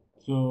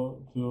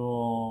to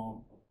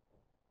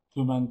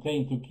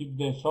maintain, to keep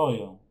the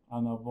soil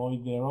and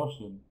avoid the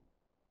erosion.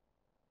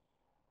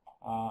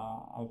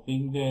 I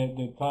think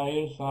the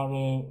tires are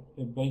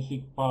a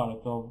basic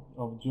part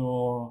of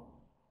your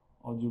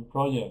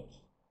project,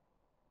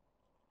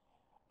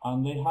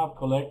 and they have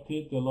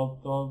collected a lot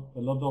of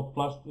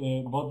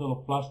bottle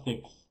of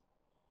plastics.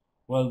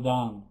 Well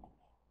done.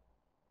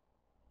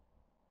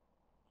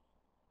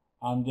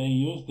 And they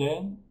use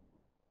them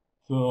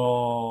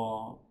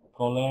to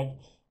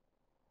collect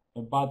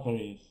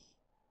batteries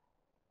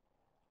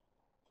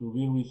to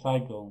be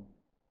recycled.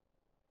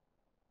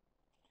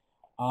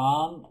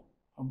 And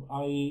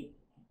I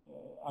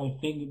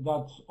think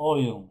that's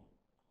oil.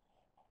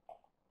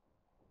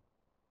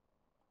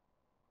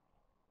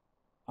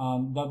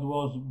 And that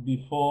was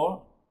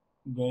before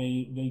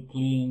they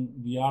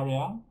clean the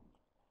area,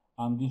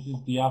 and this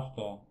is the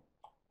after.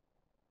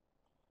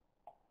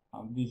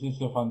 And this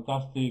is a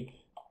fantastic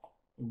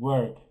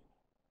work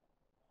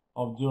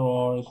of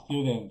your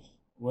students.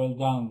 Well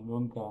done,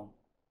 Lunka.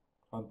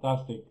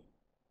 Fantastic.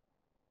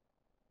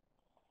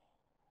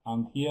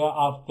 And here,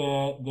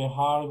 after the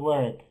hard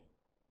work,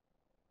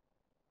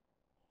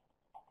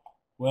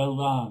 well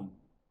done.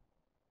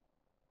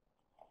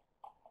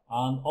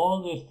 And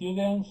all the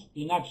students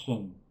in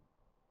action,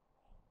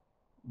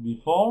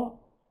 before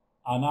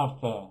and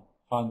after.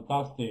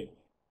 Fantastic.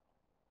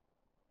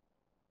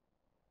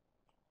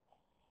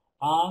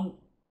 And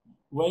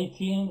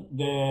waiting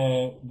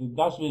the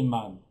dustbin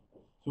man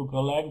to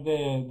collect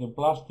the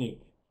plastic.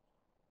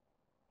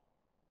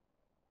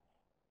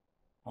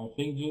 I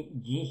think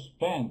you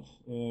spent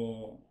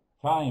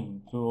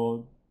time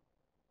to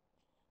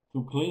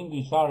clean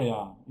this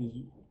area. Is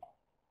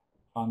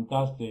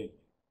fantastic.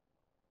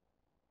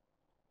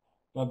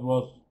 That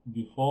was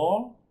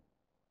before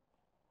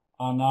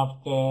and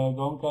after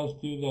Gonca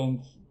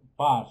students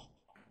passed,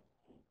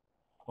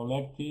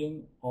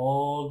 collecting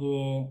all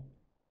the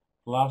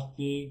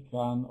plastic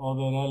and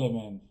other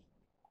elements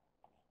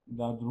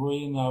that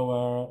ruin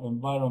our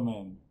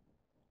environment.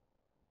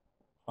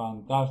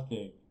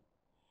 Fantastic.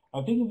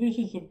 I think this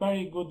is a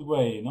very good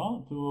way,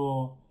 no,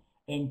 to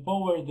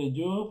empower the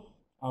youth,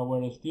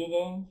 our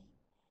students,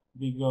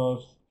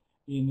 because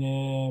in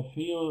a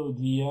few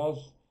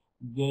years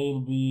they'll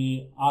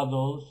be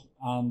adults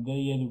and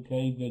they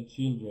educate the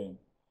children,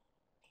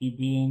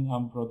 keeping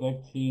and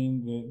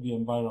protecting the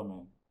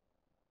environment.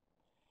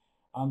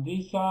 And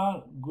these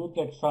are good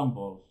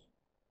examples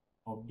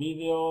of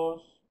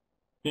videos,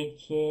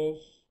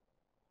 pictures,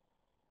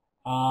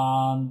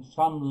 and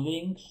some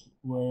links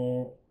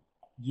where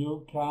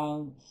you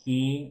can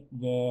see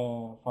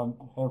her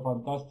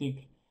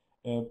fantastic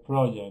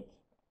project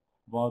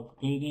about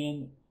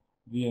cleaning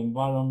the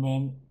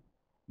environment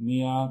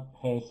near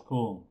her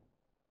school.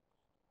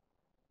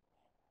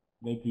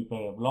 They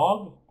prepare a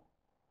blog,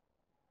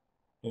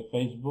 a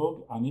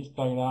Facebook, an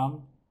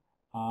Instagram,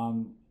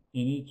 and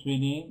in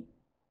eTwinning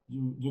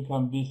you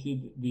can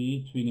visit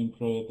the eTwinning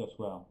project as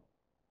well.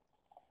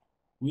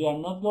 We are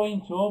not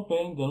going to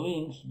open the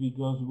links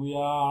because we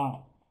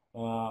are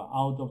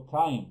out of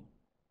time.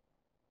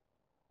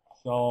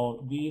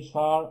 So these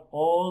are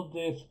all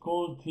the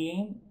school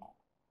team.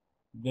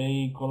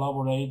 They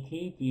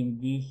collaborated in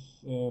this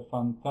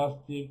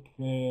fantastic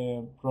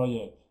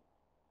project.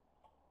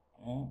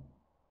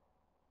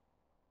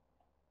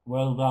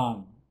 Well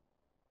done.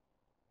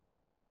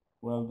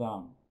 Well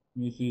done,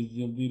 Mrs.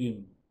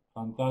 Yildirim.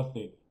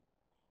 Fantastic.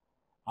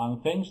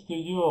 And thanks to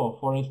you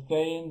for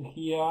staying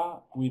here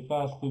with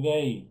us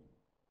today.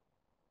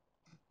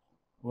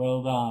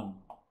 Well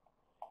done.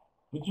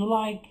 Would you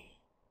like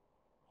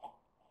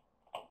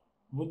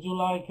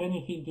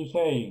anything to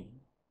say?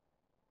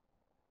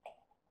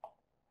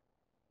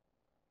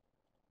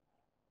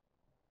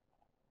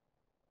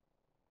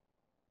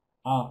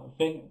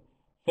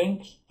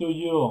 Thanks to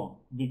you,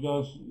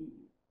 because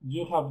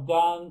you have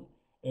done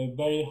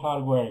very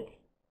hard work.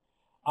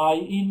 I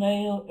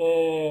emailed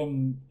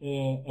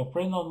a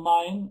friend of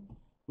mine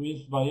who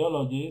is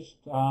biologist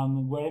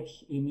and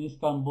works in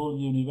Istanbul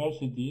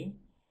University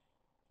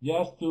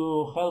just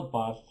to help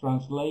us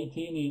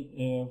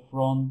translating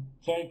from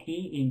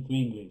Turkey into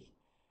English.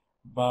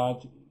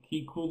 But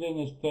he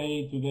couldn't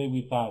stay today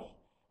with us.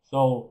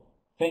 So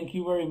thank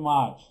you very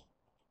much.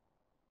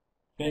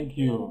 Thank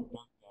you.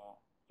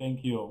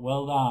 Thank you.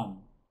 Well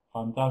done.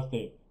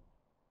 Fantastic.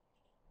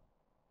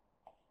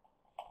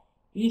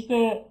 Is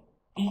there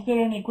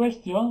any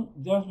question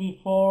just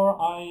before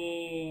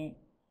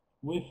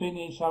we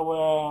finish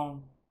our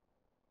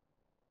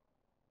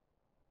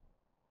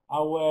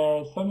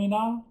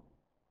seminar?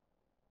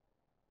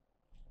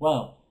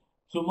 Well,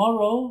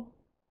 tomorrow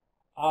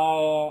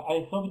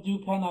I hope you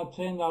can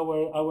attend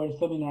our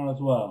seminar as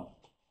well.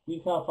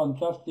 We have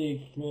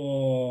fantastic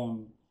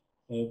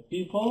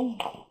people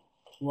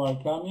who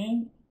are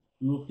coming.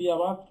 Lucia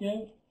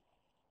Vázquez,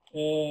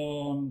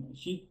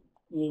 she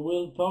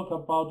will talk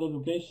about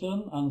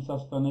education and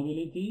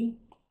sustainability,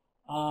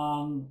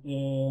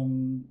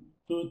 and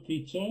two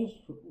teachers,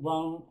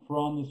 one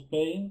from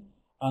Spain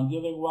and the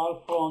other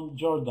one from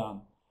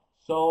Jordan.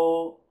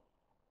 So,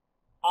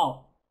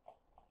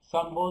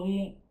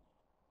 somebody,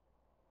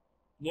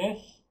 yes?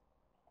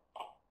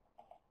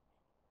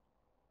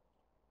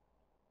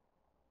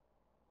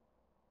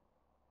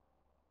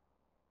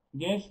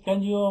 Yes,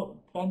 can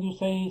you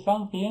say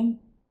something?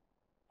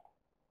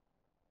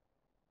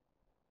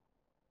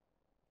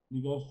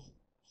 Because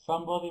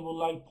somebody would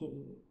like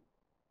to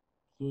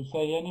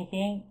say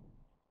anything.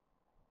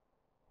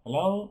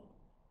 Hello,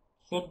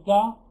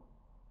 Sebda.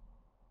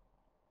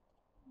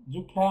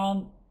 You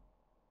can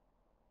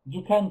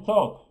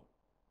talk.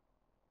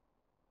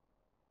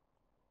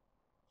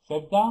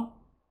 Sebda.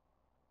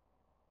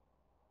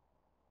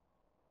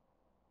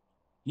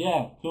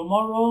 Yeah,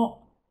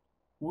 tomorrow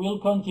we'll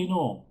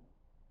continue.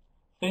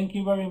 Thank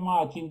you very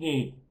much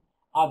indeed.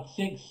 At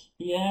 6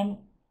 p.m.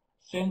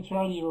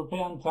 Central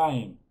European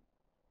Time.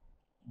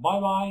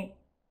 Bye-bye.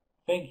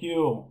 Thank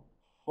you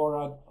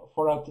for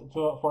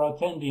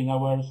attending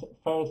our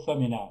first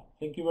seminar.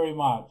 Thank you very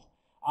much.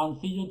 And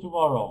see you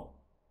tomorrow.